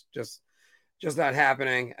 It's just not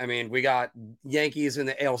happening. I mean, we got Yankees in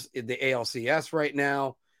the ALCS right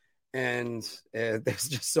now, and there's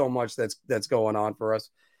just so much that's going on for us.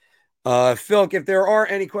 Phil, if there are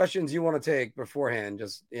any questions you want to take beforehand,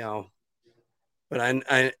 just but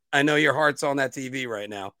I know your heart's on that TV right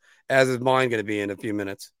now, as is mine going to be in a few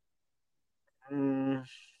minutes.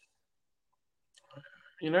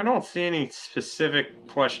 I don't see any specific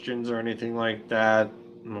questions or anything like that.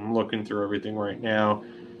 I'm looking through everything right now.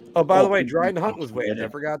 Oh, by the way, Dryden Hunt was waived. I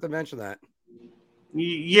forgot to mention that.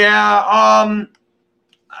 Yeah.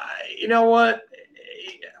 You know what?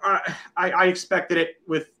 I expected it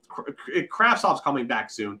with Kravtsov's coming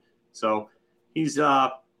back soon. So he's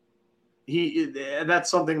that's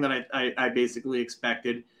something that I basically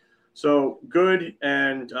expected. So good,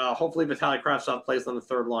 and hopefully Vitaly Kravtsov plays on the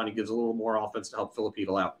third line. He gives a little more offense to help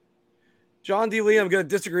Filipino out. John D. Lee, I'm going to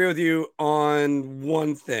disagree with you on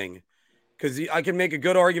one thing, because I can make a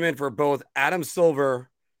good argument for both Adam Silver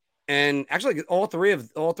and actually all three of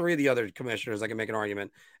the other commissioners. I can make an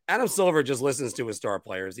argument. Adam Silver just listens to his star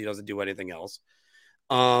players. He doesn't do anything else.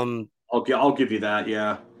 I'll give you that.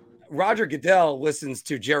 Yeah. Roger Goodell listens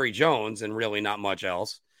to Jerry Jones and really not much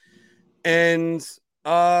else. And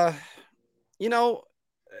I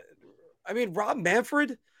mean, Rob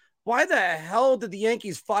Manfred, why the hell did the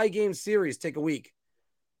Yankees 5-game series take a week?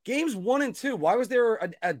 Games 1 and 2, why was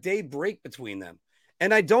there a day break between them?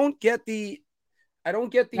 And I don't get the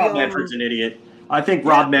Rob Manfred's an idiot. I think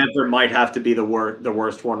Rob Manfred might have to be the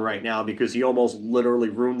worst one right now, because he almost literally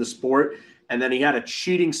ruined the sport. and then he had a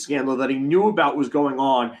cheating scandal that he knew about was going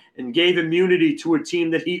on and gave immunity to a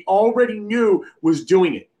team that he already knew was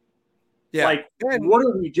doing it. Yeah. Like, what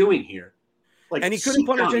are we doing here? Like, and he couldn't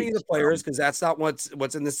punish any of the players because that's not what's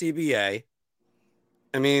in the CBA.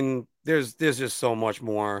 I mean, there's just so much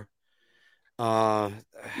more.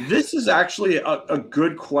 This is actually a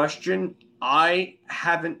good question. I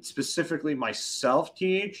haven't specifically myself,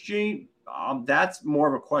 THG. That's more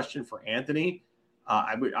of a question for Anthony.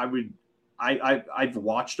 I've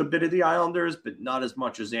watched a bit of the Islanders, but not as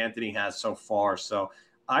much as Anthony has so far. So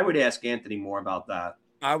I would ask Anthony more about that.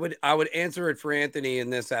 I would answer it for Anthony in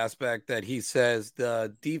this aspect that he says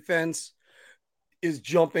the defense is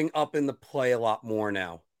jumping up in the play a lot more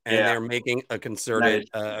now, and they're making a concerted,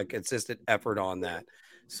 a consistent effort on that.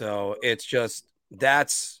 So it's just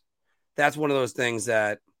that's one of those things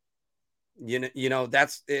that you know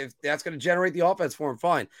that's if that's going to generate the offense for him,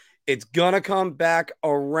 fine. It's going to come back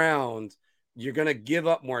around. You're going to give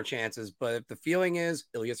up more chances, but if the feeling is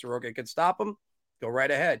Ilya Sorokin could stop him, go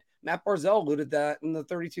right ahead. Matt Barzal alluded that in the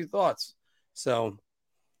 32 Thoughts. So,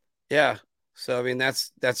 yeah. So, I mean,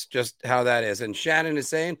 that's just how that is. And Shannon is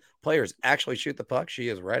saying players actually shoot the puck. She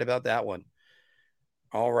is right about that one.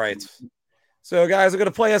 All right. So, guys, we're going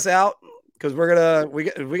to play us out because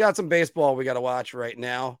we got some baseball we got to watch right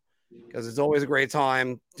now because it's always a great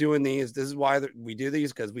time doing these. This is why we do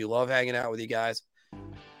these, because we love hanging out with you guys.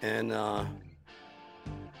 And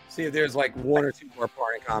see if there's like one or two more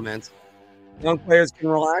parting comments. Young players can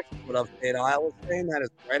relax. What Upstate Iowa is saying, that is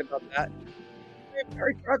right about that.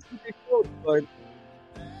 Very close, but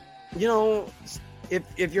you know,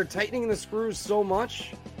 if you're tightening the screws so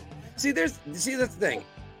much, see that's the thing.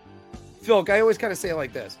 Phil, I always kind of say it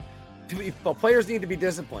like this: players need to be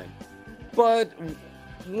disciplined, but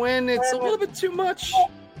when it's a little bit too much,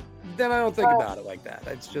 then I don't think about it like that.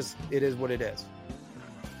 It's just it is what it is.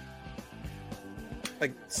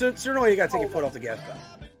 Like certainly you got to take your foot off the gas pedal.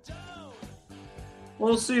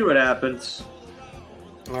 We'll see what happens.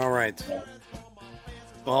 All right.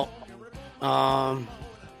 Well,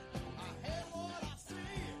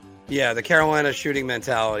 yeah, the Carolina shooting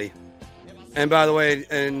mentality. And by the way,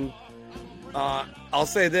 I'll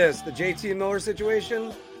say this: the JT Miller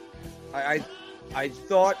situation. I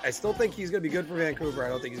still think he's going to be good for Vancouver. I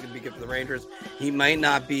don't think he's going to be good for the Rangers. He might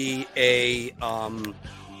not be a. And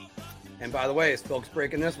by the way, is Phil's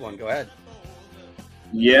breaking this one? Go ahead.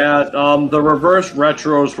 Yeah, the reverse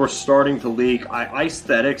retros were starting to leak.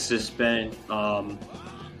 Aesthetics has been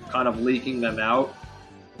kind of leaking them out.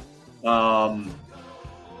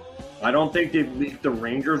 I don't think they've leaked the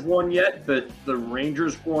Rangers one yet, but the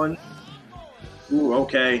Rangers one, ooh,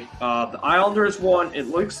 okay. The Islanders one, it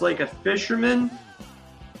looks like a fisherman.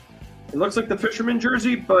 It looks like the fisherman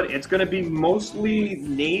jersey, but it's going to be mostly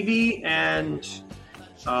navy and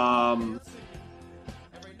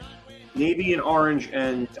orange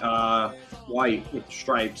and white with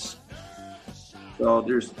stripes. So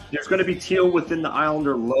there's going to be teal within the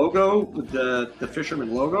Islander logo, with the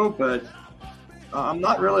fisherman logo, but I'm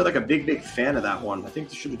not really like a big fan of that one. I think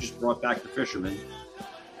they should have just brought back the fisherman.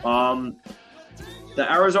 The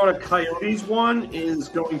Arizona Coyotes one is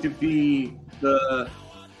going to be the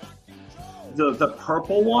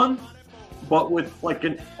purple one, but with like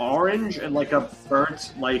an orange and like a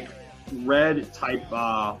burnt like red type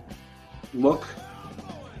look.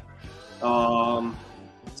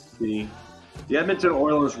 Let's see. The Edmonton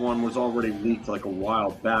Oilers one was already leaked like a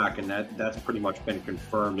while back, and that's pretty much been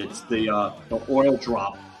confirmed. It's the oil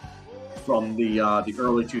drop from the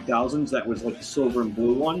early 2000s. That was like the silver and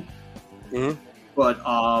blue one. Mm-hmm. But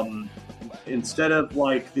instead of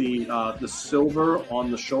like the silver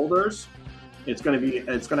on the shoulders, it's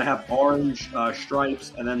gonna have orange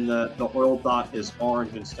stripes, and then the oil dot is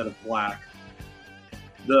orange instead of black.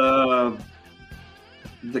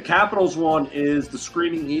 The Capitals one is the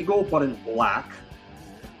Screaming Eagle, but in black.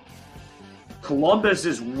 Columbus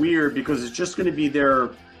is weird because it's just going to be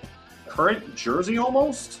their current jersey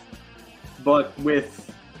almost, but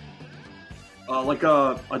with like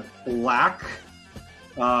a black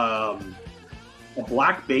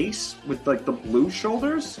base with like the blue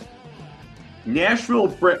shoulders. Nashville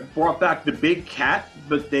brought back the big cat,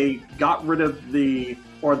 but they got rid of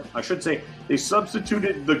or I should say, they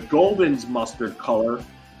substituted the Golden's mustard color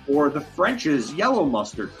for the French's yellow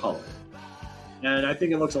mustard color. And I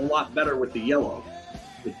think it looks a lot better with the yellow,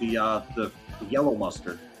 with the yellow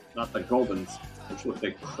mustard, not the Golden's, which look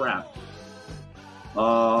like crap.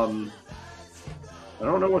 I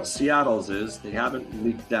don't know what Seattle's is. They haven't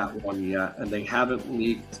leaked that one yet, and they haven't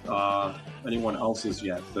leaked anyone else's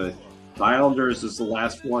yet. But the Islanders is the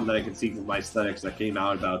last one that I can see from my aesthetics that came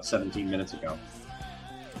out about 17 minutes ago.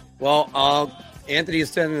 Well, Anthony is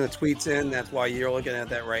sending the tweets in. That's why you're looking at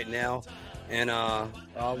that right now. And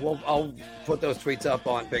I'll put those tweets up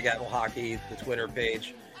on Big Apple Hockey, the Twitter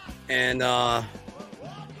page. And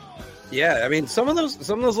yeah, I mean, some of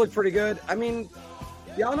those look pretty good. I mean,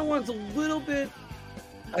 the other one's a little bit.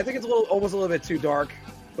 I think it's almost a little bit too dark,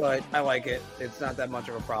 but I like it. It's not that much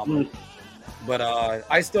of a problem. But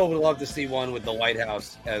I still would love to see one with the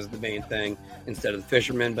lighthouse as the main thing instead of the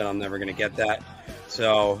fisherman, but I'm never going to get that.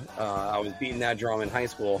 So I was beating that drum in high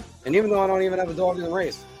school. And even though I don't even have a dog in the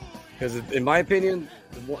race, because in my opinion,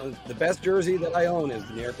 the best jersey that I own is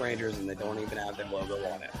the New York Rangers, and they don't even have their logo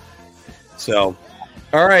on it. So,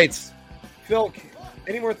 all right, Phil,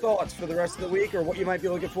 any more thoughts for the rest of the week or what you might be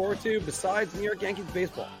looking forward to besides New York Yankees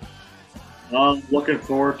baseball? Looking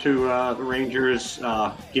forward to the Rangers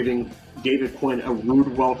giving David Quinn a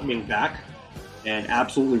rude welcoming back and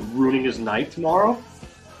absolutely ruining his night tomorrow.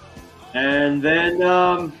 And then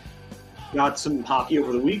got some hockey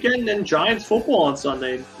over the weekend and Giants football on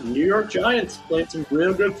Sunday. New York Giants playing some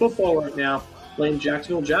real good football right now, playing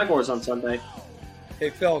Jacksonville Jaguars on Sunday. Hey,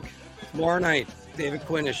 Phil, tomorrow night, David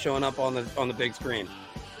Quinn is showing up on the big screen.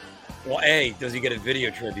 Well, A, does he get a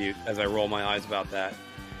video tribute as I roll my eyes about that?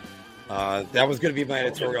 That was going to be my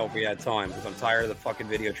editorial if we had time, because I'm tired of the fucking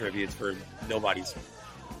video tributes for nobodies.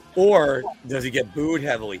 Or does he get booed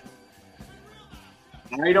heavily?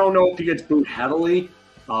 I don't know if he gets booed heavily.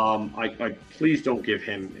 I please don't give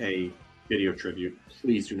him a video tribute.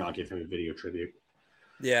 Please do not give him a video tribute.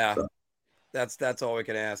 Yeah, that's all we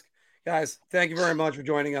can ask. Guys, thank you very much for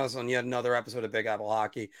joining us on yet another episode of Big Apple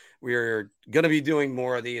Hockey. We're going to be doing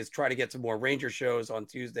more of these, try to get some more Ranger shows on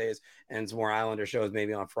Tuesdays and some more Islander shows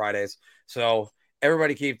maybe on Fridays. So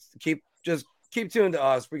everybody keep tuned to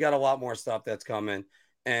us. We got a lot more stuff that's coming,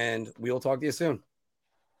 and we'll talk to you soon.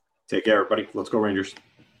 Take care, everybody. Let's go Rangers.